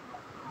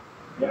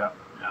 Yeah.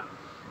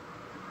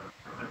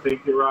 I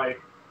think you're right.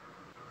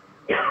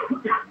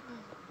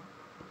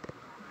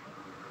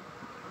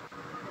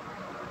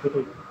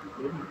 Maybe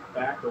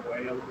back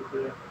away a little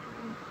bit.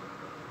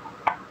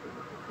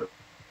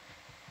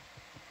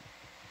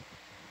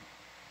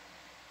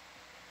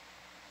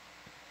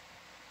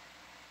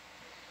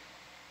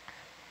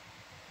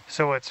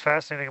 So what's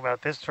fascinating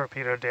about this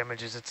torpedo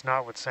damage is it's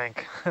not what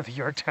sank the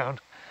Yorktown.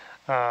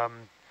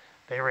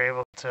 They were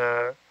able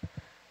to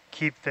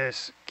keep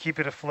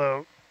it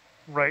afloat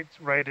right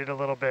it a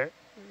little bit,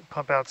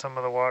 pump out some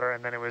of the water,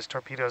 and then it was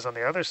torpedoes on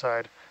the other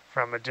side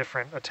from a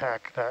different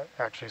attack that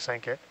actually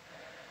sank it.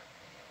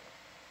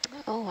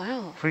 Oh,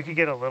 wow. If we could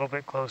get a little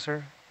bit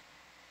closer,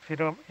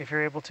 if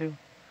you're able to.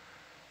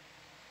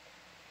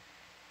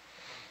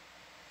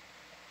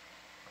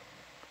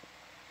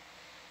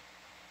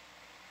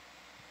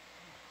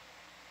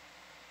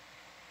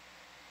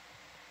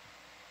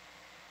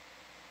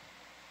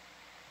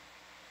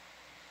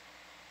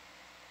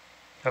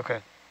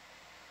 Okay.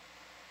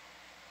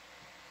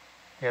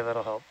 Yeah,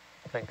 that'll help.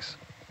 Thanks.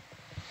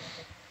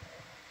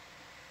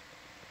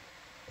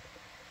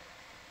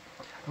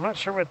 I'm not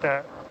sure what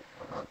that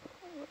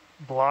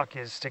block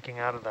is sticking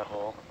out of that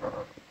hole.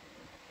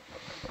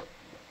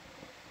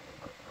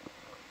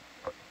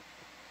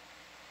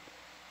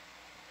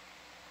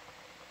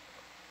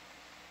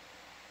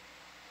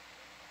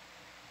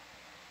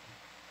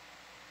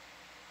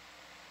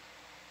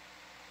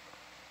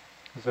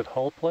 Is it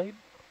hull plate?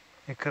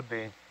 It could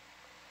be.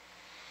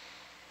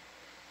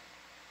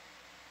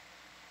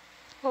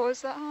 What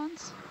was that,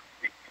 Hans?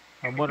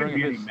 I'm wondering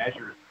if it's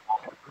measures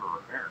for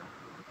repair.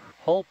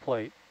 hull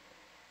plate.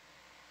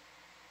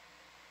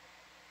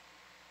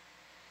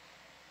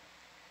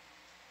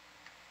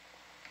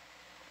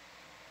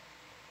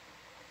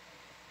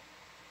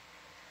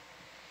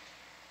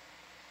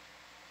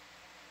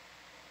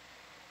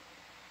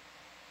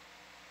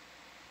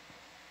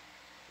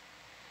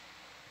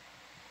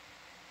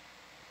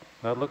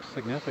 That looks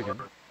significant.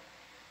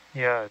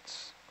 Yeah,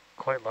 it's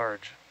quite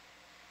large.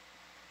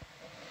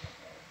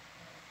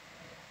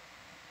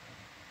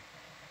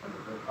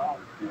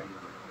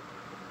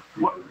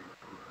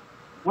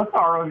 What's the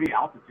ROV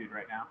altitude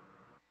right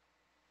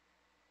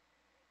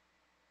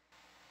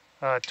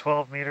now?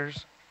 12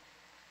 meters.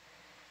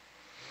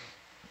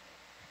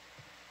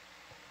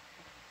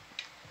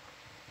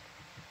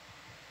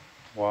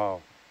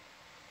 Wow.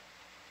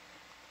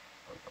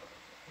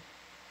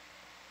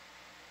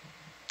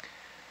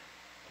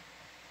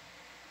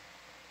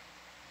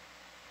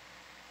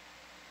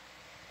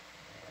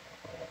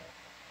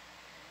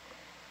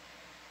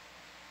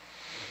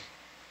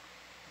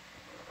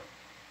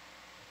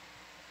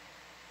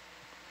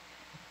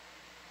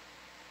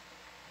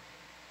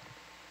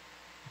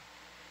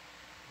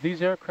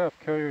 These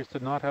aircraft carriers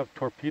did not have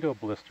torpedo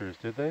blisters,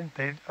 did they?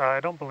 I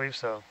don't believe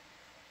so.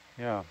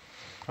 Yeah.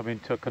 I mean,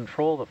 to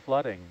control the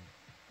flooding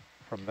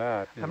from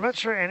that. I'm not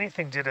sure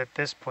anything did at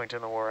this point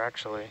in the war,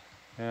 actually.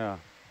 Yeah.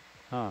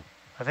 Huh.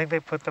 I think they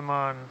put them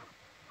on.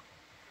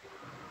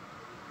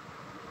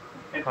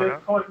 At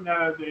this point,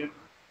 no,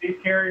 these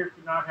carriers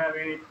did not have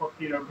any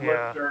torpedo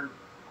blisters.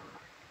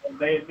 Yeah.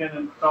 They had been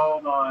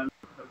installed on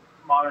the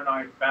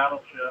modernized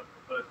battleships,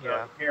 but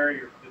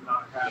carriers did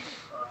not have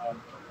a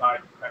side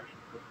protection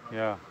system.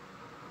 Yeah.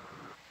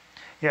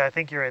 Yeah, I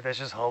think you're right. That's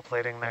just hull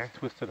plating there. That's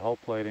twisted hull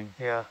plating.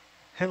 Yeah.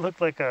 It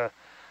looked like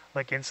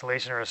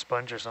insulation or a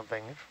sponge or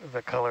something,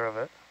 the color of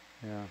it.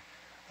 Yeah.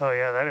 Oh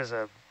yeah, that is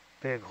a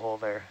big hole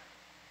there.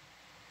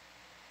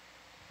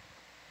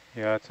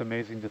 Yeah, it's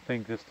amazing to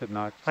think this did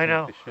not sink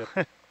the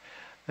ship.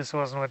 This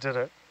wasn't what did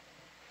it.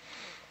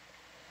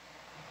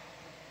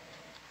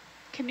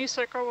 Can you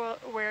circle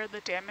where the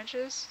damage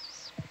is?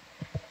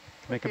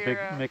 Make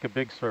a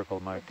big circle,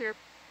 Mike. With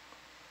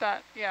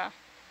yeah.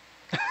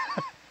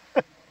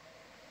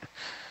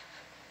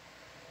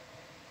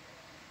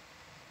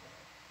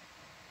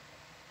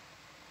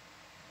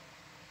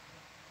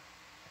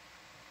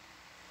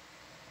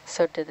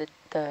 So did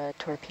the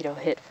torpedo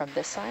hit from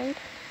this side?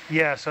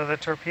 Yeah, so the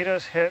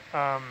torpedoes hit,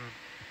 I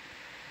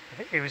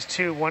think it was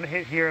two, one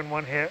hit here and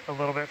one hit a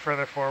little bit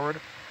further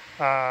forward.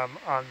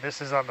 This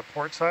is on the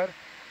port side.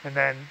 And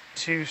then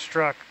two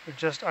struck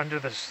just under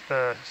the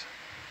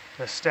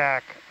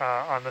stack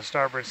on the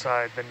starboard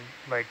side, then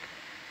like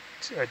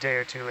a day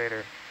or two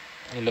later.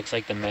 It looks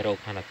like the metal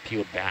kind of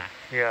peeled back.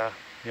 Yeah.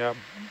 Yeah,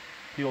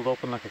 peeled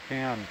open like a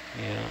can.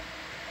 Yeah.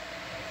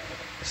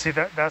 See,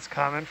 that's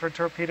common for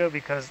torpedo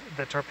because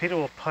the torpedo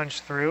will punch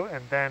through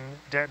and then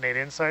detonate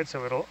inside,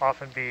 so it'll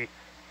often be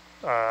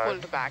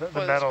pulled back,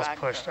 the metal's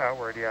pushed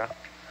outward, yeah.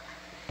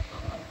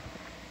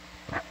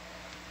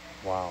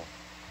 Wow.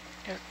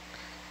 Yeah.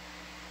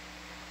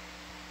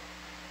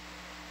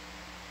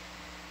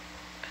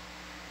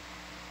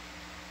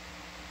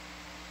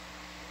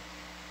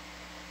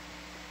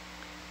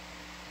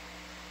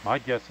 My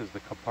guess is the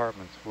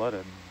compartment's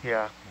flooded.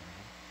 Yeah.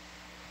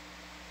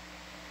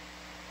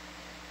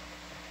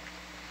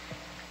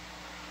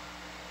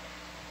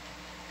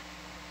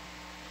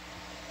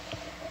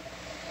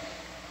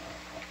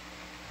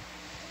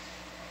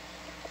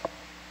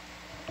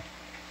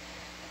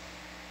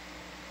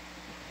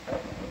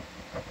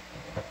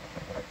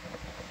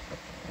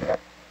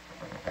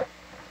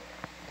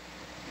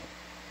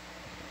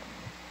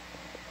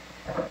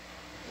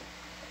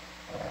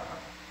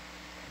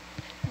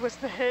 Was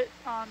the hit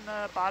on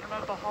the bottom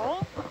of the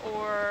hull,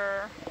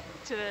 or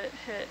did it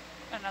hit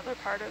another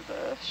part of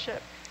the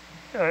ship?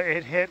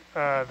 It hit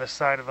the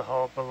side of the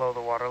hull below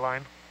the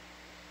waterline.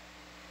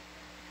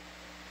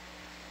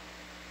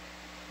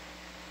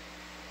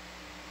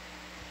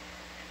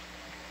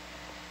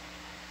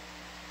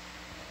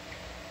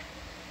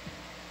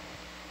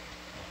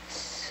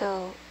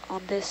 So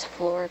on this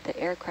floor of the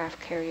aircraft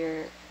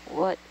carrier,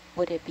 what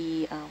would it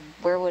be,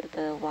 where would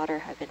the water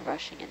have been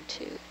rushing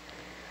into?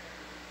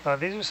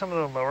 These are some of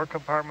the lower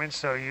compartments,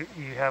 so you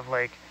have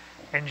like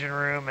engine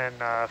room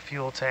and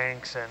fuel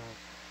tanks and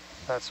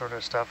that sort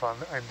of stuff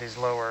in these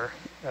lower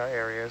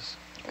areas.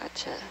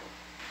 Gotcha.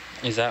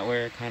 Is that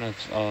where kind of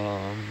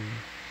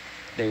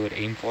they would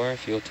aim for?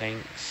 Fuel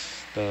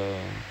tanks, the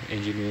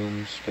engine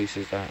rooms,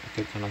 places that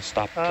could kind of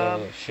stop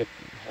the ship,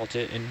 halt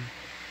it in?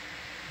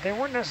 They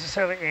weren't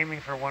necessarily aiming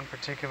for one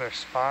particular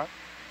spot.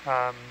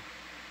 A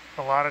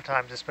lot of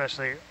times,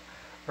 especially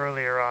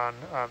earlier on,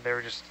 they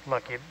were just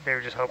lucky. They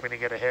were just hoping to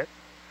get a hit.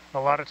 A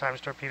lot of times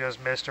torpedoes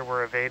missed or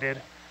were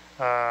evaded.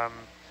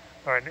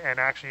 And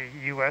actually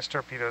U.S.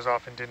 torpedoes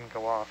often didn't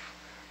go off.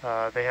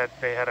 They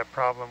had a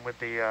problem with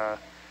the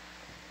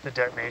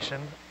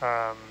detonation,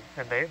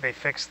 and they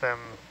fixed them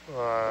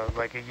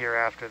like a year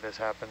after this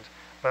happened.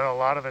 But a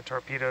lot of the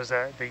torpedoes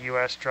that the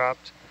U.S.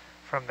 dropped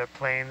from the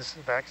planes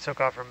that took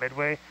off from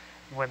Midway,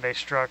 when they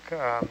struck,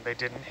 they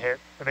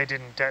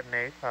didn't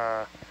detonate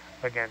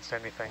against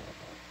anything.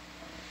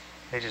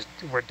 They just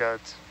were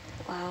duds.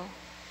 Wow.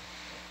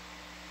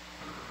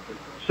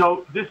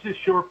 So this is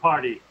Shore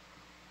Party.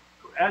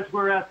 As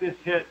we're at this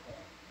hit,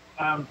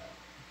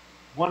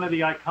 one of the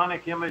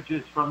iconic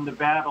images from the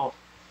battle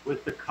was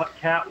the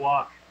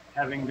catwalk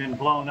having been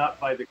blown up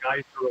by the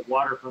geyser of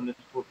water from this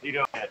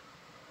torpedo head.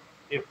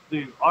 If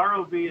the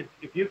ROV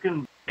if you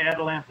can bring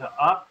Atalanta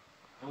up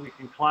and we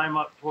can climb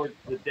up towards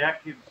the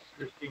deck, it's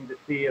interesting to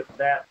see if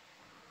that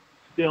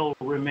still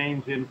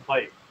remains in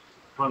place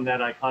from that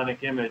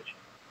iconic image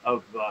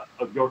of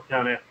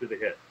Yorktown after the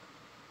hit.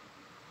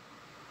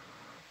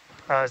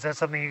 Is that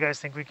something you guys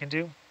think we can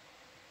do?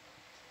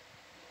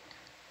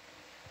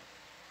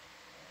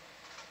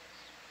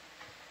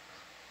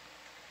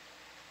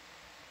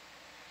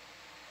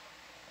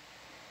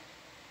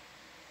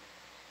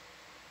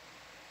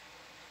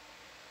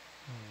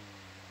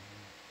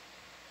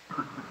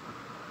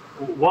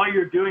 While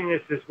you're doing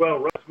this as well,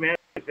 Russ Mann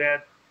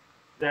adds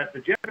that the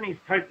Japanese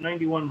Type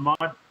 91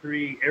 Mod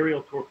 3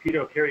 aerial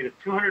torpedo carried a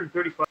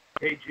 235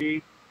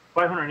 kg,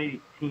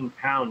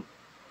 518-pound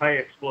high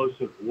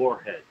explosive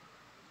warhead.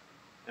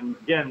 And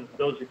again,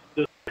 those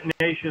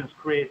detonations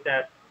create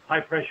that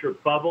high pressure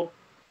bubble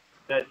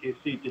that you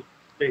see just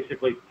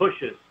basically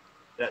pushes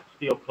that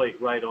steel plate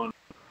right on.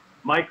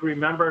 Mike,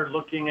 remember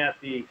looking at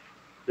the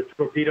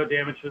torpedo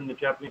damage from the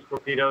Japanese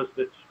torpedoes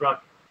that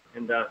struck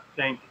and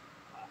sank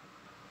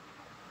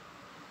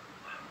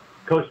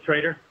Coast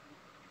Trader?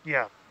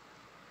 Yeah.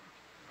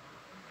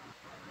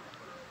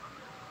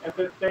 At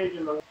this stage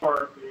in the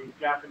war, the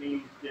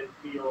Japanese did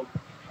field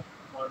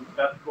one of the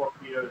best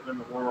torpedoes in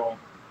the world,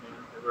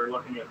 and we're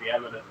looking at the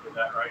evidence of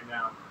that right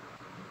now.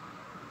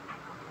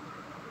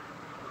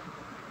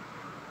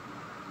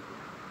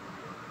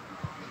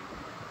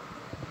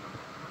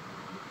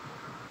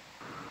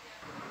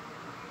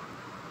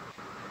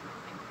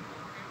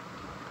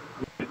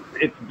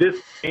 It's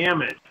this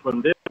damage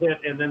from this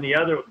hit and then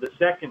the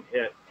second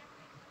hit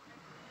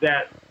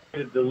that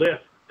did the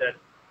lift that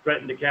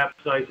threatened to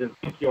capsize and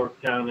sink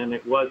Yorktown, and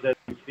it was, as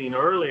we've seen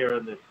earlier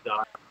in this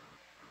stock,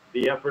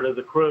 the effort of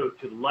the crew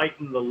to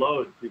lighten the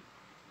load, to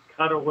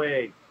cut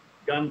away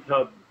gun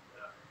tub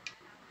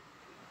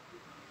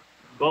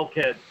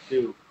bulkheads,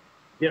 to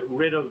get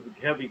rid of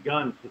heavy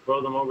guns, to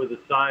throw them over the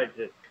side,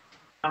 to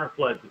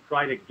counterflood, to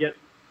try to get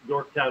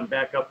Yorktown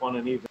back up on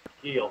an even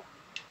keel.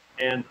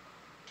 And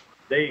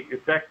they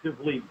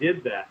effectively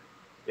did that.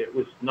 It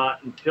was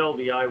not until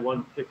the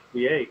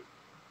I-168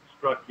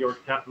 struck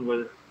Yorktown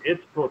with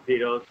its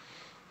torpedoes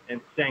and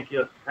sank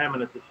US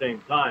Hammond at the same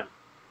time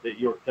that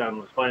Yorktown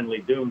was finally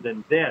doomed.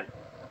 And then,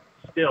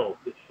 still,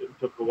 it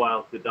took a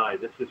while to die.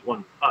 This is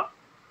one tough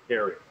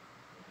carrier.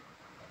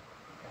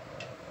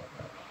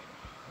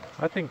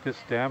 I think this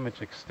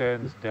damage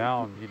extends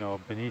down,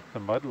 beneath the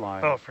mud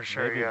line. Oh, for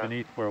sure, maybe yeah.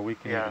 beneath where we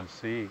can even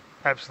see.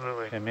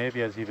 Absolutely. And maybe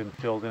has even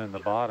filled in the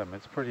bottom.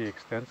 It's pretty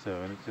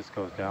extensive, and it just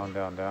goes down,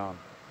 down, down.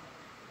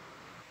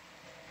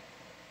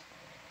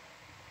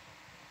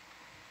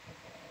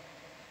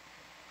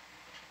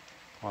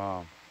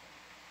 Wow.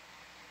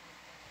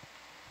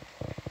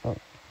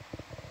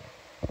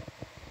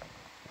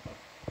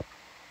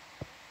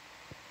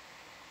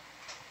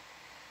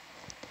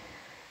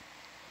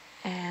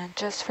 And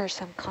just for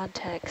some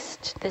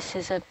context, this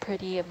is a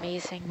pretty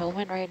amazing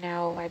moment right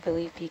now, I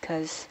believe,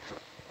 because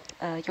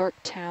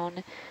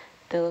Yorktown,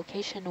 the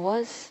location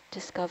was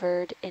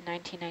discovered in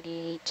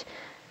 1998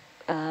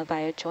 by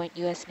a joint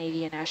U.S.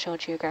 Navy and National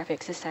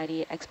Geographic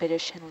Society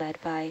expedition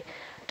led by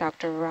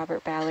Dr.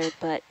 Robert Ballard,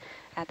 but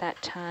at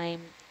that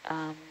time,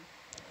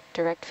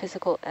 direct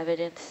physical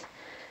evidence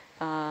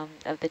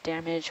of the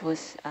damage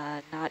was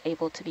not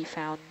able to be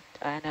found,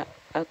 and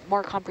a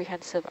more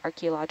comprehensive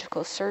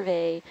archaeological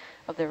survey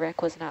of the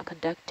wreck was not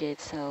conducted,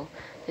 so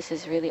this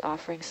is really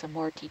offering some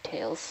more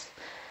details.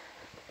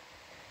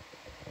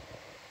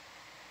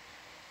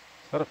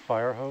 Is that a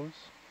fire hose?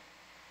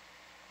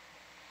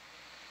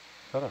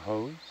 Is that a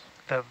hose?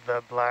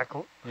 The black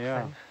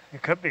yeah. thing?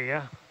 It could be,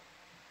 yeah.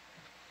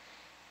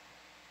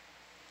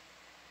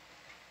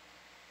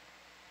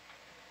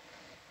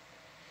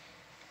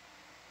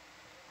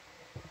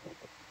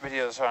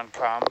 videos on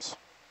comms.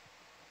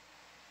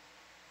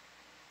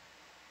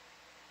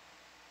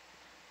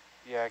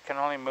 Yeah, I can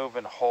only move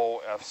in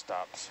whole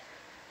f-stops.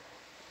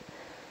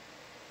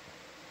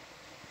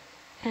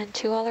 And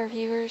to all our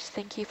viewers,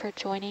 thank you for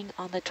joining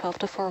on the 12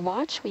 to 4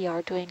 watch. We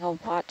are doing a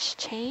watch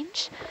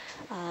change,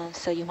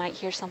 so you might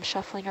hear some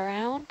shuffling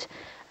around.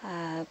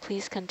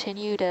 Please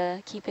continue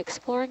to keep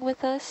exploring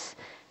with us,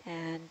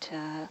 and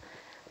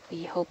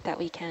we hope that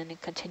we can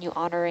continue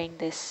honoring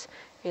this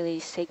really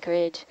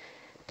sacred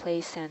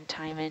place and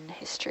time in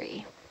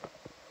history.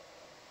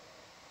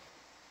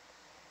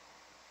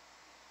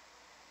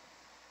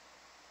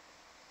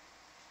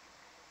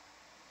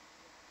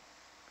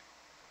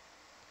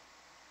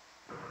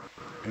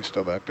 You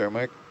still back there,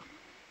 Mike?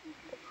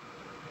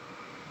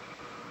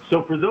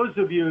 So for those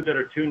of you that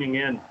are tuning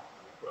in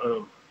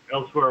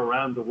elsewhere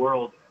around the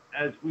world,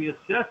 as we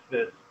assess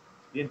this,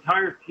 the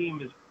entire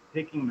team is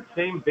taking the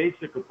same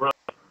basic approach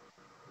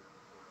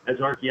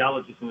as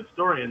archaeologists and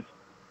historians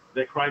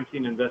that crime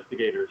scene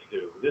investigators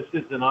do. This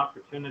is an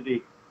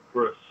opportunity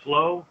for a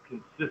slow,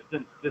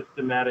 consistent,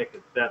 systematic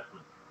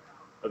assessment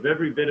of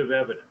every bit of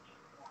evidence.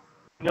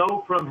 We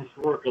know from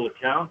historical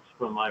accounts,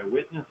 from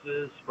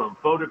eyewitnesses, from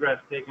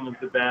photographs taken of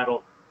the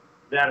battle,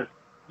 that an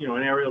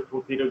aerial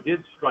torpedo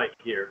did strike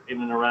here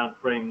in and around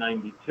frame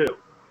 92.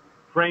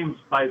 Frames,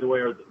 by the way,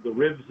 are the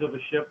ribs of a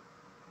ship,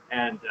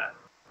 and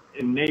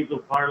in naval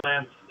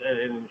parlance and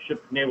in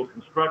ship naval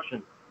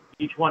construction,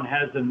 each one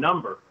has a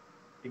number,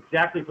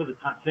 exactly for the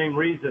same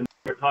reason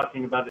we're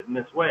talking about it in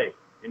this way.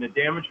 In a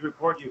damage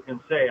report, you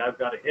can say, I've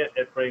got a hit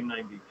at frame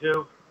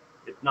 92.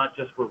 It's not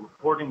just for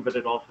reporting, but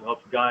it also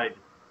helps guide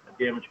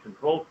a damage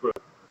control crew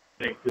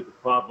getting to the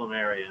problem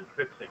area and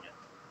fixing it.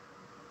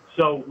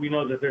 So we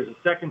know that there's a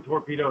second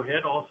torpedo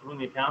hit, also in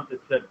the account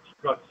that said it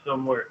struck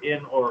somewhere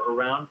in or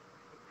around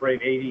frame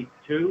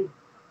 82,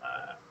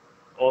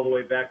 all the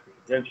way back to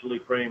potentially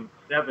frame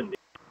 70.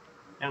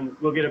 And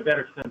we'll get a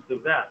better sense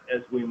of that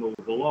as we move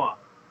along.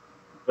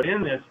 But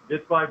in this,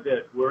 bit by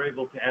bit, we're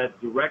able to add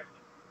direct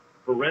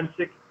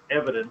forensic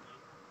evidence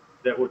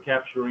that we're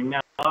capturing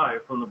now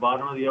live from the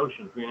bottom of the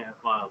ocean, 3.5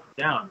 miles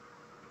down,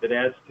 that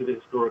adds to the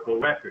historical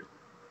record.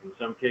 In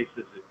some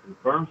cases, it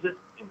confirms it.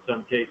 In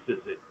some cases,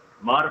 it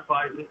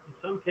modifies it. In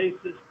some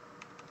cases,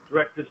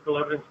 direct physical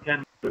evidence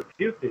can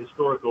refute the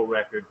historical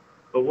record.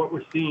 But what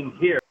we're seeing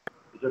here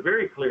is a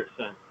very clear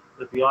sense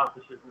that the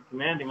officer, the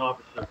commanding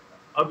officer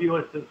of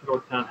USS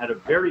Yorktown, had a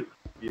very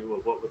clear view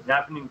of what was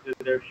happening to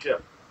their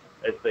ship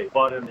as they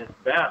fought in this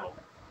battle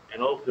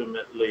and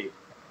ultimately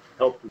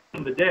helped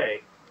win the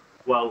day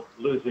while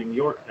losing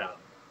Yorktown.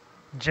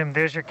 Jim,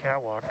 there's your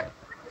catwalk.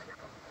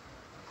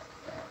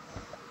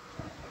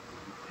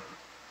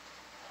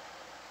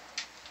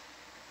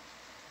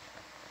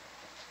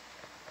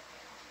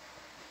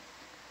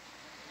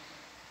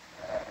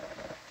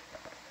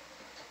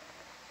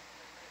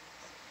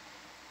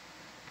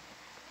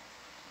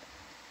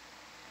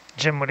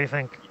 Jim, what do you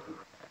think?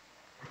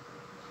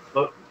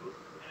 Look,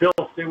 Phil,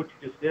 say what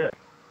you just did.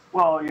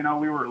 Well,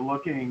 we were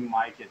looking,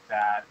 Mike, at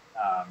that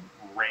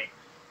raked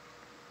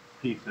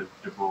piece of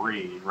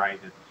debris, right,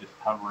 that's just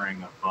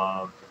hovering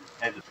above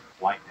the edge of the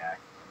flight deck.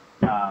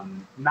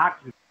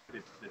 Not just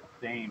it's the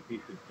same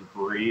piece of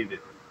debris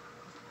that's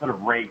sort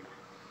of raked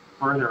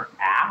further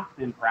aft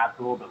and perhaps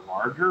a little bit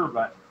larger,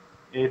 but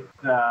it's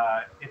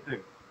a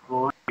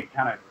great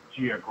kind of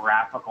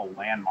geographical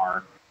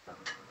landmark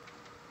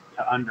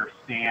to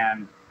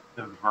understand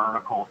the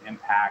vertical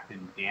impact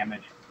and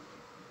damage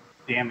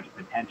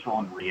potential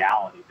and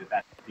reality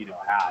that torpedo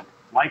had.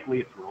 Likely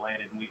it's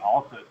related, and we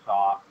also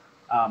saw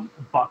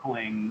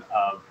buckling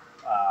of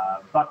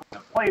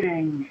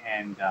plating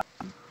and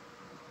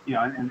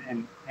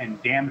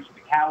and damage to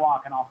the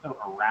catwalk and also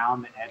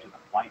around the edge of the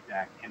flight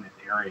deck in this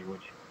area,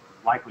 which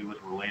likely was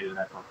related to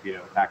that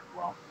torpedo attack as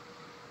well.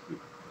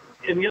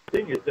 And the other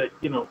thing is that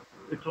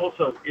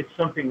it's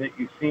something that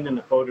you've seen in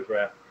the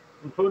photograph.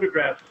 In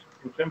photographs,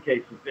 in some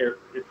cases,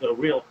 it's a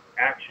real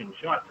action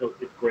shot, so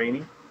it's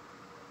grainy,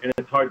 and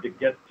it's hard to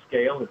get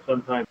scale, and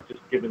sometimes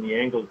just given the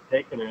angle it's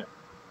taken at,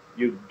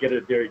 you get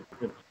a very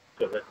different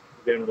sense of it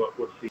than what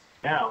we're seeing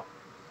now.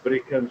 But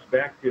it comes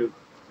back to,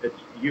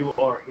 you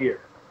are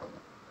here,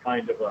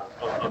 kind of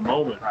a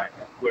moment, right,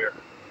 where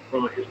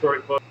from a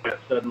historic photograph,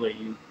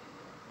 suddenly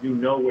you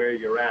know where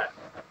you're at,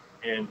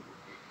 and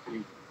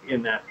you,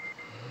 in that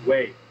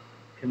way,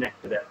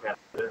 connect to that path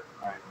there.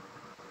 Right.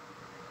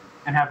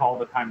 And have all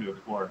the time to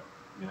explore it,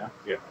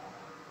 Yeah.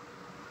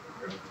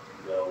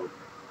 So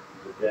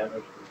the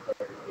damage from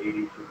target 80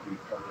 should be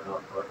coming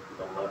up right to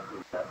the left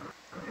of that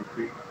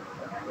increase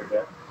in the hangar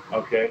deck.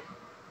 Okay.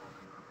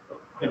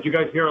 Did you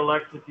guys hear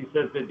Alexis? He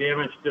says the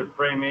damage to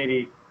frame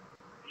 80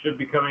 should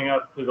be coming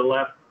up to the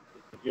left.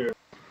 You're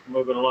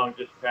moving along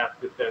just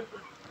past this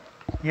entrance.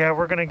 Yeah,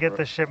 we're going to get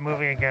the ship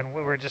moving again.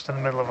 We're just in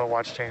the middle of a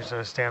watch change,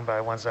 so stand by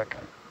 1 sec.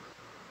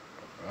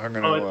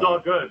 Oh, it's all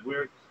good.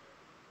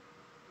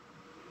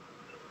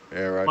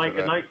 Right. Mike,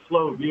 a nice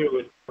slow view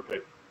is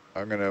perfect.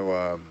 I'm going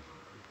to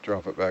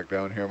drop it back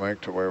down here,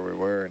 Mike, to where we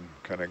were and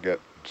kind of get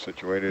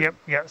situated? Yep,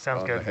 yeah,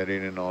 sounds on good. The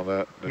heading and all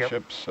that. The Yep.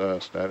 ship's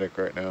static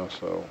right now,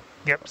 so.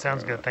 Yep,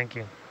 sounds good. Thank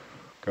you.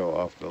 Go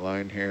off the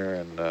line here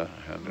and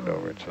hand it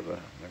over to the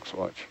next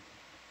watch.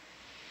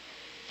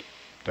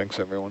 Thanks,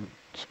 everyone.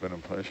 It's been a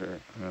pleasure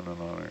and an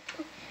honor.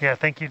 Yeah,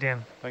 thank you,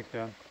 Dan. Thanks,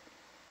 Dan.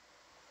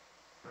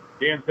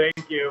 Dan,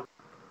 thank you.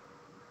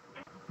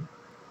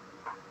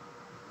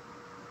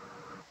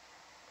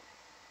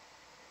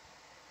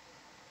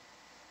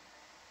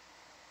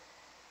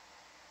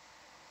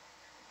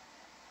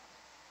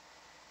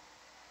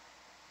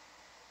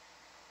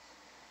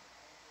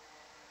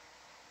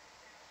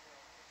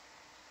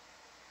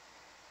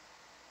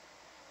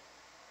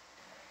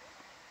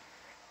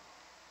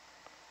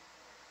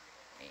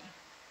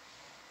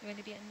 You want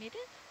to be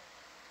unmuted?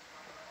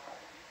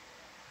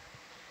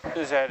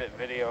 This edit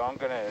video, I'm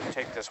going to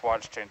take this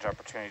watch change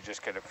opportunity to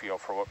just get a feel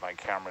for what my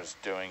camera's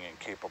doing and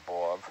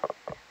capable of.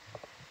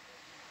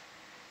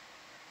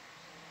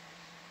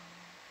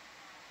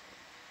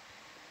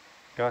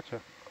 Gotcha.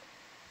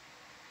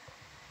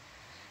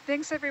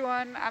 Thanks,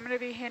 everyone. I'm going to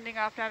be handing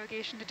off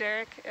navigation to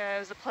Derek. It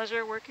was a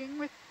pleasure working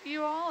with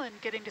you all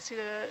and getting to see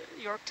the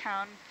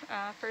Yorktown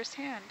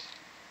firsthand.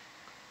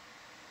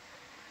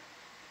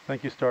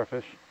 Thank you,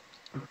 Starfish.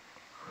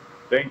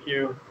 Thank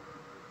you.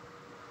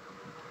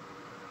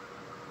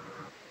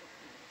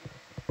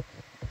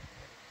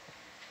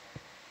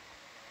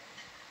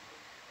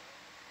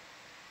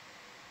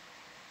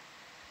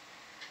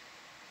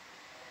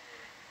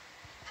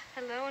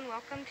 Hello and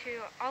welcome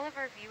to all of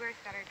our viewers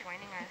that are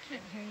joining us. I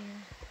can't hear you.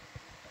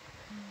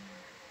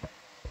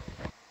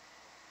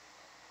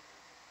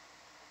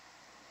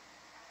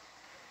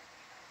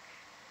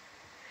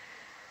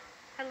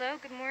 Hello,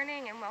 good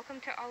morning, and welcome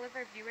to all of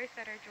our viewers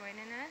that are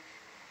joining us.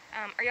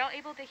 Are y'all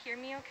able to hear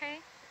me okay?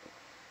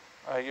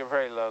 You're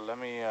very low. Let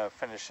me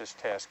finish this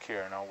task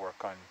here and I'll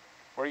work on...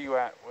 Where are you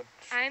at?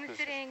 I'm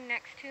sitting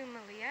next to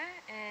Malia,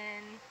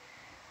 and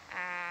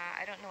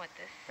I don't know what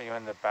this... Are you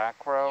in the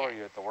back row? Yes. Are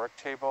you at the work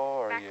table?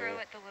 Or back are you... row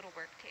at the little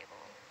work table.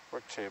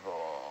 Work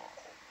table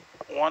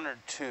 1 or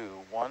 2?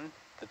 1?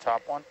 The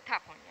top one?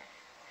 Top one, yes.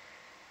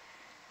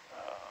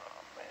 Oh,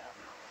 man.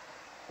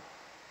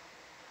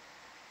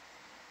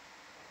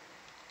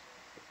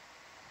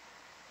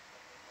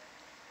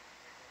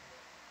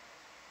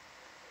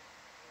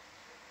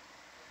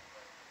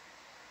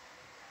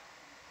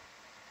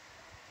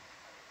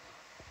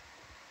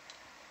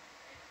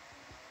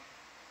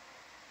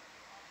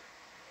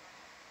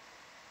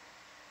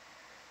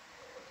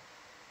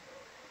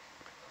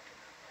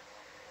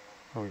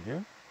 Over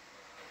here?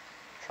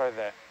 Try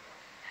that.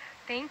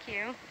 Thank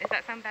you. Does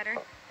that sound better?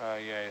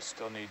 Yeah, it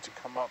still needs to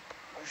come up.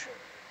 Oh, shit.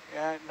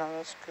 Yeah, no,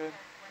 that's good.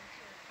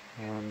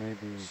 Maybe...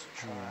 Let's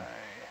try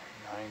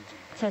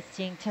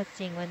 90.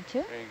 Testing, 1,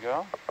 2. There you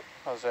go.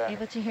 How's that?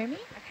 Able to hear me?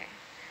 Okay.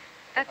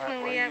 That's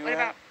Malia. What at?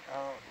 about...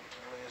 Oh,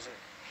 what is it?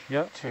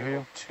 Yep, I hear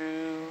you.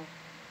 2.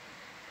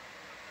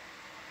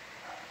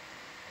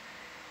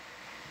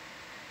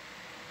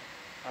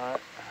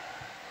 Alright.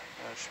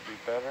 That should be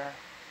better.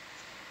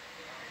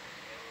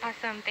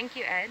 Awesome. Thank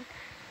you, Ed.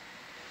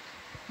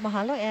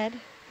 Mahalo, Ed.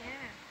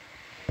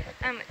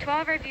 Yeah. To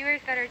all of our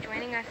viewers that are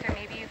joining us, or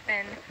maybe you've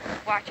been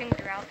watching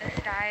throughout this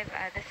dive,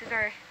 this is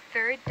our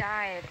 3rd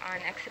dive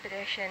on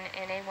expedition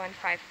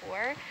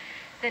NA154.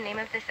 The name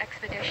of this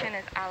expedition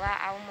is Ala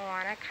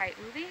Aumoana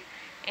Kaiuli,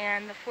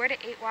 and the 4 to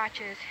 8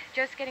 watches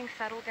just getting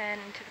settled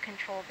into the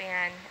control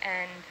van.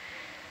 And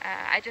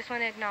I just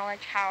want to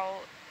acknowledge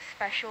how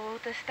special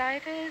this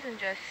dive is, and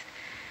just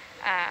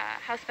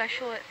how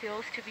special it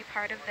feels to be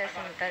part of this,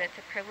 and that it's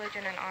a privilege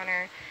and an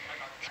honor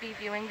to be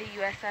viewing the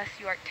USS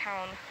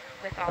Yorktown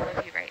with all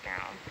of you right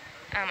now.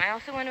 I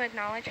also want to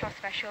acknowledge how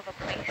special of a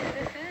place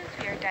this is.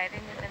 We are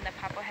diving within the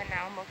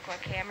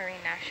Papahanaumokuakea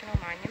Marine National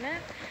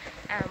Monument,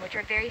 which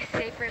are very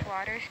sacred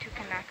waters to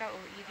Kanaka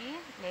Oiwi,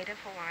 Native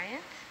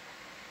Hawaiians.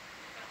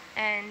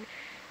 And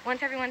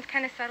once everyone's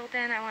kind of settled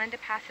in, I wanted to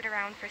pass it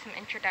around for some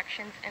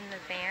introductions in the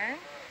van.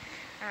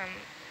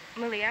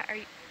 Malia, are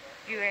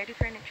you ready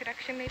for an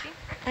introduction, maybe?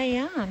 I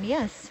am,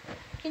 yes.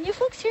 Can you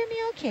folks hear me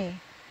okay?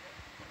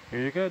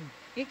 Here you good.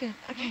 You're good.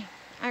 Okay.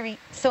 All right.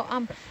 So,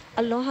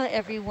 aloha,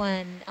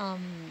 everyone.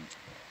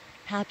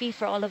 Happy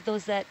for all of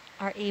those that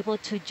are able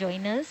to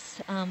join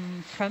us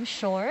from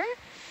shore.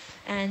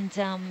 And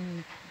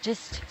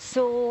just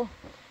so,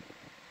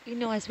 you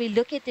know, as we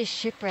look at this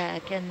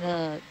shipwreck and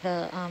the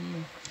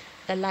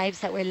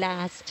lives that were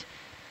lost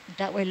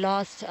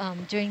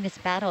during this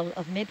battle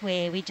of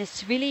Midway, we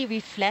just really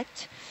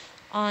reflect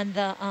on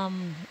the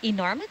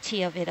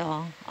enormity of it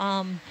all.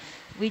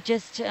 We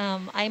just,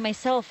 I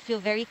myself feel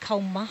very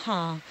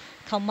kaumaha.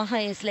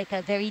 Kaumaha is like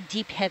a very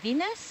deep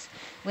heaviness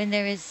when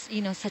there is,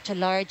 you know, such a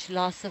large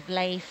loss of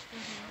life.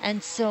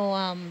 And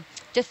so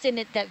just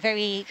in that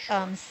very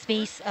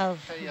space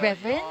of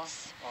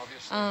reverence,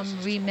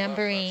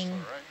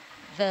 remembering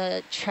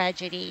the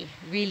tragedy,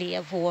 really,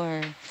 of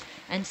war.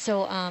 And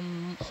so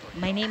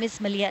my name is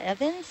Malia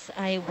Evans.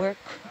 I work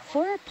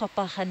for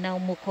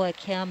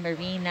Papahanaumokuakea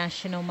Marine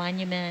National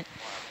Monument.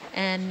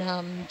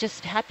 And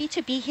just happy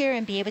to be here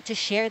and be able to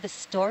share the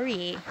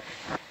story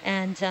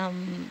and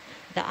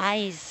the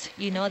eyes,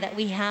 you know, that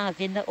we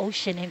have in the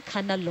ocean in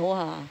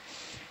Kanaloa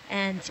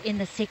and in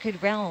the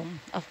sacred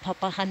realm of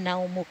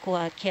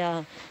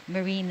Papahanaumokuakea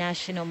Marine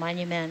National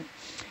Monument.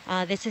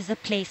 This is a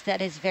place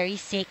that is very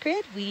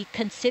sacred. We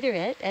consider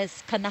it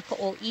as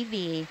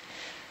Kanaka'o'iwi,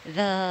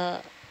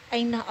 the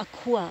Aina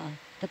Akua,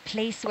 the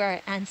place where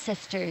our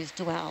ancestors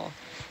dwell,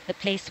 the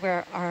place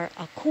where our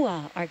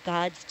Akua, our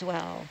gods,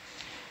 dwell.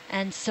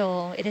 And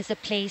so it is a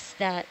place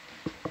that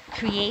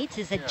creates,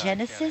 is a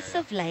genesis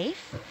of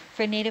life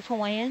for Native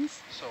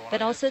Hawaiians,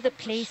 but also the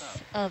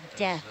place of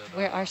death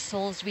where our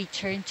souls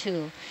return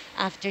to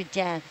after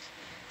death.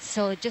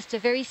 So just a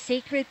very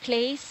sacred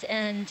place,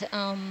 and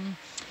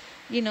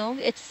you know,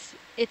 it's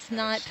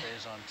not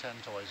stays on 10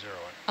 till I zero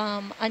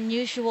it.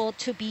 Unusual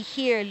to be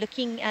here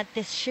looking at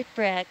this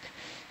shipwreck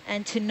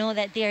and to know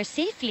that they are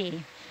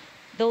safely,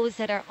 those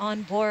that are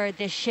on board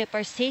this ship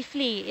are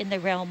safely in the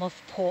realm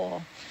of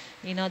Po.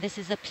 You know, this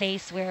is a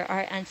place where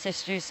our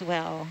ancestors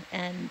dwell,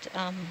 and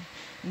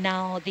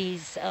now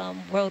these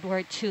World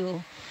War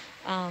II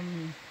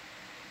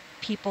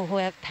people who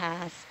have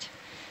passed.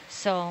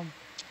 So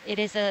it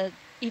is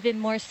even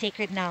more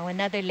sacred now.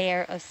 Another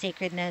layer of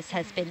sacredness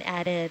has been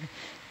added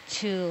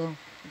to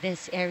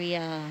this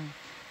area.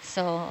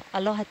 So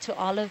aloha to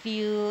all of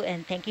you,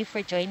 and thank you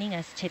for joining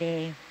us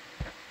today.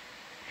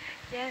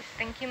 Yes,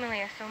 thank you,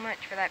 Malia, so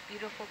much for that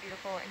beautiful,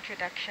 beautiful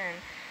introduction.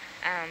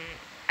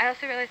 I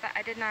also realized that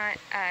I did not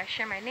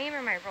share my name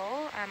or my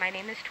role. My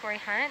name is Tori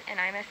Hunt, and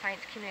I'm a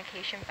Science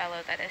Communication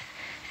Fellow that is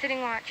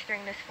sitting watch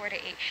during this 4 to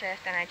 8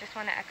 shift, and I just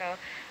want to echo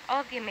all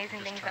of the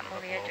amazing things that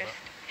Malia just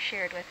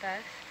shared with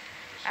us.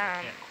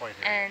 Can't quite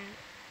hear and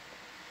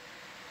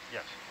you.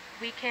 Yes.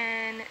 We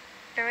can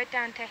throw it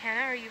down to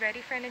Hannah. Are you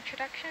ready for an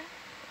introduction?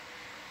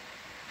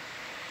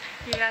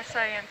 Yes,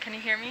 I am. Can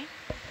you hear me?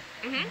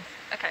 Mm-hmm.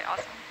 Okay,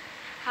 awesome.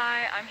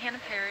 Hi, I'm Hannah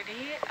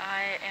Parody.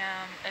 I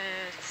am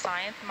a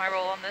science, my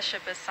role on this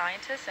ship is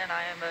scientist, and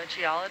I am a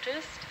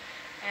geologist.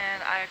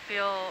 And I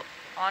feel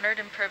honored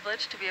and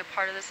privileged to be a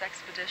part of this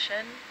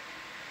expedition.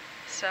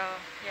 So,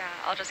 yeah,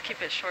 I'll just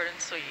keep it short and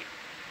sweet.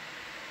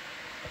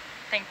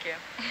 Thank you.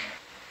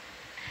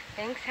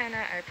 Thanks,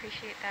 Hannah. I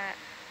appreciate that.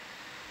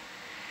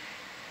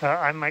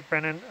 I'm Mike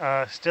Brennan,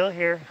 still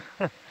here.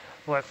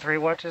 What, 3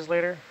 watches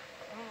later?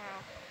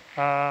 Oh,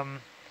 wow.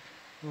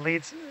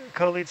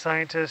 Co-lead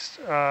scientist,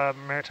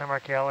 maritime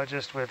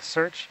archaeologist with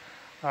Search,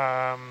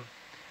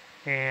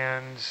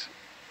 and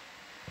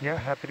yeah,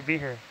 happy to be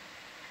here.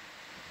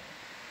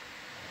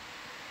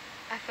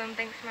 Awesome.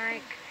 Thanks,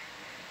 Mike.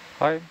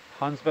 Hi,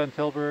 Hans Van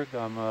Tilburg.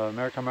 I'm a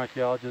maritime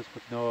archaeologist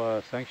with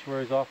NOAA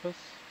Sanctuaries Office.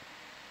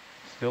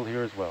 Still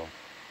here as well.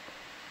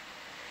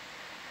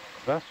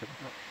 Sebastian.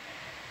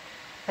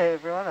 Hey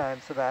everyone,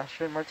 I'm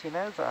Sebastian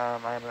Martinez.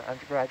 I'm an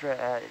undergraduate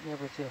at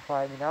University of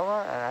Hawaii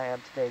Manoa, and I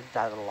am today's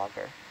data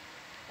logger.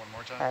 One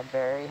more time. I'm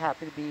very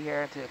happy to be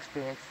here and to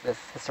experience this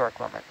historic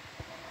moment.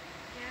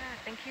 Yeah,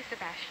 thank you,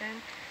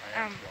 Sebastian.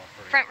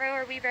 Front row,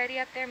 are we ready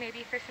up there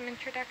maybe for some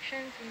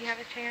introductions when you have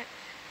a chance?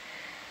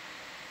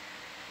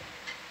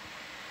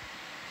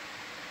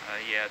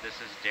 Yeah, this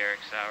is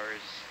Derek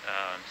Sowers,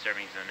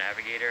 serving as a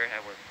navigator. I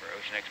work for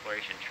Ocean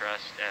Exploration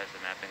Trust as the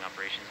Mapping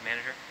Operations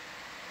Manager.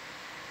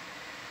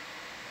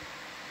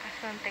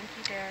 Awesome, thank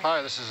you, Derek.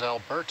 Hi, this is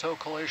Alberto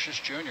Calacious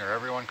Jr.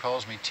 Everyone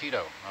calls me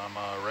Tito. I'm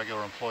a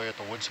regular employee at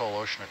the Woods Hole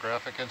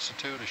Oceanographic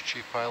Institute as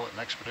chief pilot and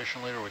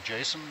expedition leader with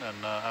Jason,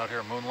 and out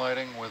here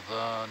moonlighting with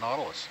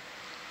Nautilus.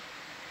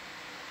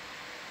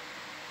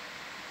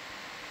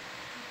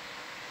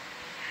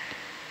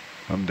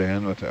 I'm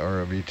Dan with the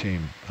ROV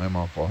team. I'm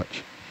off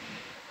watch.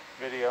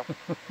 Video.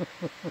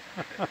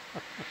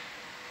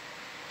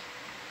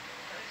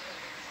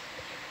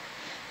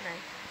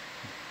 Nice.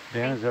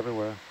 Dan is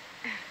everywhere.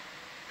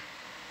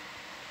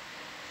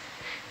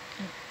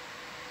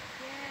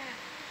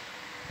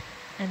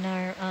 And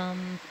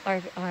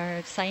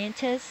our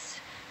scientists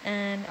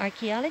and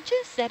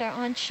archaeologists that are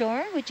on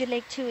shore, would you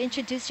like to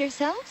introduce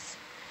yourselves?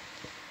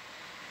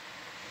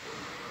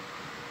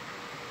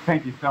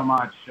 Thank you so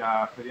much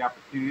for the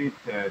opportunity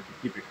to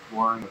keep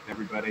exploring with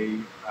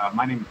everybody.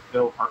 My name is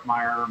Phil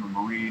Hartmeyer. I'm a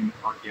marine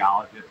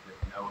archaeologist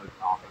at NOAA's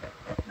Office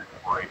of Ocean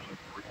Exploration and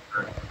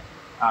Research.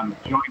 I'm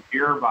joined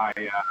here by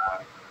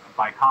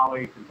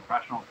colleagues and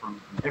professionals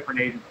from different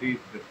agencies.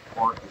 This, of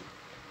course,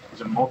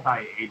 is a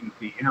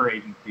multi-agency,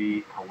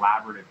 interagency,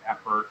 collaborative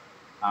effort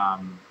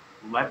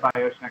led by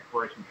Ocean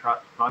Exploration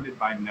Trust, funded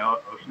by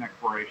NOAA Ocean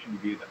Exploration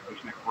via the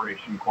Ocean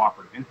Exploration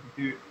Cooperative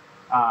Institute,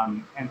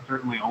 and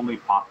certainly only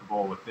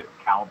possible with this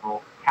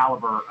caliber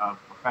of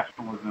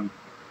professionalism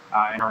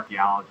in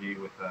archaeology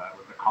with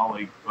the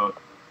colleagues both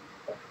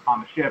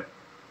on the ship,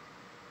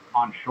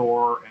 on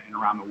shore, and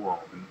around the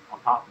world. And I'll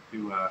toss it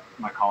to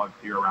my colleagues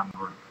here around the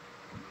room.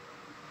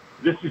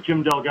 This is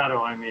Jim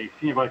Delgado. I'm a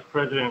Senior Vice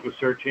President with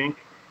Search Inc.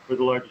 We're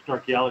the largest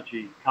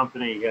archaeology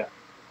company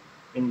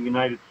in the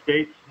United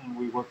States, and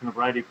we work on a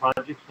variety of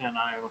projects, and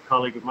I am a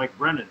colleague of Mike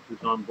Brennan,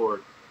 who's on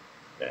board.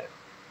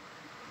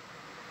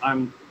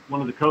 I'm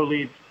one of the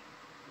co-leads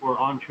for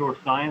onshore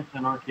science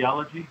and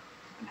archaeology.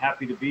 I'm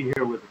happy to be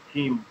here with a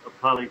team of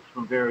colleagues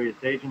from various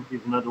agencies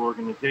and other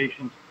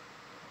organizations,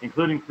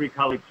 including 3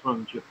 colleagues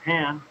from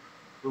Japan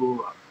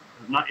who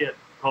have not yet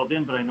called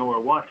in, but I know are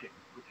watching,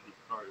 which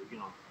are,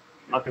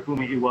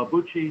 Akafumi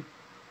Iwabuchi,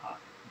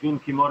 Jun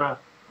Kimura,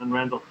 and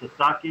Randall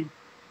Sasaki.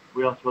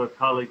 We also have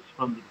colleagues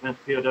from the Defense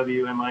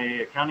POW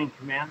MIA Accounting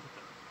Command,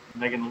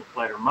 Megan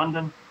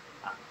Leiter-Munden,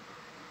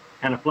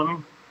 Hannah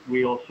Fleming.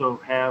 We also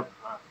have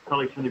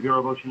colleagues from the Bureau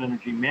of Ocean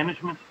Energy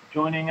Management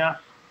joining us,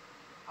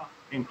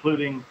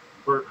 including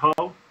Bert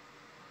Ho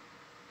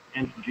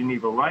and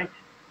Geneva Wright,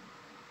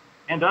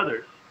 and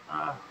others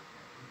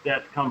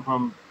that come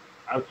from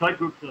outside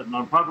groups,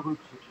 nonprofit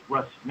groups such as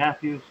Russ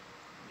Matthews,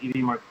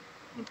 Edie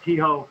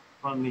Montijo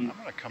from the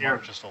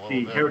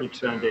Heritage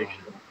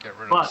Foundation. Get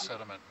rid of the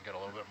sediment and get a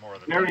little bit more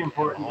of the very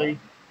importantly,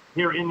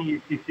 here in the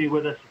UCC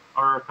with us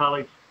are our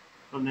colleagues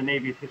from the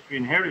Navy's History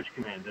and Heritage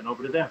Command, and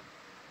over to them.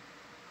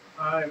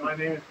 Hi, my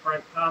name is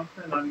Frank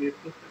Thompson. I'm the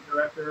Assistant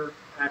Director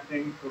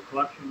acting for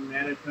Collection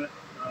Management.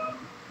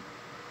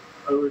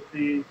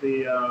 Oversees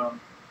the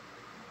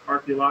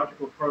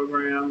archaeological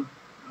program.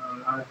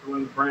 I have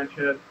one of the branch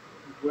heads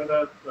is with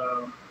us,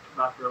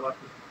 Dr.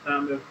 Alexis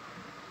Sambis.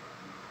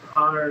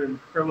 Honored and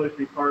privileged to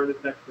be part of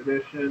this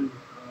expedition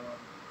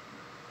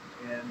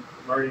and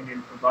learning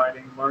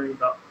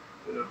about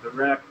the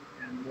wreck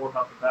and more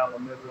about the Battle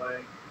of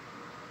Midway.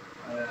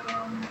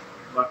 And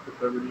Alexis,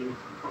 over to you.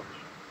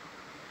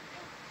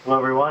 Hello,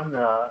 everyone.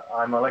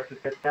 I'm Alexis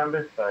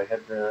Sambis. I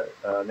head the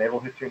Naval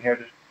History and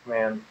Heritage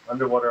Command's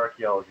Underwater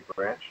Archaeology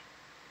Branch.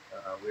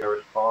 We are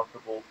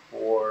responsible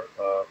for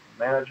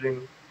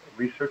managing,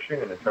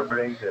 researching, and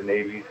interpreting the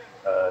Navy's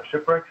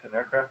shipwrecks and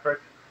aircraft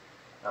wrecks.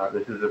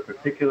 This is a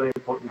particularly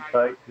important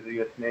site to the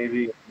U.S.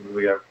 Navy.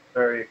 We are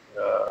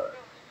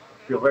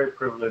feel very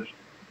privileged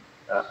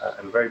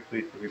and very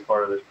pleased to be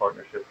part of this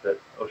partnership that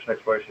Ocean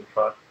Exploration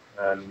Trust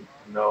and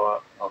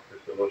NOAA Office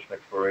of Ocean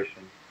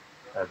Exploration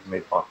has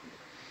made possible.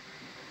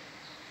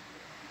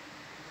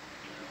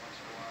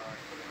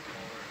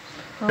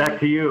 Back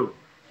to you.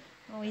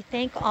 Well, we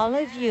thank all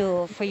of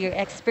you for your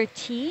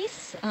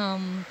expertise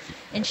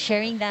in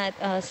sharing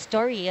that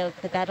story of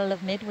the Battle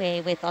of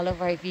Midway with all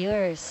of our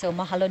viewers. So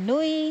mahalo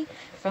nui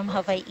from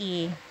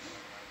Hawaii.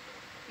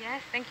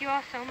 Yes, thank you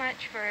all so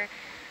much for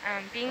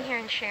being here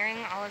and sharing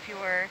all of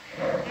your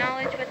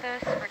knowledge with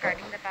us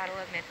regarding the Battle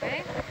of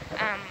Midway.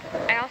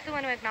 I also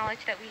want to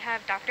acknowledge that we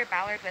have Dr.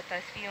 Ballard with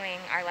us viewing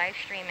our live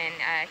stream,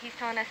 and he's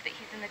telling us that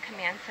he's in the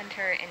command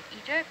center in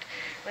Egypt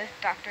with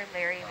Dr.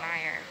 Larry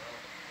Meyer.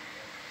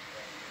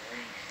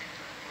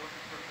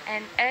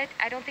 And Ed,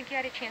 I don't think you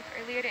had a chance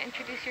earlier to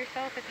introduce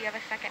yourself, if you have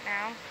a second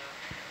now.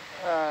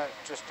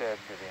 Just Ed,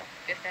 video.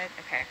 Just Ed,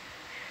 okay.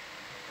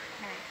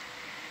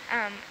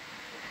 Nice.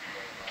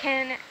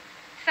 Can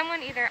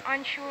someone either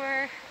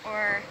onshore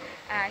or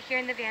here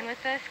in the van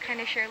with us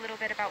kind of share a little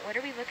bit about what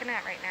are we looking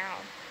at right now?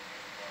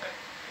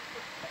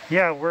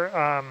 Yeah,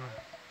 we're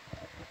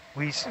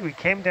we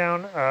came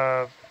down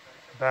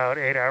about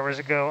 8 hours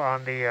ago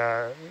on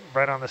the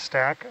right on the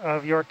stack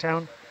of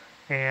Yorktown,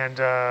 and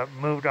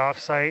moved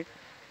off-site.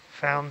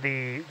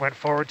 Went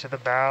forward to the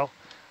bow,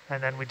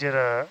 and then we did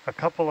a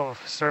couple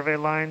of survey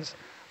lines,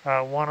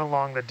 one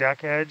along the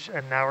deck edge,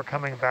 and now we're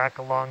coming back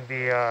along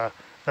the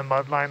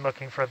mud line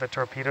looking for the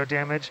torpedo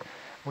damage.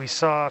 We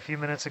saw a few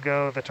minutes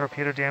ago the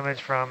torpedo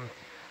damage from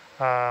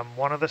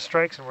one of the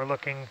strikes, and we're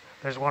looking,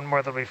 there's one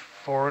more that'll be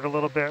forward a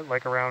little bit,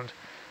 like around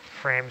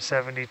frame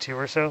 72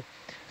 or so.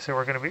 So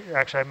we're going to be,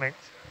 actually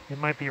it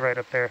might be right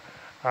up there.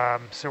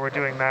 So we're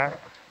doing that,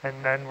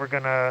 and then we're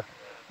going to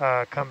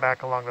come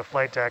back along the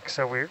flight deck.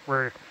 So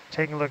we're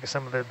taking a look at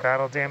some of the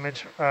battle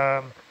damage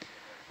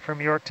from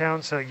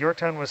Yorktown. So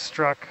Yorktown was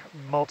struck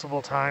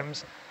multiple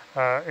times,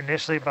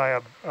 initially by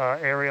a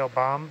aerial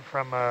bomb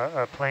from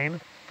a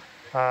plane,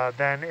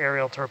 then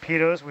aerial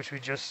torpedoes, which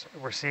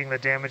we're seeing the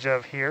damage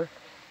of here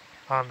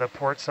on the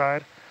port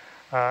side,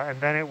 and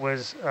then it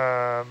was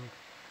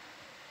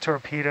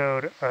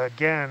torpedoed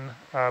again,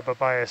 but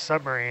by a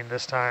submarine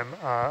this time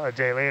a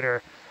day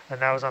later,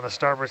 and that was on the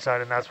starboard side,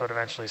 and that's what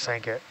eventually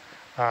sank it.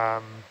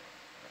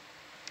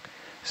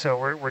 So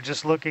we're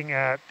just looking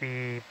at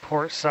the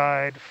port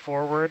side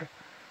forward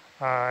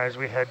as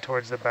we head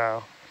towards the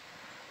bow.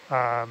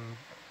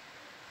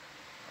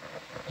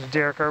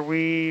 Derek, are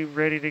we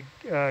ready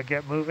to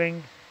get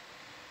moving?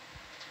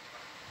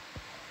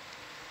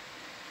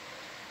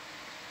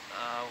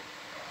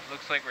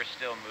 Looks like we're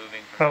still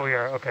moving. Oh, we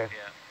are. Okay.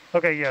 Yeah.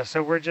 Okay. Yeah.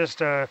 So we're just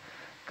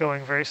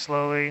going very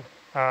slowly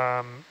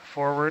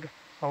forward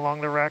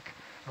along the wreck,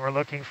 and we're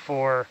looking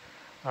for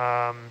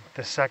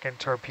the second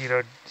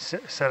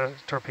set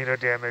of torpedo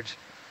damage,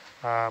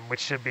 which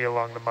should be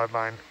along the mud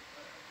line.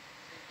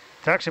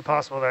 It's actually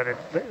possible that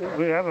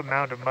we have a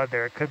mound of mud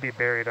there. It could be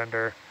buried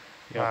under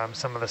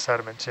some of the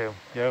sediment too.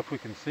 Yeah, if we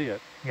can see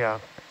it. Yeah.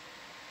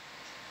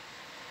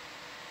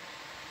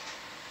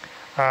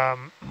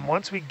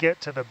 Once we get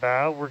to the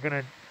bow,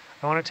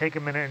 I want to take a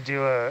minute and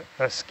do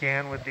a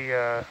scan with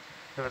the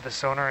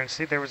sonar and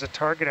see if there was a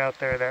target out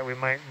there that we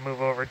might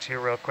move over to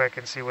real quick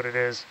and see what it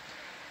is.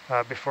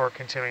 before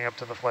continuing up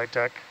to the flight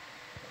deck.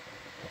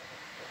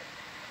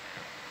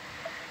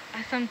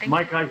 Awesome, thank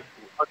Mike, what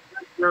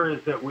I'm sure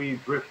is that we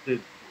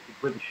drifted,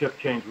 with the shift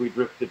change, we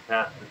drifted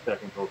past the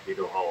second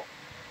torpedo hull.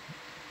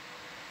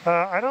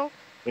 I don't...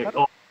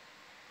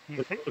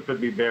 It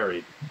could be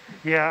buried.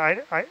 Yeah,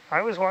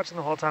 I was watching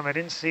the whole time. I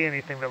didn't see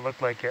anything that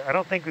looked like it. I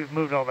don't think we've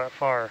moved all that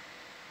far.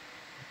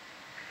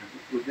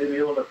 Would they be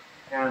able to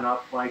pan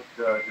up, Mike,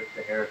 just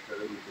a hair so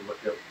that we can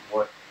look at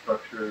what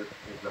structure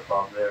is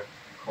above there and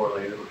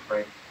correlate it with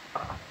frame?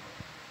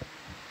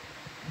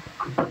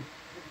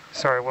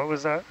 Sorry, what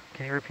was that?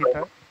 Can you repeat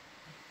that?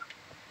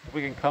 If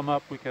we can come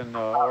up, we can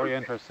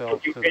orient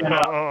ourselves to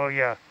the... Oh,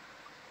 yeah.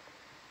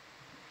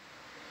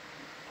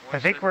 I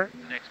think we're...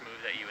 Next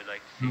move that you would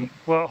like to see?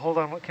 Well, hold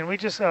on. Can we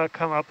just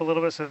come up a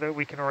little bit so that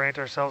we can orient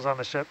ourselves on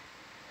the ship?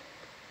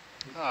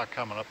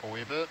 Coming up a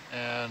wee bit.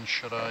 And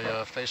should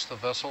I face the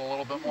vessel a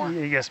little bit more?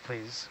 Yes,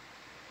 please.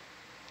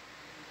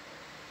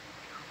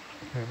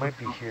 We might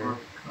be here.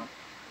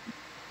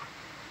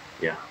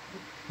 Yeah.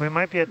 We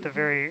might be at the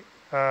very,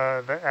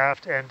 the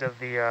aft end of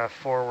the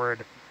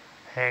forward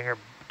hangar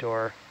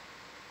door.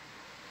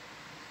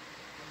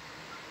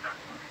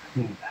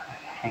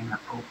 Hangar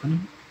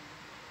opening?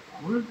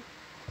 Forward?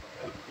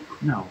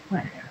 No,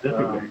 wait.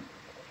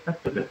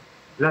 That's a bit. Is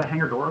that a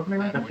hangar door opening?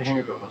 That's a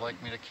hangar door. Would you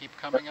like me to keep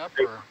coming up,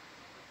 or?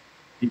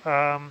 I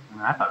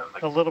thought it was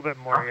like A little bit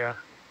more, yeah.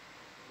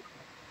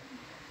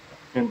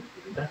 And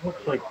that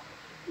looks like,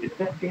 is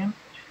that damaged?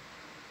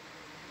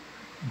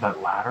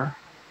 That ladder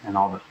and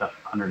all the stuff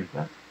underneath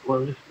that?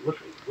 Well, just look,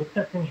 what's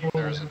that thing hanging?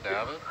 There's a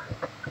davit.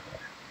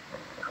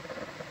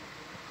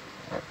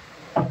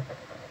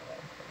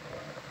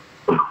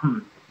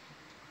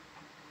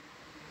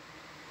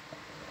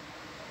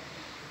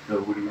 So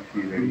what do you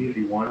see there? You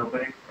see one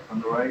opening on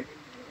the right?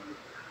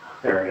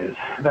 There it is.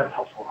 That's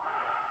helpful.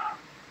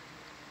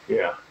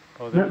 Yeah.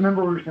 Oh,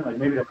 Remember we were saying like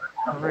maybe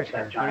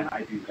that giant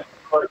ID.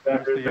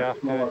 There's the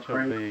aft edge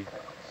of the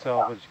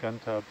salvage gun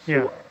tubs.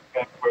 Yeah.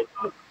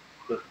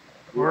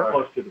 We're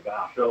close to the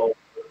bow. So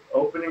the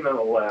opening on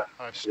the left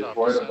is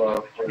right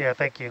above. Yeah,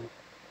 thank you.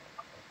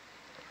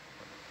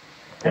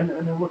 And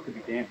there looked to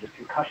be damage, just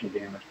concussion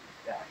damage.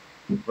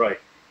 Right.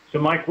 So,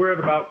 Mike, we're at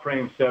about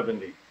frame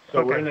 70.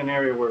 So we're in an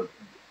area where,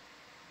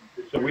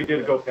 so we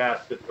did go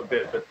past it a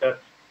bit, but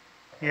that's...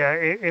 Yeah,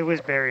 it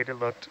was buried, it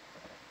looked.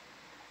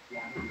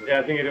 Yeah,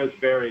 I think it is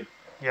buried.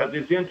 Yep. But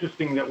it's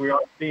interesting that we're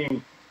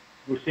seeing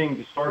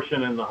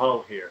distortion in the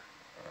hull here.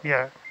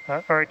 Yeah.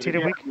 All right,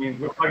 Tito, we can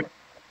go back.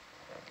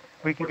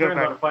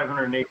 About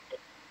 580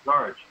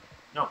 large.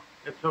 No,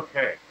 it's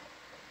okay.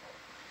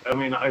 I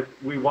mean,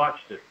 we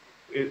watched it.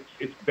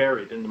 It's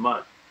buried in the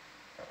mud.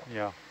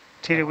 Yeah.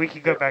 Tito, we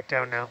can go back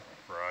down now.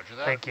 Roger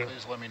that. Thank you.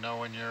 Please let me know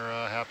when you're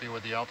happy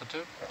with the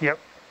altitude. Yep.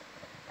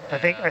 I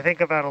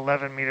think about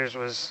 11 meters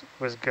was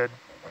good,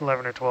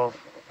 11 or 12.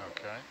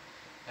 Okay.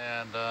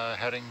 And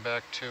heading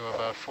back to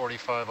about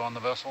 45 on the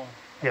vessel.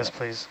 Yes,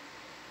 please.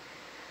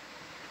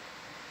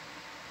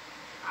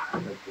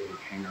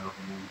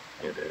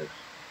 It is.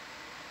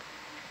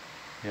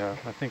 Yeah,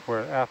 I think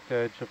we're at aft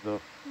edge of the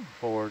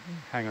forward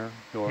hangar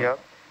door. Yep.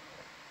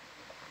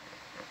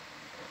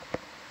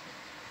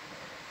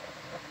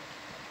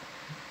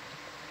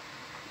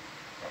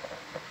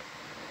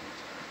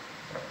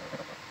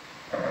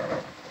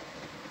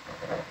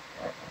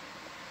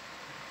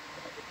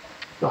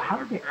 So how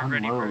did they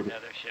unload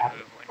at the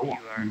door?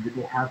 Did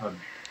they have a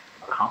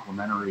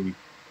complimentary? We've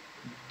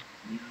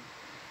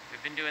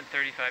been doing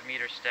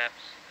 35-meter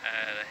steps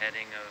at a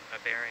heading of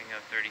a bearing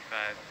of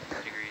 35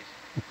 degrees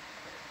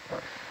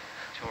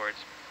towards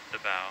the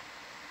bow.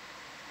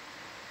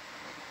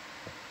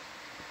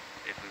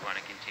 If we want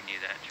to continue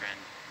that trend.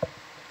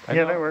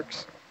 Yeah, that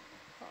works.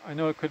 I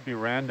know it could be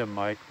random,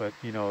 Mike, but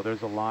you know,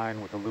 there's a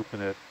line with a loop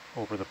in it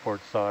over the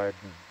port side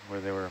where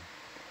they were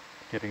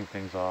getting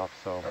things off.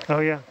 So. Oh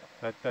yeah.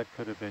 That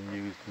could have been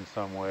used in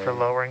some way. For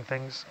lowering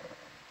things?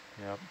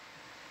 Yep.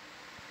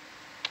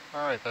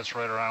 All right, that's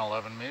right around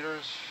 11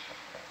 meters.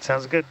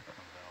 Sounds good.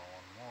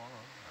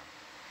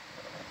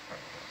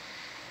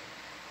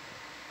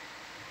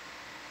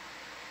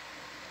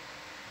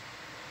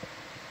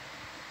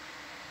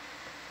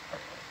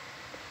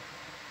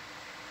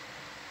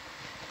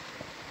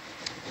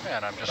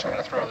 And I'm just going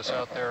to throw this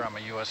out there. I'm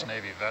a U.S.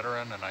 Navy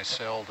veteran, and I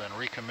sailed and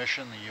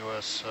recommissioned the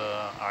U.S.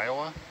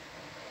 Iowa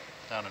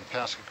down in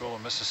Pascagoula,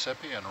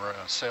 Mississippi, and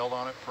sailed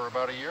on it for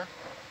about a year.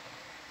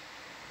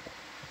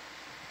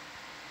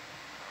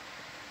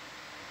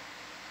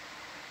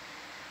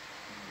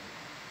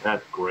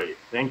 That's great.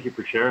 Thank you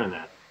for sharing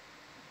that.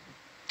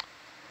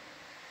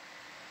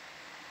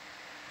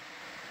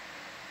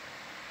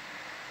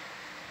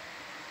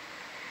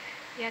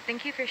 Yeah,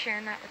 thank you for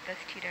sharing that with us,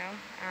 Tito.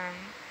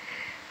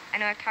 I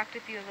know I've talked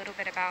with you a little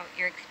bit about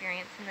your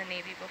experience in the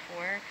Navy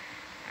before,